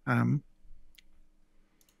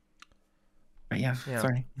 But yeah,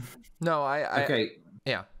 sorry. No, okay.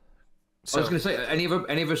 Yeah. So, I was going to say, any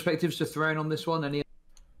other perspectives to throw in on this one? Any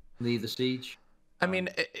the siege? I mean,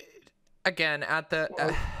 again,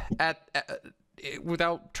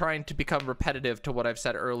 without trying to become repetitive to what I've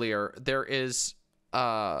said earlier, there is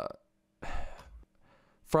from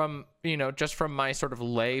just from my sort of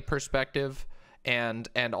lay perspective, and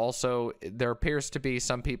also there appears to be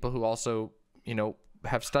some people who also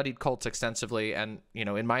have studied cults extensively, and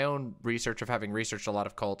in my own research of having researched a lot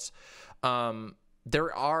of cults,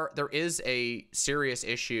 there is a serious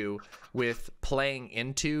issue with playing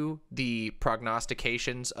into the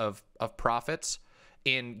prognostications of prophets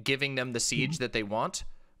in giving them the siege that they want,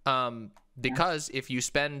 because if you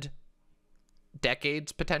spend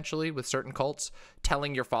decades potentially with certain cults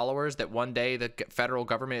telling your followers that one day the federal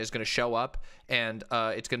government is going to show up and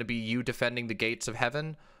it's going to be you defending the gates of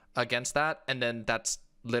heaven against that, and then that's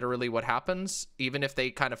literally what happens, even if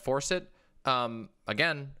they kind of force it.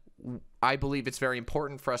 Again, I believe it's very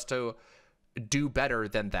important for us to do better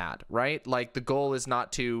than that, right? Like the goal is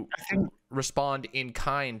not to respond in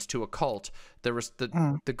kind to a cult.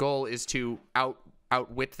 The goal is to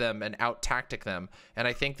outwit them and out-tactic them. And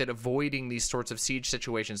I think that avoiding these sorts of siege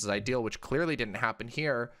situations is ideal, which clearly didn't happen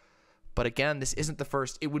here. But again, this isn't the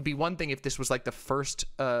first. It would be one thing if this was like the first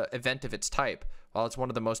event of its type. While it's one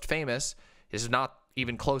of the most famous, it is not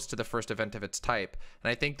even close to the first event of its type.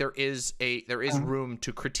 And I think there is room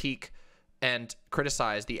to critique and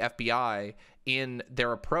criticize the FBI in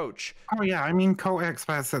their approach. Oh yeah, I mean, cult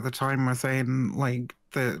experts at the time were saying like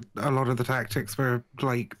that a lot of the tactics were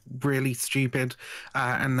like really stupid,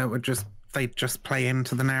 and that they'd just play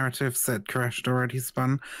into the narratives that Koresh had already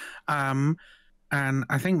spun. And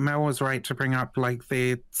I think Mel was right to bring up like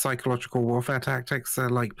the psychological warfare tactics.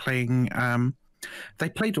 Like playing, they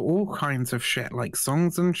played all kinds of shit, like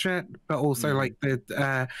songs and shit, but also like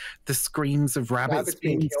the screams of rabbits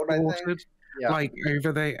being slaughtered, like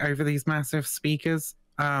over these massive speakers.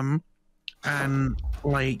 And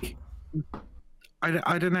like,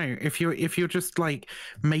 I don't know, if you're just like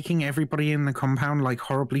making everybody in the compound like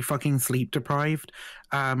horribly fucking sleep deprived,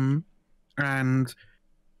 and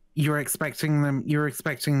you're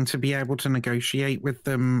expecting to be able to negotiate with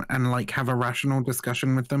them and like have a rational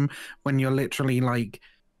discussion with them when you're literally like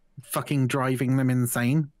fucking driving them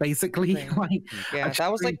insane, basically. Like,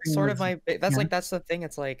 that was like sort of my that's the thing.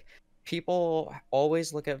 It's like people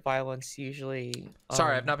always look at violence usually.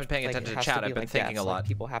 Sorry, I've not been paying attention to chat. I've been thinking a lot. Like,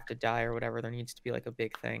 people have to die or whatever. There needs to be like a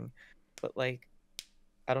big thing, but like,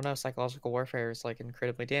 I don't know, psychological warfare is like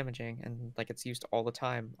incredibly damaging, and like it's used all the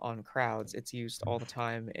time on crowds. It's used all the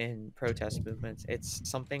time in protest movements. It's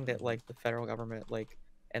something that like the federal government like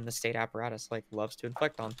and the state apparatus like loves to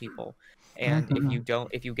inflict on people. And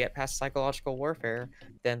if you get past psychological warfare,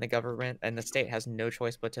 then the government and the state has no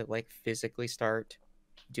choice but to like physically start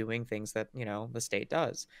doing things that the state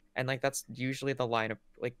does. And like that's usually the line of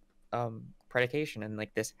like predication, and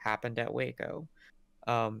like this happened at Waco.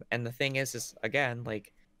 And the thing is again,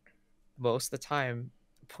 like most of the time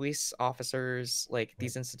police officers, like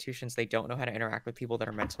these institutions, they don't know how to interact with people that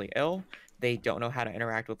are mentally ill. They don't know how to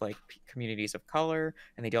interact with like communities of color,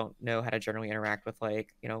 and they don't know how to generally interact with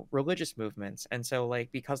like religious movements. And so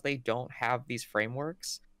like because they don't have these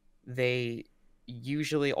frameworks, they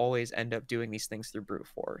usually always end up doing these things through brute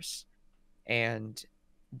force. And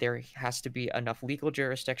there has to be enough legal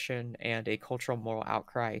jurisdiction and a cultural moral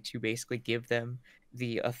outcry to basically give them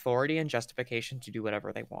the authority and justification to do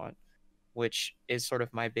whatever they want. which is sort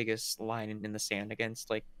of my biggest line in the sand against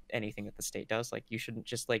like anything that the state does. Like, you shouldn't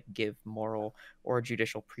just like give moral or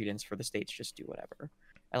judicial credence for the state to just do whatever.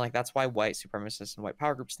 And like, that's why white supremacists and white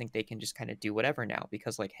power groups think they can just kind of do whatever now,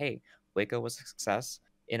 because like, hey, Waco was a success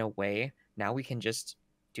in a way. Now we can just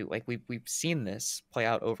do, like, we've seen this play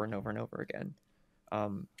out over and over and over again.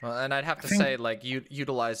 Well, and I'd have to say, like,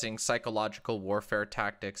 utilizing psychological warfare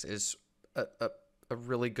tactics is a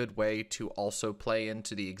really good way to also play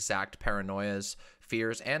into the exact paranoias,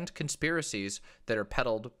 fears, and conspiracies that are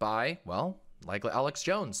peddled by, well, like Alex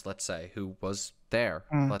Jones, let's say, who was there,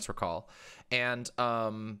 let's recall. And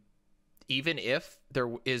even if there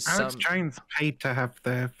is Alex Jones paid to have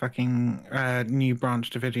the fucking new Branch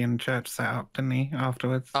Davidian church set up, didn't he,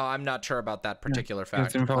 afterwards? Oh, I'm not sure about that particular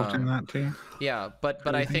fact. He was involved in that too. Yeah,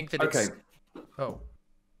 but I think that it's... Oh.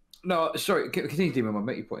 No, sorry, continue, Demon. I'll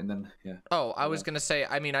make your point and then, yeah. Oh, I was going to say,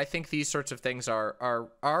 I mean, I think these sorts of things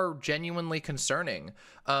are genuinely concerning.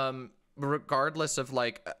 Regardless of,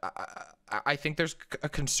 like, I think there's a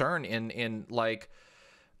concern in like,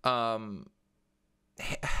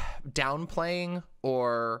 downplaying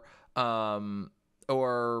or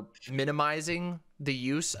minimizing the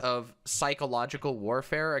use of psychological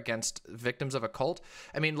warfare against victims of a cult.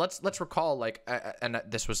 I mean, let's recall, like, and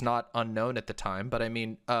this was not unknown at the time, but I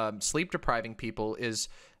mean, sleep depriving people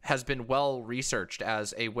has been well researched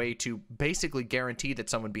as a way to basically guarantee that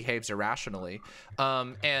someone behaves irrationally,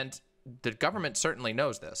 and the government certainly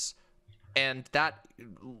knows this, and that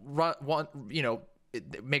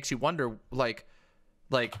it makes you wonder, like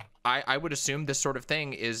I would assume this sort of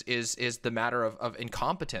thing is the matter of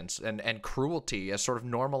incompetence and cruelty, as sort of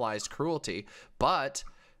normalized cruelty. But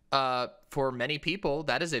for many people,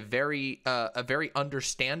 that is a very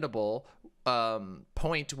understandable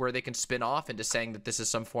point where they can spin off into saying that this is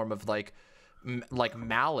some form of like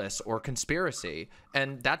malice or conspiracy,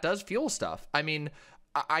 and that does fuel stuff. I mean,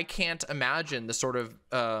 I can't imagine the sort of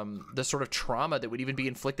trauma that would even be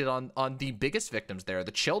inflicted on the biggest victims there,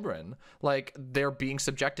 the children. Like, they're being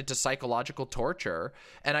subjected to psychological torture,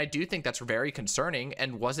 and I do think that's very concerning.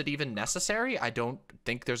 And was it even necessary? I don't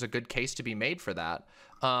think there's a good case to be made for that.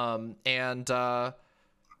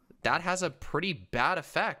 That has a pretty bad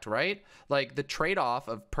effect, right? Like, the trade-off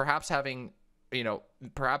of perhaps having,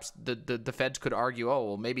 perhaps the feds could argue, oh,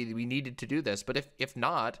 well, maybe we needed to do this. But if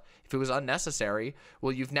it was unnecessary,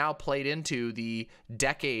 well, you've now played into the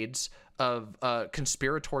decades of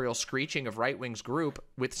conspiratorial screeching of right-wing's group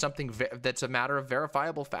with something that's a matter of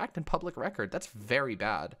verifiable fact and public record. That's very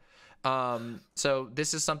bad. So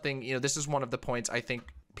this is something, this is one of the points I think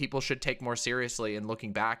people should take more seriously in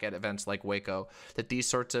looking back at events like Waco, that these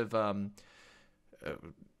sorts of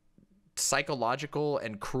psychological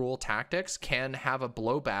and cruel tactics can have a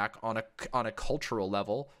blowback on a cultural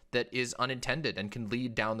level that is unintended and can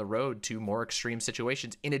lead down the road to more extreme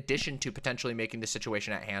situations, in addition to potentially making the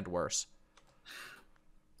situation at hand worse.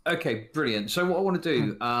 Okay, brilliant. So what I want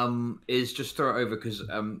to do is just throw it over, because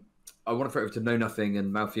I want to throw it over to Know Nothing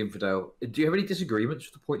and Mouthy Infidel. Do you have any disagreements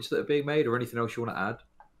with the points that are being made, or anything else you want to add?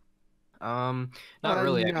 Not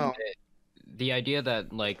really. No. I mean, the idea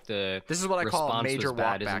that, like, this is what I call a major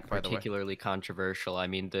bad walk back, isn't by the way. particularly controversial. I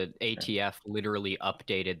mean, the ATF literally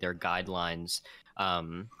updated their guidelines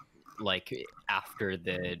like after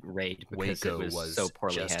the raid, because Waco it was was so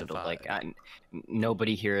poorly justified. handled. Like,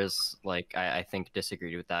 nobody here is, like, I think,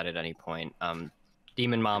 disagreed with that at any point.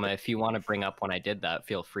 Demon Mama, if you want to bring up when I did that,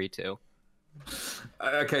 feel free to.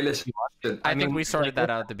 Okay, listen. I think we sorted that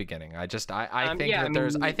out at the beginning. I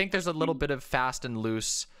think there's a little bit of fast and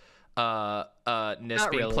loose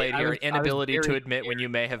being played here, inability to admit when you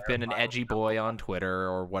may have been an edgy boy on Twitter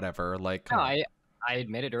or whatever. Like, no, I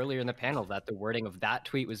admitted earlier in the panel that the wording of that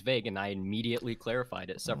tweet was vague, and I immediately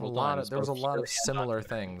clarified it several times. There was a lot of similar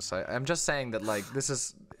things. I'm just saying that, like, this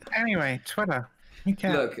is... Anyway, Twitter. You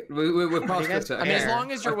can't... Look, we're past this. I mean, as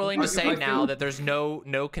long as you're willing to say now that there's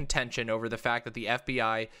no contention over the fact that the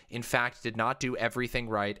FBI, in fact, did not do everything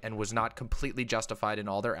right and was not completely justified in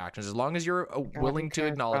all their actions, as long as you're willing to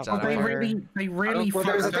acknowledge that. They really Well,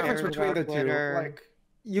 there's a fucked up. difference between the two. Like,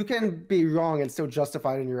 you can be wrong and still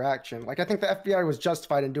justified in your action. Like, I think the FBI was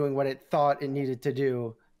justified in doing what it thought it needed to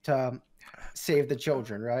do to save the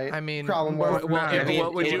children, right? I mean, problem what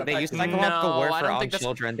would you? They used psychological warfare on that's...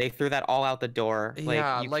 children. They threw that all out the door. Like,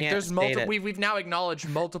 yeah, you like, can't there's multiple. We've now acknowledged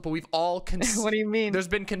multiple. We've all. What do you mean? There's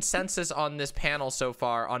been consensus on this panel so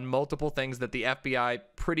far on multiple things that the FBI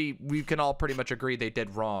we can all pretty much agree they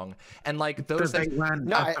did wrong. And, like, those things.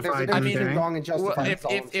 No, there's a difference between wrong and justified.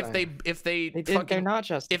 If they they're not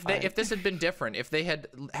justified. If this had been different, if they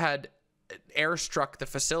had airstruck the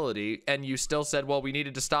facility, and you still said, well, we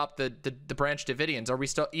needed to stop the Branch Davidians. Are we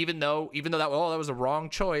still, even though that was a wrong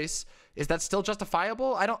choice, is that still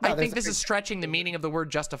justifiable? I think this is stretching the meaning of the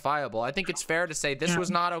word justifiable. I think it's fair to say this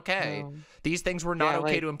was not okay. These things were not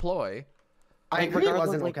okay to employ. I agree it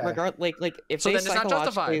wasn't okay. If So they then it's not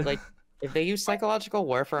justified. If they use psychological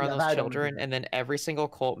warfare on those children, and then every single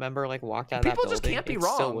cult member walked out of that building, just can't be it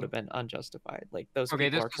wrong. still would have been unjustified. Those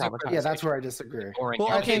people are traumatized. Yeah, that's where I disagree.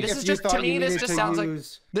 Well, okay, this is just, to me, this just sounds like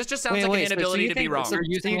an inability to be wrong. So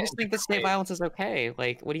you just think that state violence is okay?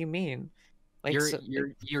 What do you mean?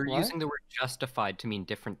 You're using the word justified to mean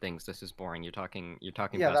different things. This is boring. You're talking.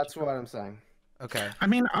 Yeah, that's what I'm saying. Okay. I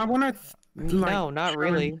mean, I want to. No, not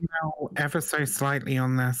really. Ever so slightly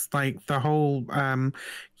on this, the whole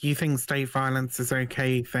you think state violence is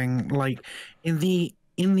okay thing. In the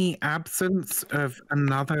absence of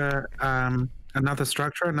another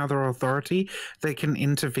structure, another authority that can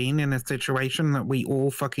intervene in a situation that we all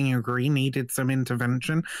fucking agree needed some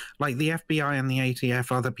intervention. The FBI and the ATF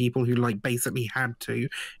are the people who basically had to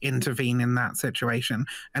intervene in that situation.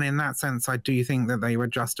 And in that sense, I do think that they were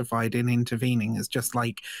justified in intervening. It's just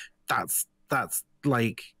that's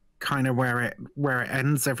kind of where it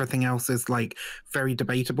ends. Everything else is very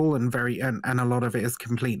debatable and and a lot of it is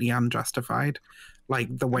completely unjustified.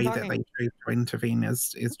 The way that they chose to intervene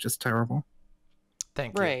is just terrible.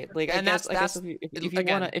 Thank you. Right. I guess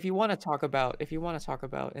if you want to talk about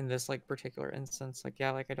in this particular instance, I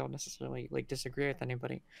don't necessarily disagree with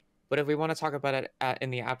anybody. But if we want to talk about it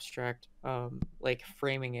in the abstract,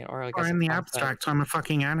 framing it, or in the abstract, I'm a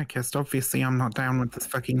fucking anarchist. Obviously, I'm not down with this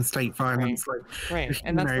fucking state violence. Right,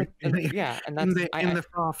 and that's in the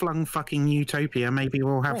far-flung fucking utopia, maybe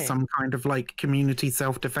we'll have some kind of community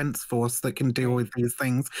self-defense force that can deal with these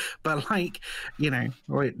things. But that's I'm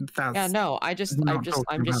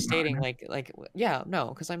just stating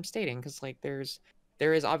because I'm stating because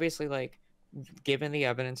there is obviously given the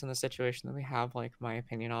evidence in the situation that we have, my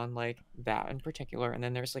opinion on that in particular, and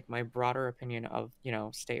then there's my broader opinion of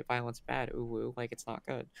state violence bad, ooh, it's not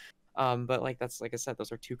good, but that's I said,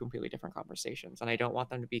 those are two completely different conversations, and I don't want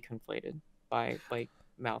them to be conflated by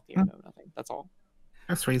mouthy or no nothing. That's all.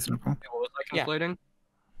 That's reasonable. What was I conflating?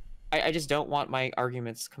 I just don't want my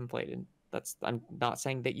arguments conflated. I'm not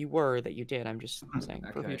saying that you did. I'm just saying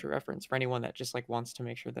for future reference for anyone that just wants to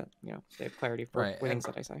make sure that they have clarity for things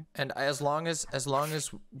that I say. And as long as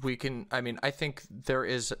we can, I think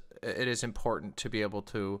it is important to be able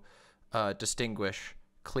to distinguish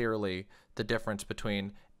clearly the difference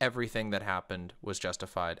between everything that happened was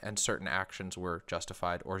justified and certain actions were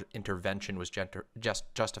justified or intervention was just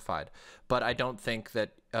justified. But I don't think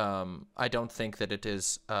that it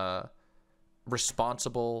is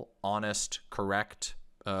responsible, honest, correct,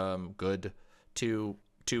 good to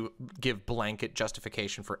give blanket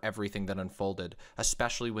justification for everything that unfolded,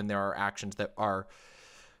 especially when there are actions that are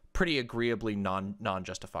pretty agreeably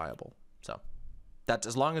non-justifiable. So that's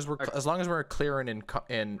as long as we're clear and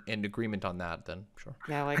in agreement on that, then sure.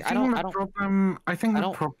 Yeah, I think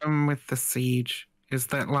the problem with the siege is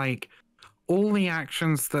that all the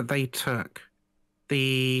actions that they took,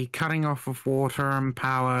 the cutting off of water and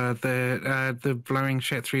power, the blowing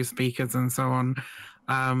shit through speakers and so on,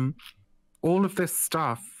 all of this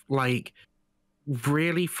stuff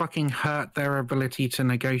really fucking hurt their ability to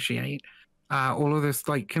negotiate. All of this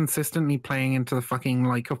consistently playing into the fucking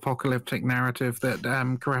apocalyptic narrative that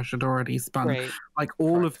Koresh had already spun. Right.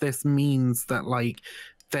 All of this means that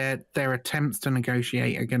their attempts to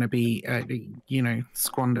negotiate are going to be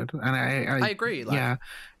squandered. And I agree. Yeah,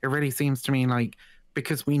 it really seems to me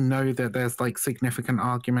because we know that there's significant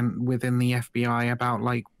argument within the FBI about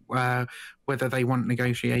whether they want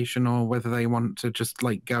negotiation or whether they want to just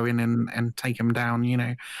go in and take them down.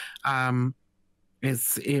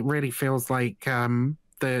 It really feels like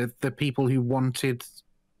the people who wanted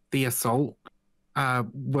the assault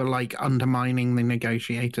were undermining the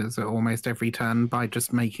negotiators at almost every turn by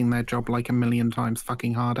just making their job a million times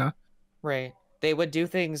fucking harder. Right. They would do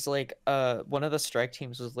things one of the strike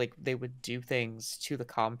teams was they would do things to the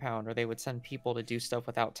compound, or they would send people to do stuff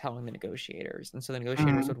without telling the negotiators. And so the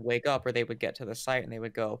negotiators would wake up, or they would get to the site and they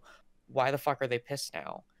would go, why the fuck are they pissed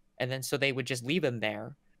now? And then so they would just leave them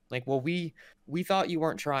there. Well, we thought you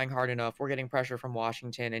weren't trying hard enough. We're getting pressure from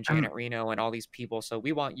Washington and Janet Reno and all these people, so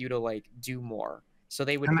we want you to do more. So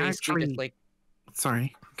they would basically just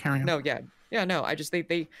sorry, carry on. No, yeah, no. I just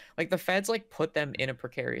they the feds put them in a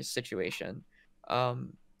precarious situation.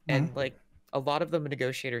 And a lot of the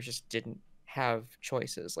negotiators just didn't have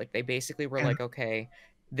choices. They basically were okay,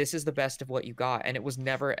 this is the best of what you got, and it was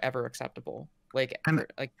never ever acceptable.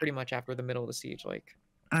 Pretty much after the middle of the siege.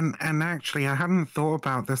 And actually, I hadn't thought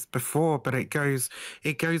about this before, but it goes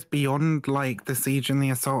beyond like the siege and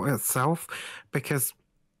the assault itself, because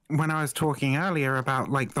when I was talking earlier about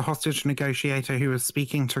like the hostage negotiator who was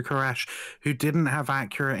speaking to Koresh, who didn't have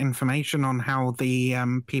accurate information on how the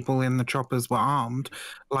people in the choppers were armed,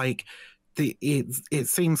 like it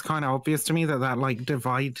seems kind of obvious to me that like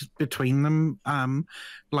divide between them,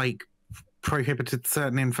 like prohibited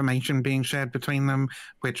certain information being shared between them,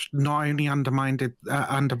 which not only undermined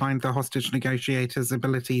the hostage negotiators'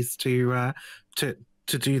 abilities to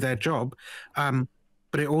do their job,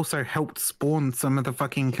 but it also helped spawn some of the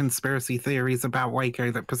fucking conspiracy theories about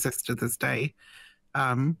Waco that persist to this day.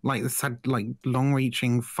 Like this had like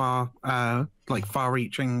long-reaching, far-reaching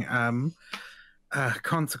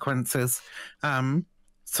consequences.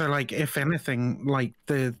 So like, if anything, like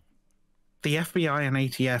the FBI and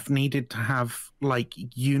ATF needed to have like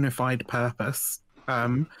unified purpose,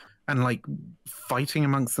 and like fighting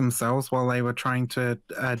amongst themselves while they were trying to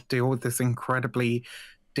deal with this incredibly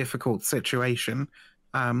difficult situation.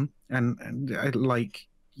 Like,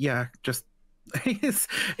 yeah, just it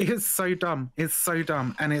is so dumb. It's so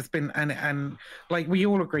dumb, and it's been and like we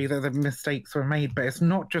all agree that the mistakes were made, but it's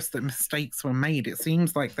not just that mistakes were made. It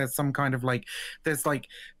seems like there's some kind of like there's like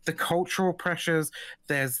the cultural pressures.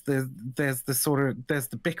 There's the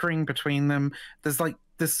bickering between them. There's like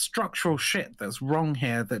this structural shit that's wrong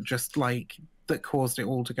here that just like that caused it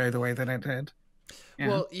all to go the way that it did. Yeah.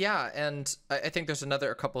 Well, yeah, and I think there's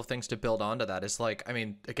a couple of things to build onto that. Is like, I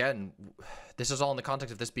mean, again, this is all in the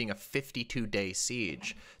context of this being a 52-day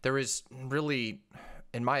siege. There is really,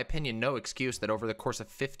 in my opinion, no excuse that over the course of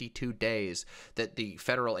 52 days that the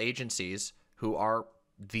federal agencies, who are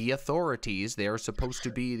the authorities, they are supposed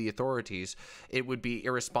to be the authorities, it would be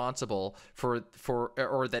irresponsible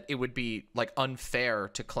or that it would be like unfair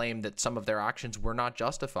to claim that some of their actions were not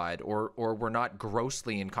justified or were not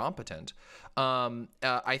grossly incompetent.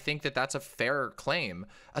 I think that that's a fair claim,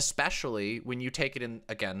 especially when you take it in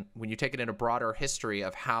a broader history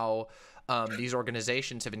of how these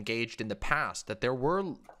organizations have engaged in the past, that there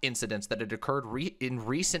were incidents that had occurred in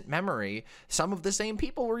recent memory. Some of the same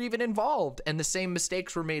people were even involved, and the same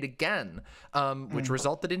mistakes were made again, which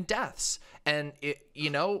resulted in deaths. And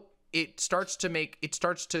it starts to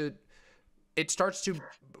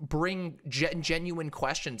bring genuine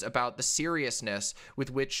questions about the seriousness with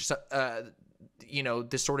which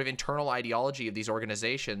this sort of internal ideology of these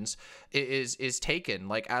organizations is taken,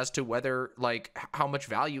 like as to whether like how much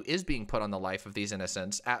value is being put on the life of these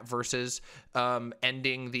innocents versus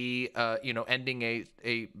ending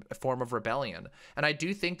a form of rebellion. And I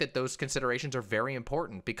do think that those considerations are very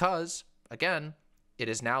important because, again, it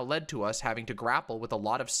has now led to us having to grapple with a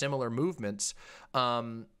lot of similar movements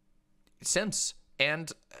since.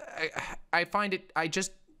 And I find it, I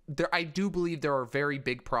do believe there are very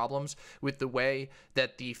big problems with the way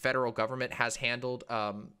that the federal government has handled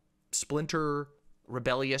splinter,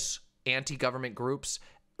 rebellious, anti-government groups,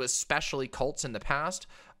 especially cults in the past.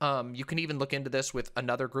 You can even look into this with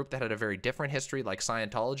another group that had a very different history, like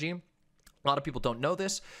Scientology. A lot of people don't know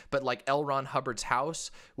this, but like L. Ron Hubbard's house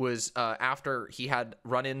was after he had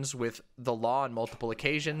run-ins with the law on multiple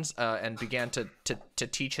occasions and began to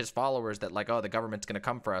teach his followers that like, oh, the government's going to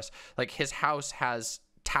come for us. Like his house has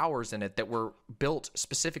towers in it that were built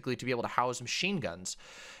specifically to be able to house machine guns,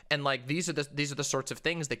 and like these are the sorts of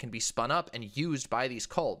things that can be spun up and used by these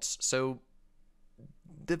cults. So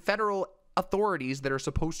the federal authorities that are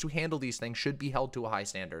supposed to handle these things should be held to a high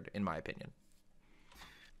standard, in my opinion.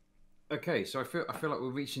 Okay, so I feel like we're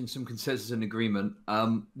reaching some consensus and agreement.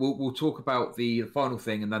 We'll talk about the final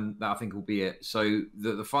thing, and then that I think will be it. So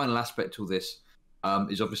the final aspect to this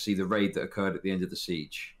is obviously the raid that occurred at the end of the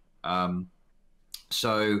siege.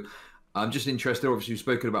 So I'm just interested, obviously we've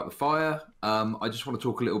spoken about the fire. I just want to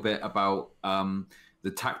talk a little bit about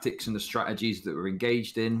the tactics and the strategies that were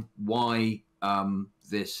engaged in, why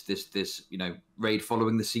this raid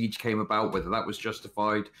following the siege came about, whether that was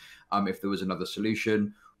justified, if there was another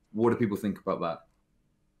solution. What do people think about that?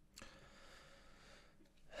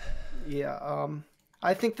 Yeah,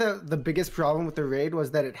 I think the biggest problem with the raid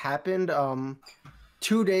was that it happened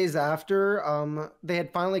 2 days after they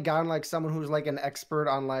had finally gotten like someone who's like an expert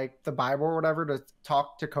on like the Bible or whatever to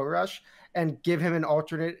talk to Koresh and give him an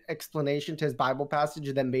alternate explanation to his Bible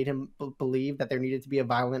passage that made him believe that there needed to be a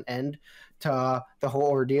violent end to the whole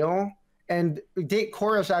ordeal. And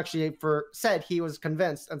Koresh actually said he was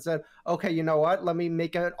convinced and said, okay, you know what? Let me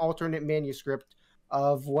make an alternate manuscript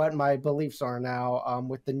of what my beliefs are now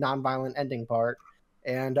with the nonviolent ending part.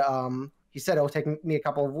 And he said it'll take me a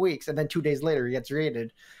couple of weeks, and then 2 days later he gets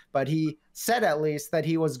raided. But he said at least that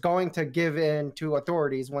he was going to give in to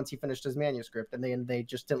authorities once he finished his manuscript, and they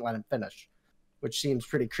just didn't let him finish, which seems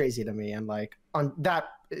pretty crazy to me. And like that,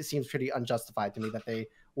 it seems pretty unjustified to me that they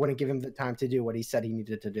wouldn't give him the time to do what he said he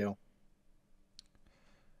needed to do.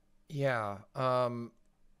 Yeah.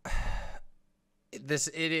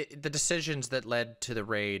 The decisions that led to the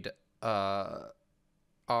raid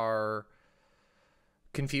are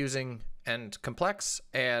confusing and complex,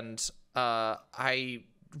 and I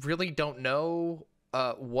really don't know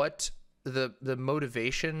what the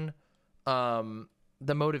motivation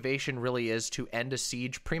really is to end a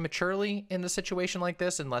siege prematurely in a situation like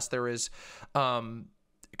this, unless there is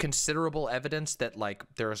considerable evidence that like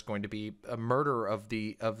there's going to be a murder of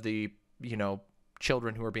the you know,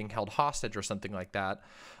 children who are being held hostage or something like that.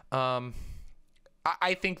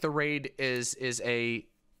 I think the raid is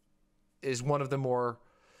one of the more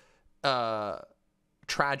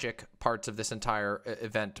tragic parts of this entire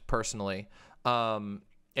event, personally.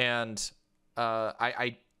 And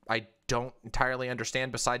I don't entirely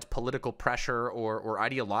understand, besides political pressure or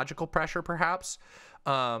ideological pressure, perhaps,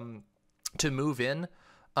 to move in.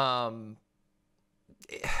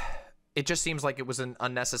 It just seems like it was an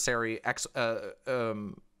unnecessary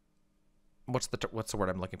what's the word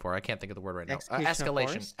I'm looking for? I can't think of the word right now.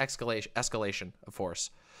 Escalation of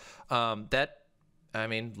force. That, I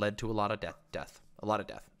mean, led to a lot of death.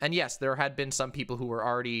 And yes, there had been some people who were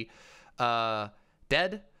already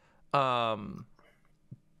dead. But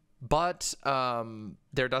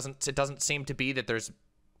it doesn't seem to be that there's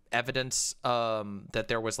evidence that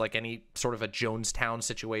there was like any sort of a Jonestown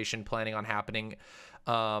situation planning on happening,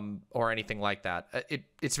 or anything like that.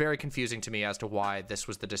 It's very confusing to me as to why this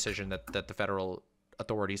was the decision that the federal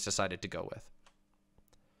authorities decided to go with.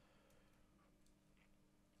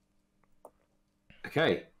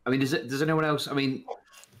 Okay. I mean, does anyone else? I mean,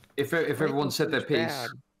 if everyone said their piece,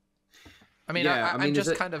 I mean, yeah, I'm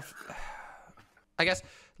just kind of, I guess,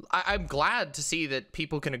 I'm glad to see that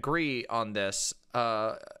people can agree on this,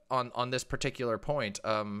 on this particular point.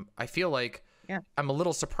 I feel like I'm a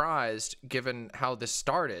little surprised given how this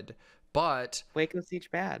started, but Waco siege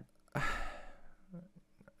bad.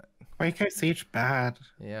 Waco siege bad.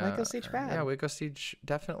 Yeah. Waco siege bad. Yeah, Waco siege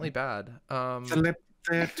definitely bad. The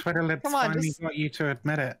Twitter libs finally got you to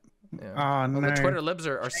admit it. Yeah. Oh, no. The Twitter libs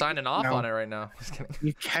are signing off on it right now. Just kidding.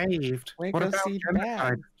 You caved. Waco What about siege genocide?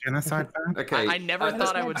 bad. Genocide bad? okay. I never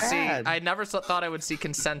thought I would see. bad. I never thought I would see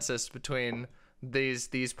consensus between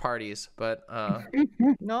these parties, but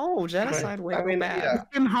No, genocide Waco bad. yeah. It's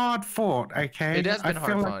been hard fought, okay? It has been I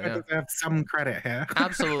hard feel fought, like yeah. I deserve some credit here.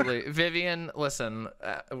 absolutely, Vivian. Listen.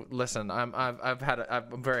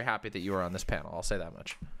 I'm very happy that you were on this panel. I'll say that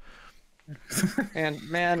much. And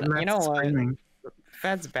man, you know what?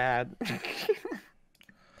 Fed's bad.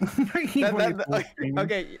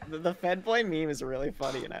 Okay, the Fed boy meme is really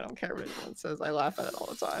funny, and I don't care what anyone says. I laugh at it all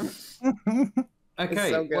the time. Okay.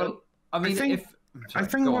 so good. Well, I mean, I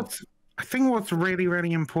think what's really,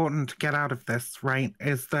 really important to get out of this, right,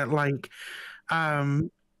 is that like, you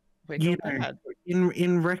know,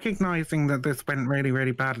 in recognizing that this went really,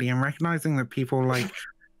 really badly, and recognizing that people like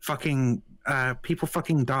people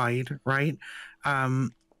fucking died, right?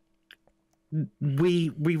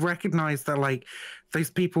 We recognize that like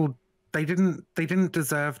those people, they didn't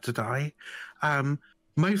deserve to die.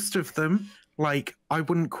 Most of them, like, I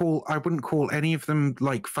wouldn't call any of them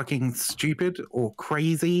like fucking stupid or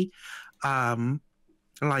crazy.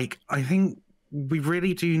 Like, I think we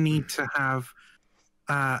really do need to have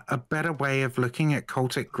a better way of looking at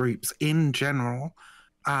cultic groups in general,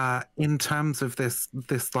 in terms of this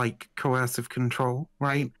like coercive control,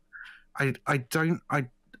 right?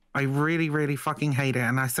 I really, really fucking hate it.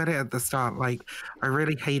 And I said it at the start, like, I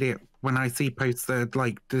really hate it when I see posts that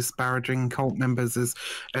like disparaging cult members as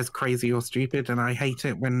crazy or stupid. And I hate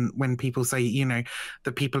it when people say, you know,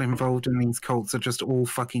 the people involved in these cults are just all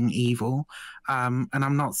fucking evil. And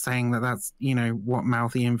I'm not saying that that's, you know, what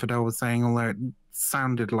Mouthy Infidel was saying, although it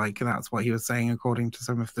sounded like that's what he was saying according to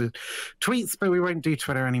some of the tweets, but we won't do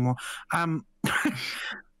Twitter anymore.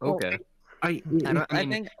 okay. I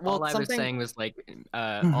think all I was saying was like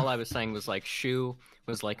Shu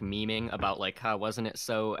was like memeing about like how wasn't it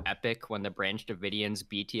so epic when the Branch Davidians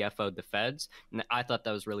BTFO'd the feds, and I thought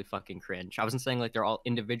that was really fucking cringe. I wasn't saying like they're all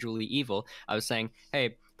individually evil. I was saying,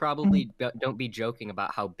 hey, probably don't be joking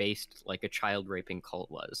about how based like a child raping cult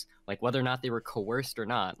was. Like whether or not they were coerced or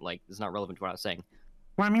not, like it's not relevant to what I was saying.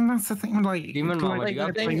 Well, I mean, that's the thing. Like, Demon Mama, Like you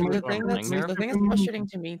got the thing pictures that's of her? frustrating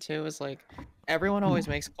to me too is like everyone always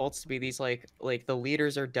makes cults to be these like the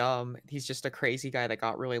leaders are dumb. He's just a crazy guy that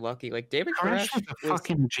got really lucky. Like David Koresh Koresh was a was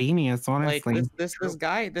fucking genius, like honestly.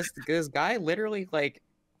 this guy literally like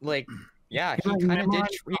yeah, He, he like, kind of did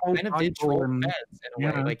memorized the whole did Bible troll and- feds in a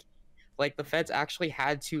way. yeah. Like the feds actually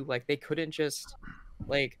had to like they couldn't just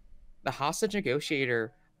like the hostage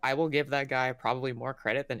negotiator. I will give that guy probably more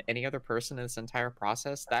credit than any other person in this entire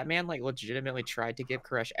process. That man like legitimately tried to give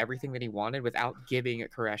Koresh everything that he wanted without giving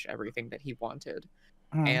Koresh everything that he wanted.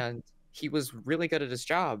 And he was really good at his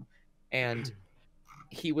job. And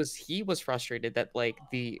he was frustrated that like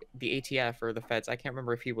the ATF or the feds, I can't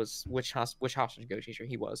remember if he was which hostage negotiator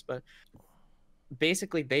he was, but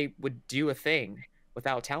basically they would do a thing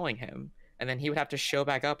without telling him, and then he would have to show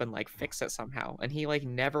back up and like fix it somehow, and he like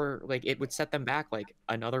never like it would set them back like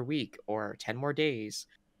another week or 10 more days,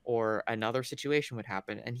 or another situation would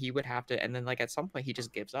happen and he would have to, and then like at some point he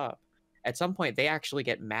just gives up. At some point they actually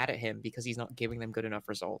get mad at him because he's not giving them good enough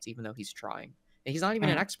results even though he's trying. And he's not even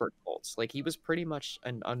an expert in cults. Like he was pretty much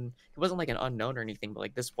he wasn't like an unknown or anything, but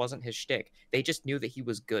like this wasn't his shtick. They just knew that he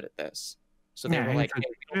was good at this. So they were like, hey,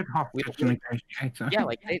 we don't negotiator. yeah,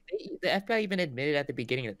 like the FBI even admitted at the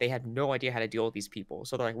beginning that they had no idea how to deal with these people.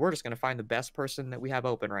 So they're like, we're just gonna find the best person that we have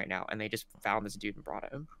open right now, and they just found this dude and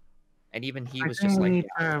brought him. And even he was just like,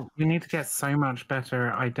 we need to get so much better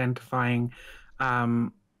at identifying,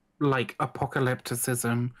 like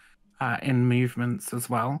apocalypticism, in movements as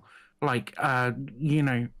well. Like, you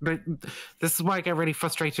know, this is why I get really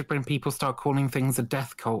frustrated when people start calling things a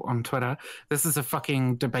death cult on Twitter. This is a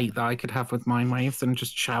fucking debate that I could have with Mindwaves and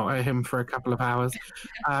just shout at him for a couple of hours,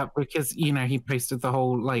 because, you know, he posted the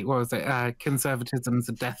whole, like, what was it, conservatism's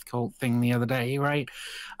a death cult thing the other day, right?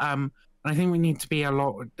 I think we need to be a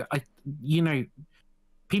lot, you know,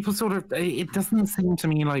 people sort of, it doesn't seem to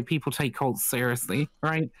me like people take cults seriously,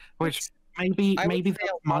 right? Which maybe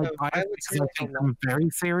that's my bias because I take them very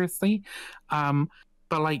seriously.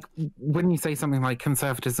 But like when you say something like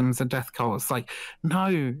conservatism's a death cult, it's like,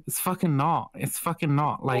 no, it's fucking not. It's fucking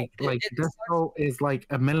not. Like death cult is like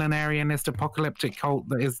a millenarianist apocalyptic cult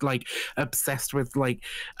that is like obsessed with like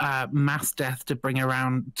mass death to bring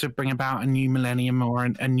about a new millennium or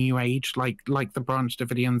a new age, like the Branch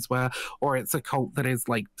Davidians were, or it's a cult that is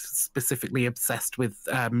like specifically obsessed with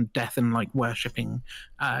death and like worshipping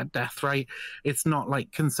death, right? It's not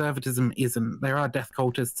like conservatism isn't. There are death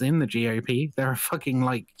cultists in the GOP. There are fucking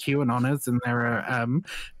like QAnoners and there are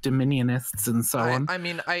Dominionists and so on. I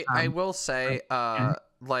mean, I will say,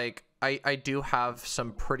 like, I do have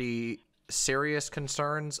some pretty serious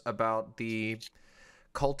concerns about the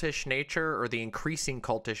cultish nature or the increasing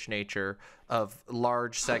cultish nature of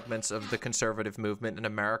large segments of the conservative movement in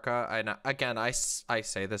America. And again, I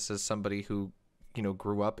say this as somebody who, you know,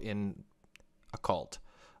 grew up in a cult,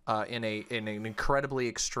 in an incredibly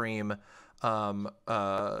extreme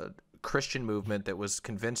Christian movement that was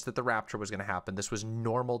convinced that the rapture was going to happen. This was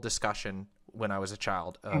normal discussion when I was a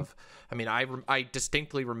child. I mean, I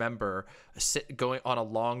distinctly remember going on a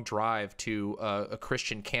long drive to a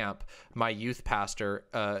Christian camp. My youth pastor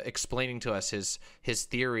explaining to us his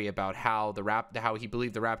theory about how how he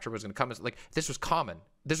believed the rapture was going to come. Like this was common.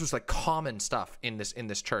 This was like common stuff in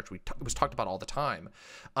this church. It was talked about all the time,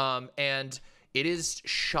 and it is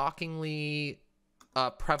shockingly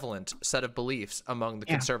prevalent set of beliefs among the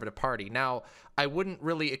conservative party. Now, I wouldn't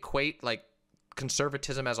really equate like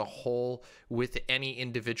conservatism as a whole with any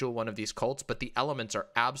individual one of these cults, but the elements are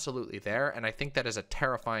absolutely there, and I think that is a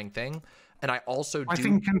terrifying thing. And I also I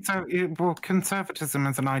think conservatism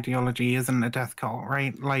as an ideology isn't a death cult,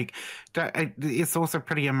 right? Like, it's also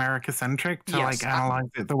pretty America-centric to like analyze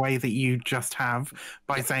it the way that you just have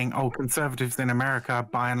by saying, oh, conservatives in America,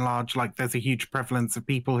 by and large, like there's a huge prevalence of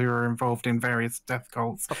people who are involved in various death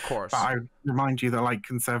cults. Of course. But I remind you that like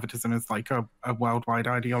conservatism is like a worldwide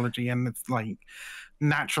ideology, and it's like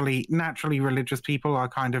naturally religious people are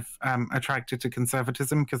kind of attracted to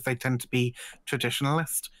conservatism because they tend to be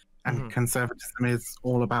traditionalist. And conservatism is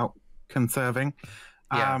all about conserving.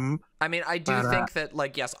 Yeah. I mean, I do think that,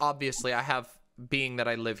 like, yes, obviously I have, being that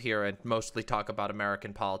I live here and mostly talk about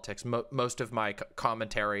American politics, most of my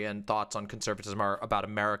commentary and thoughts on conservatism are about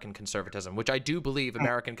American conservatism, which I do believe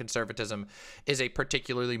American conservatism is a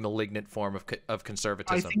particularly malignant form of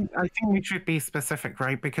conservatism. I think we should be specific,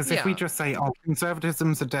 right? Because if we just say, oh,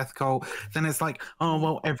 conservatism's a death cult, then it's like, oh,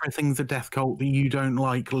 well, everything's a death cult that you don't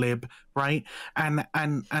like, lib, right? And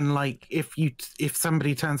like, if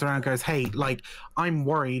somebody turns around and goes, hey, like, I'm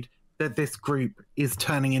worried that this group is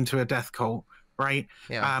turning into a death cult, right?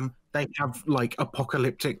 Yeah. they have like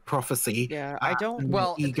apocalyptic prophecy. Yeah, I don't. and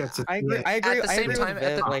Well, you get to I see agree. it. I agree. At the I same agree time, with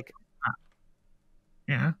at Viv, the- like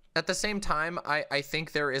Yeah. At the same time, I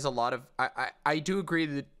think there is a lot of I do agree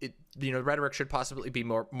that rhetoric should possibly be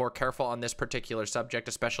more careful on this particular subject,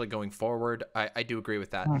 especially going forward. I do agree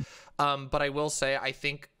with that. But I will say I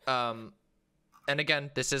think and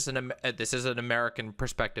again, this is an American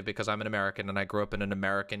perspective because I'm an American and I grew up in an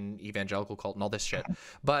American evangelical cult and all this shit.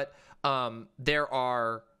 But there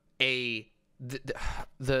are the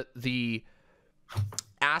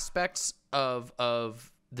aspects of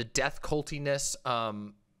the death cultiness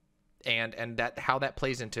and that how that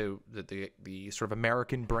plays into the sort of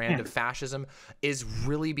American brand of fascism is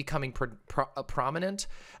really becoming prominent,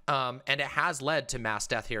 and it has led to mass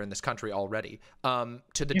death here in this country already,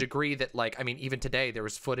 to the degree that, like, I mean, even today there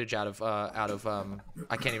was footage out of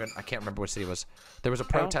I can't remember what city it was. There was a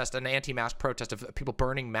protest, an anti-mask protest of people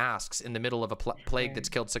burning masks in the middle of a plague that's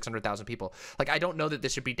killed 600,000 people. Like, I don't know that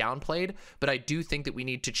this should be downplayed, but I do think that we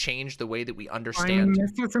need to change the way that we understand.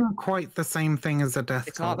 This isn't quite the same thing as a death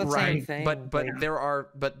it's not cult. the same Right, thing. but there are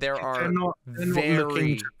They're not very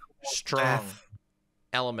looking to strong death.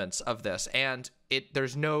 elements of this, and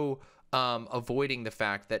there's no avoiding the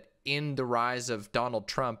fact that in the rise of Donald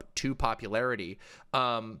Trump to popularity,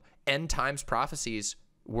 end times prophecies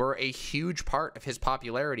were a huge part of his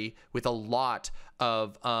popularity, with a lot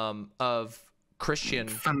of Christian.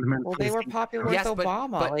 Well, they were popular Yes, with but-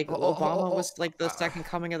 Obama. but- Like Obama was like the second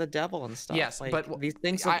coming of the devil and stuff. Yes, like, but these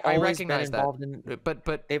things have I always been recognize that. involved in.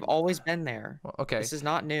 But They've always been there. okay. This is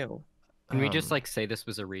not new. Can we just like say this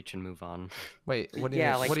was a reach and move on? Wait? What do you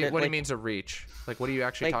Yeah, mean? like What do you like- mean a reach? Like, what are you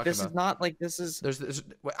actually Like talking this about? is not like this is. There's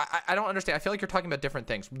I don't understand. I feel like you're talking about different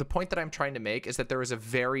things. The point that I'm trying to make is that there is a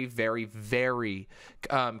very, very, very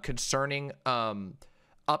concerning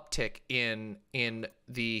uptick in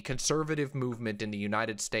the conservative movement in the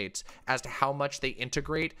United States as to how much they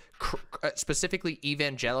integrate specifically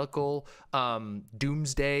evangelical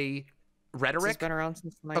doomsday This has rhetoric. been around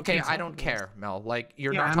since the Okay, I 1970s. don't care, Mel. Like,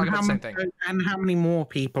 you're Yeah, not and talking about how the same many- thing. And how many more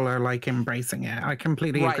people are like embracing it? I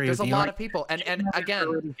completely Right, agree there's with a you. lot Like, of people, and That's a again,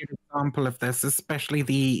 really good example of this, especially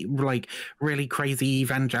the like really crazy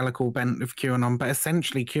evangelical bent of QAnon. But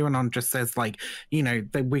essentially, QAnon just says like,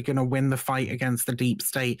 that we're going to win the fight against the deep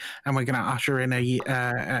state, and we're going to usher in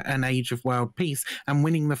an age of world peace. And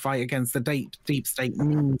winning the fight against the deep state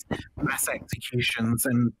means mass executions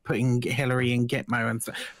and putting Hillary in Gitmo and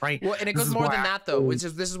so, right. well, and it This goes is more what than that, though. actually-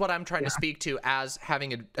 This is what I'm trying to speak to as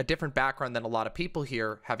having a different background than a lot of people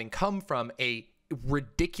here, having come from a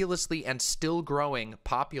ridiculously and still growing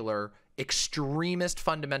popular extremist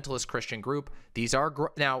fundamentalist Christian group. These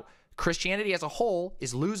are now Christianity as a whole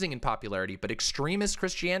is losing in popularity, but extremist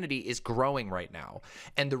Christianity is growing right now.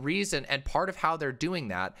 And the reason, and part of how they're doing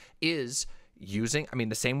that is using, I mean,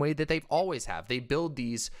 the same way that they've always have. They build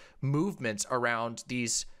these movements around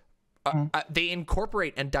these they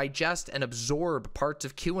incorporate and digest and absorb parts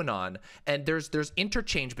of QAnon, and there's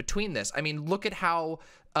interchange between this. I mean, look at how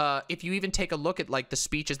if you even take a look at like the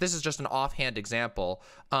speeches, this is just an offhand example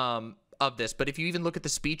of this, but if you even look at the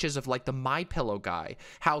speeches of like the My Pillow guy,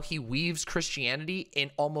 how he weaves Christianity in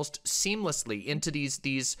almost seamlessly into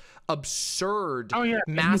these absurd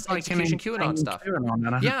mass execution QAnon stuff.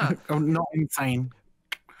 Yeah. Oh, not insane.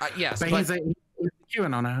 Yes, But he's a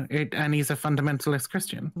QAnoner, and he's a fundamentalist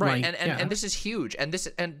Christian. Right, Like, and this is huge, and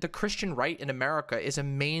the Christian right in America is a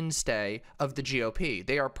mainstay of the GOP.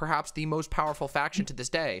 They are perhaps the most powerful faction to this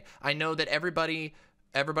day. I know that everybody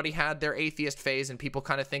had their atheist phase, and people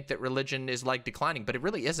kind of think that religion is like declining, but it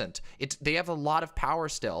really isn't. They have a lot of power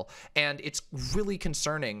still, and it's really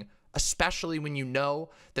concerning, especially when you know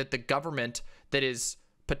that the government that is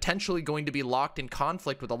potentially going to be locked in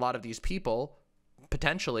conflict with a lot of these people,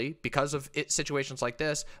 potentially because of situations like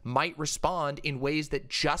this, might respond in ways that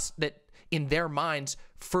in their minds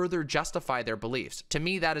further justify their beliefs. To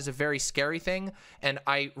me, that is a very scary thing, and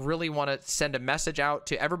I really want to send a message out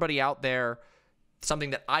to everybody out there.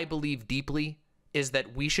 Something that I believe deeply is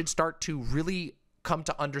that we should start to really come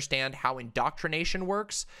to understand how indoctrination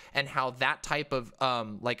works and how that type of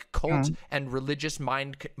like cult and religious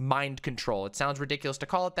mind control. It sounds ridiculous to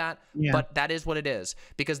call it that, but that is what it is,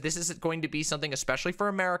 because this is going to be something, especially for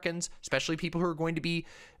Americans, especially people who are going to be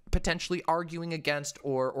potentially arguing against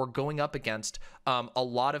or going up against a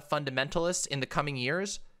lot of fundamentalists in the coming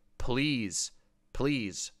years. Please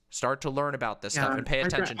start to learn about this stuff and pay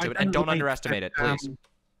attention to it, and don't underestimate it, please.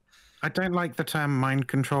 I don't like the term mind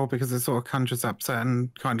control because it sort of conjures up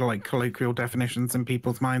certain kind of like colloquial definitions in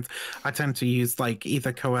people's minds. I tend to use like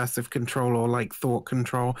either coercive control or like thought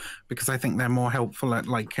control because I think they're more helpful at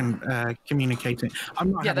like communicating.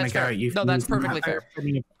 I'm not Yeah, having a that's go fair. at you. No, that's perfectly fair.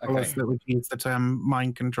 Okay. That would use the term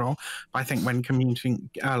mind control. I think when communicating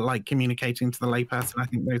to the layperson, I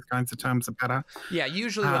think those kinds of terms are better. Yeah,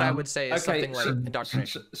 usually what I would say is something like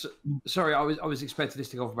indoctrination. Sorry, I was expecting this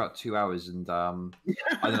to go for about 2 hours, and I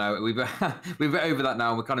don't know. We've over that now.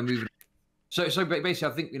 And we're kind of moving. So basically,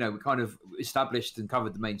 I think we kind of established and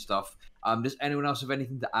covered the main stuff. Does anyone else have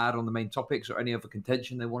anything to add on the main topics or any other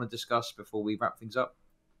contention they want to discuss before we wrap things up?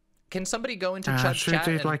 Can somebody go into Chud's should chat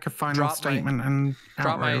we do and like a final statement and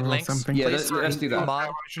drop my outro or links? something? Yeah, Please? let's do that. Mod,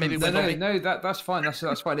 maybe No, that's fine.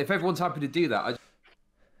 That's fine. If everyone's happy to do that, I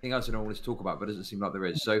think else I don't want to talk about, but it doesn't seem like there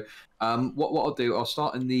is. So, what I'll do, I'll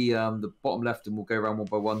start in the bottom left, and we'll go around one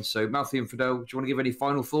by one. So, Mouthy Infidel, do you want to give any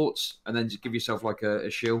final thoughts, and then just give yourself like a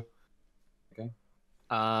shield? Okay.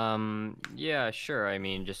 Yeah, sure. I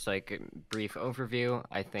mean, just like a brief overview.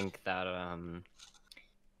 I think that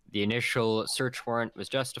the initial search warrant was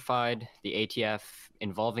justified. The ATF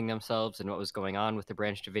involving themselves in what was going on with the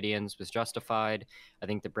Branch Davidians was justified. I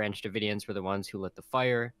think the Branch Davidians were the ones who lit the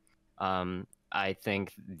fire. I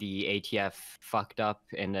think the ATF fucked up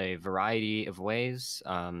in a variety of ways,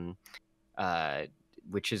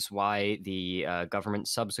 which is why the government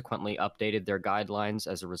subsequently updated their guidelines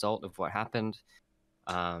as a result of what happened.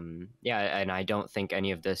 Yeah, and I don't think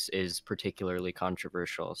any of this is particularly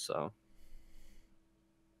controversial, so...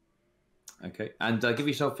 Okay, and give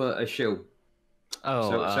yourself a shield.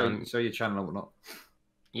 Oh, so your channel and whatnot.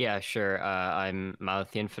 Yeah, sure. I'm Mouth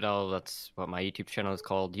the Infidel. That's what my YouTube channel is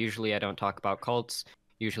called. Usually I don't talk about cults.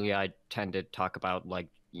 Usually I tend to talk about like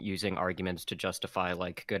using arguments to justify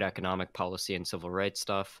like good economic policy and civil rights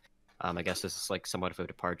stuff. I guess this is like somewhat of a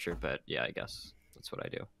departure, but yeah, I guess that's what I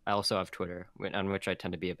do. I also have Twitter, on which I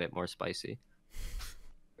tend to be a bit more spicy.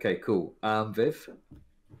 Okay, cool. Viv?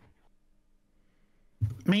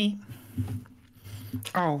 Me?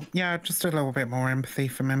 Oh, yeah, just a little bit more empathy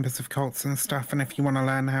for members of cults and stuff. And if you want to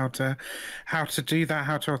learn how to do that,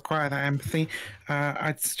 how to acquire that empathy,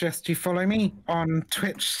 I'd suggest you follow me on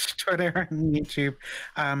Twitch, Twitter, and YouTube.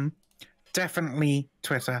 Definitely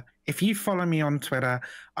Twitter. If you follow me on Twitter,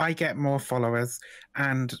 I get more followers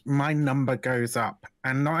and my number goes up.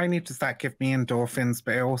 And not only does that give me endorphins,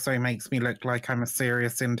 but it also makes me look like I'm a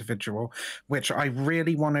serious individual, which I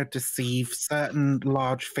really want to deceive certain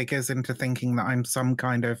large figures into thinking that I'm some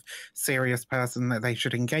kind of serious person that they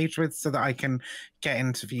should engage with so that I can get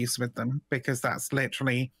interviews with them, because that's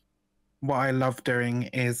literally what I love doing,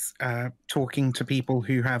 is talking to people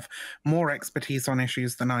who have more expertise on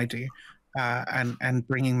issues than I do. And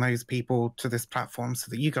bringing those people to this platform so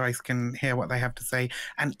that you guys can hear what they have to say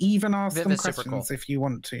and even ask them questions if you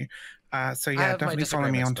want to. So yeah, definitely follow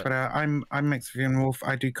me on Twitter. I'm Mexican Wolf.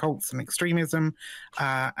 I do cults and extremism.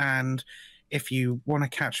 And if you want to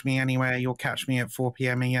catch me anywhere, you'll catch me at 4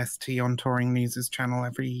 p.m. EST on Touring News' channel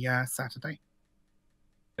every Saturday.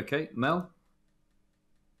 Okay, Mel?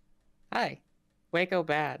 Hi. Waco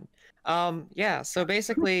bad. Yeah, so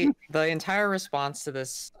basically the entire response to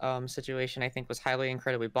this situation I think was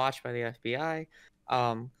incredibly botched by the FBI.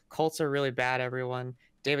 Cults are really bad, everyone.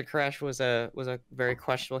 David Koresh was a very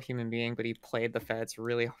questionable human being, but he played the feds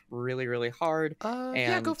really hard. And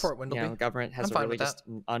yeah, go for it, Wendell. the government has a really just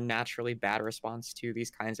unnaturally bad response to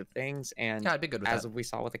these kinds of things. And yeah, I'd be good with as we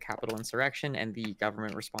saw with the Capitol insurrection and the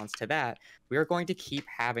government response to that, we are going to keep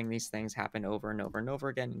having these things happen over and over and over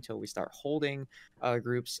again until we start holding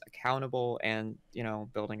groups accountable and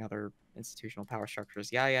building other institutional power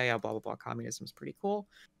structures. Yeah, blah blah blah. Communism is pretty cool.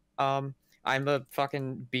 I'm a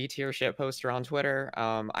fucking B-tier shit poster on Twitter.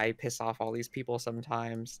 I piss off all these people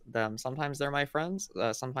sometimes. Sometimes they're my friends.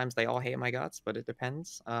 Sometimes they all hate my guts, but it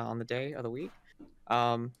depends on the day of the week.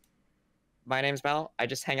 My name's Mel. I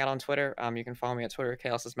just hang out on Twitter. You can follow me at Twitter,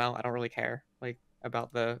 @ChaosisMel. I don't really care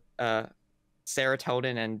about the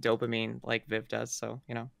serotonin and dopamine like Viv does. So,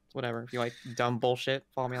 whatever. If you like dumb bullshit,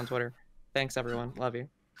 follow me on Twitter. Thanks, everyone. Love you.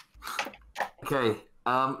 Okay.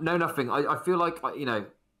 No, nothing. I feel like,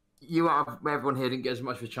 everyone here didn't get as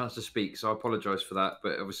much of a chance to speak, so I apologise for that.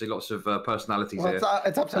 But obviously, lots of personalities here.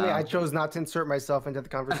 It's up to me. I chose not to insert myself into the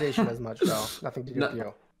conversation as much, so nothing to do with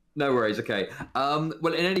you. No worries. Okay.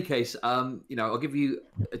 Well, in any case, I'll give you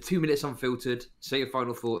 2 minutes unfiltered. Say your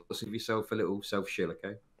final thoughts. Give yourself a little self-shill.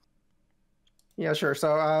 Okay. Yeah, sure.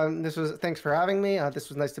 So thanks for having me. This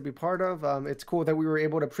was nice to be part of. It's cool that we were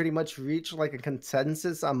able to pretty much reach like a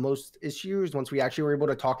consensus on most issues once we actually were able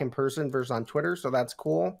to talk in person versus on Twitter. So that's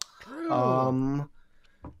cool.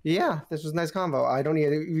 Yeah, this was a nice convo. I don't need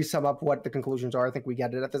to sum up what the conclusions are. I think we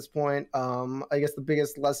get it at this point. I guess the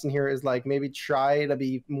biggest lesson here is like maybe try to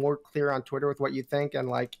be more clear on Twitter with what you think and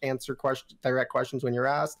like answer direct questions when you're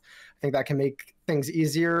asked. I think that can make things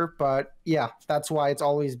easier. But yeah, that's why it's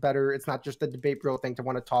always better. It's not just a debate bro thing to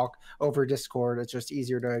want to talk over Discord. It's just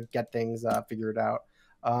easier to get things figured out.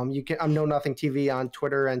 I'm Know Nothing TV on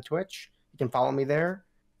Twitter and Twitch. You can follow me there.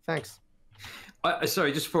 Thanks.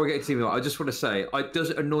 Sorry, just before I get to TV, I just want to say, it does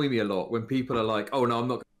annoy me a lot when people are like, "Oh no, I'm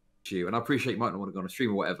not going to you," and I appreciate you might not want to go on a stream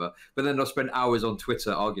or whatever, but then they'll spend hours on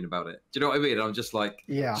Twitter arguing about it. Do you know what I mean? And I'm just like,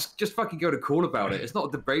 yeah, just fucking go to call about it. It's not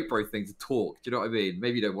a debate bro thing to talk. Do you know what I mean?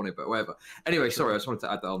 Maybe you don't want it, but whatever. Anyway, sorry, I just wanted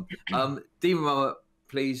to add that on. Demon Mama,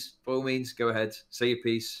 please, by all means, go ahead, say your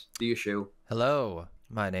piece, do your shill. Hello,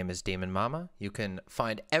 my name is Demon Mama. You can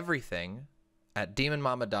find everything at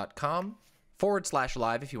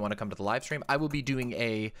demonmama.com/live if you want to come to the live stream. I will be doing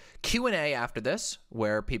a Q&A after this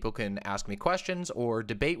where people can ask me questions or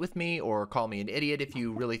debate with me or call me an idiot if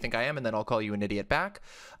you really think I am, and then I'll call you an idiot back.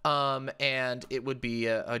 And it would be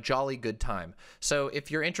a jolly good time. So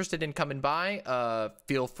if you're interested in coming by,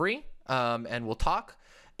 feel free, and we'll talk.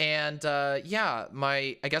 And yeah,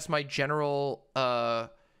 I guess my general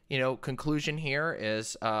conclusion here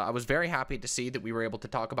is I was very happy to see that we were able to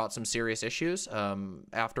talk about some serious issues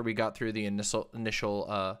after we got through the initial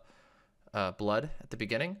blood at the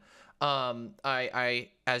beginning. I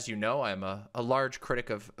as you know, I'm a large critic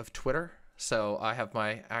of Twitter, so I have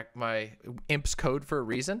my imps code for a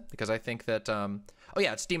reason, because I think that oh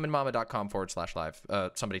yeah, it's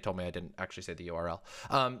demonmama.com/live. Somebody told me I didn't actually say the URL.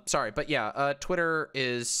 Sorry, but yeah, Twitter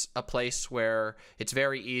is a place where it's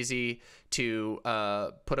very easy to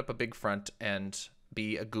put up a big front and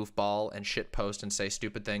be a goofball and shit post and say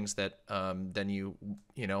stupid things that then you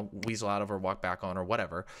weasel out of or walk back on or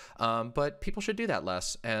whatever. But people should do that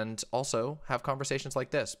less, and also have conversations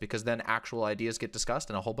like this, because then actual ideas get discussed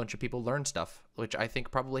and a whole bunch of people learn stuff, which I think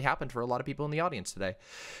probably happened for a lot of people in the audience today.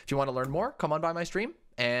 If you want to learn more, come on by my stream,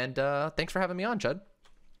 and thanks for having me on, Judd.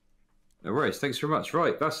 No worries. Thanks very much.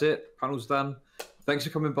 Right, that's it. Panel's done. Thanks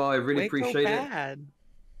for coming by. I really appreciate it.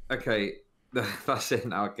 Okay. That's it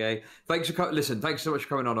now, okay? Thanks for thanks so much for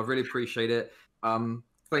coming on. I really appreciate it.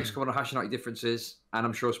 Thanks for coming on, hashing out your differences, and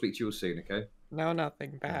I'm sure I'll speak to you all soon, okay? No,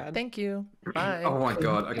 nothing bad. Thank you. Bye. Oh my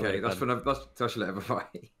god, okay. That's later.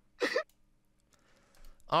 Bye-bye.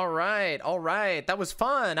 All right. That was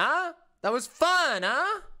fun, huh?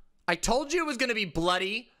 I told you it was gonna be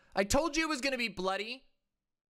bloody.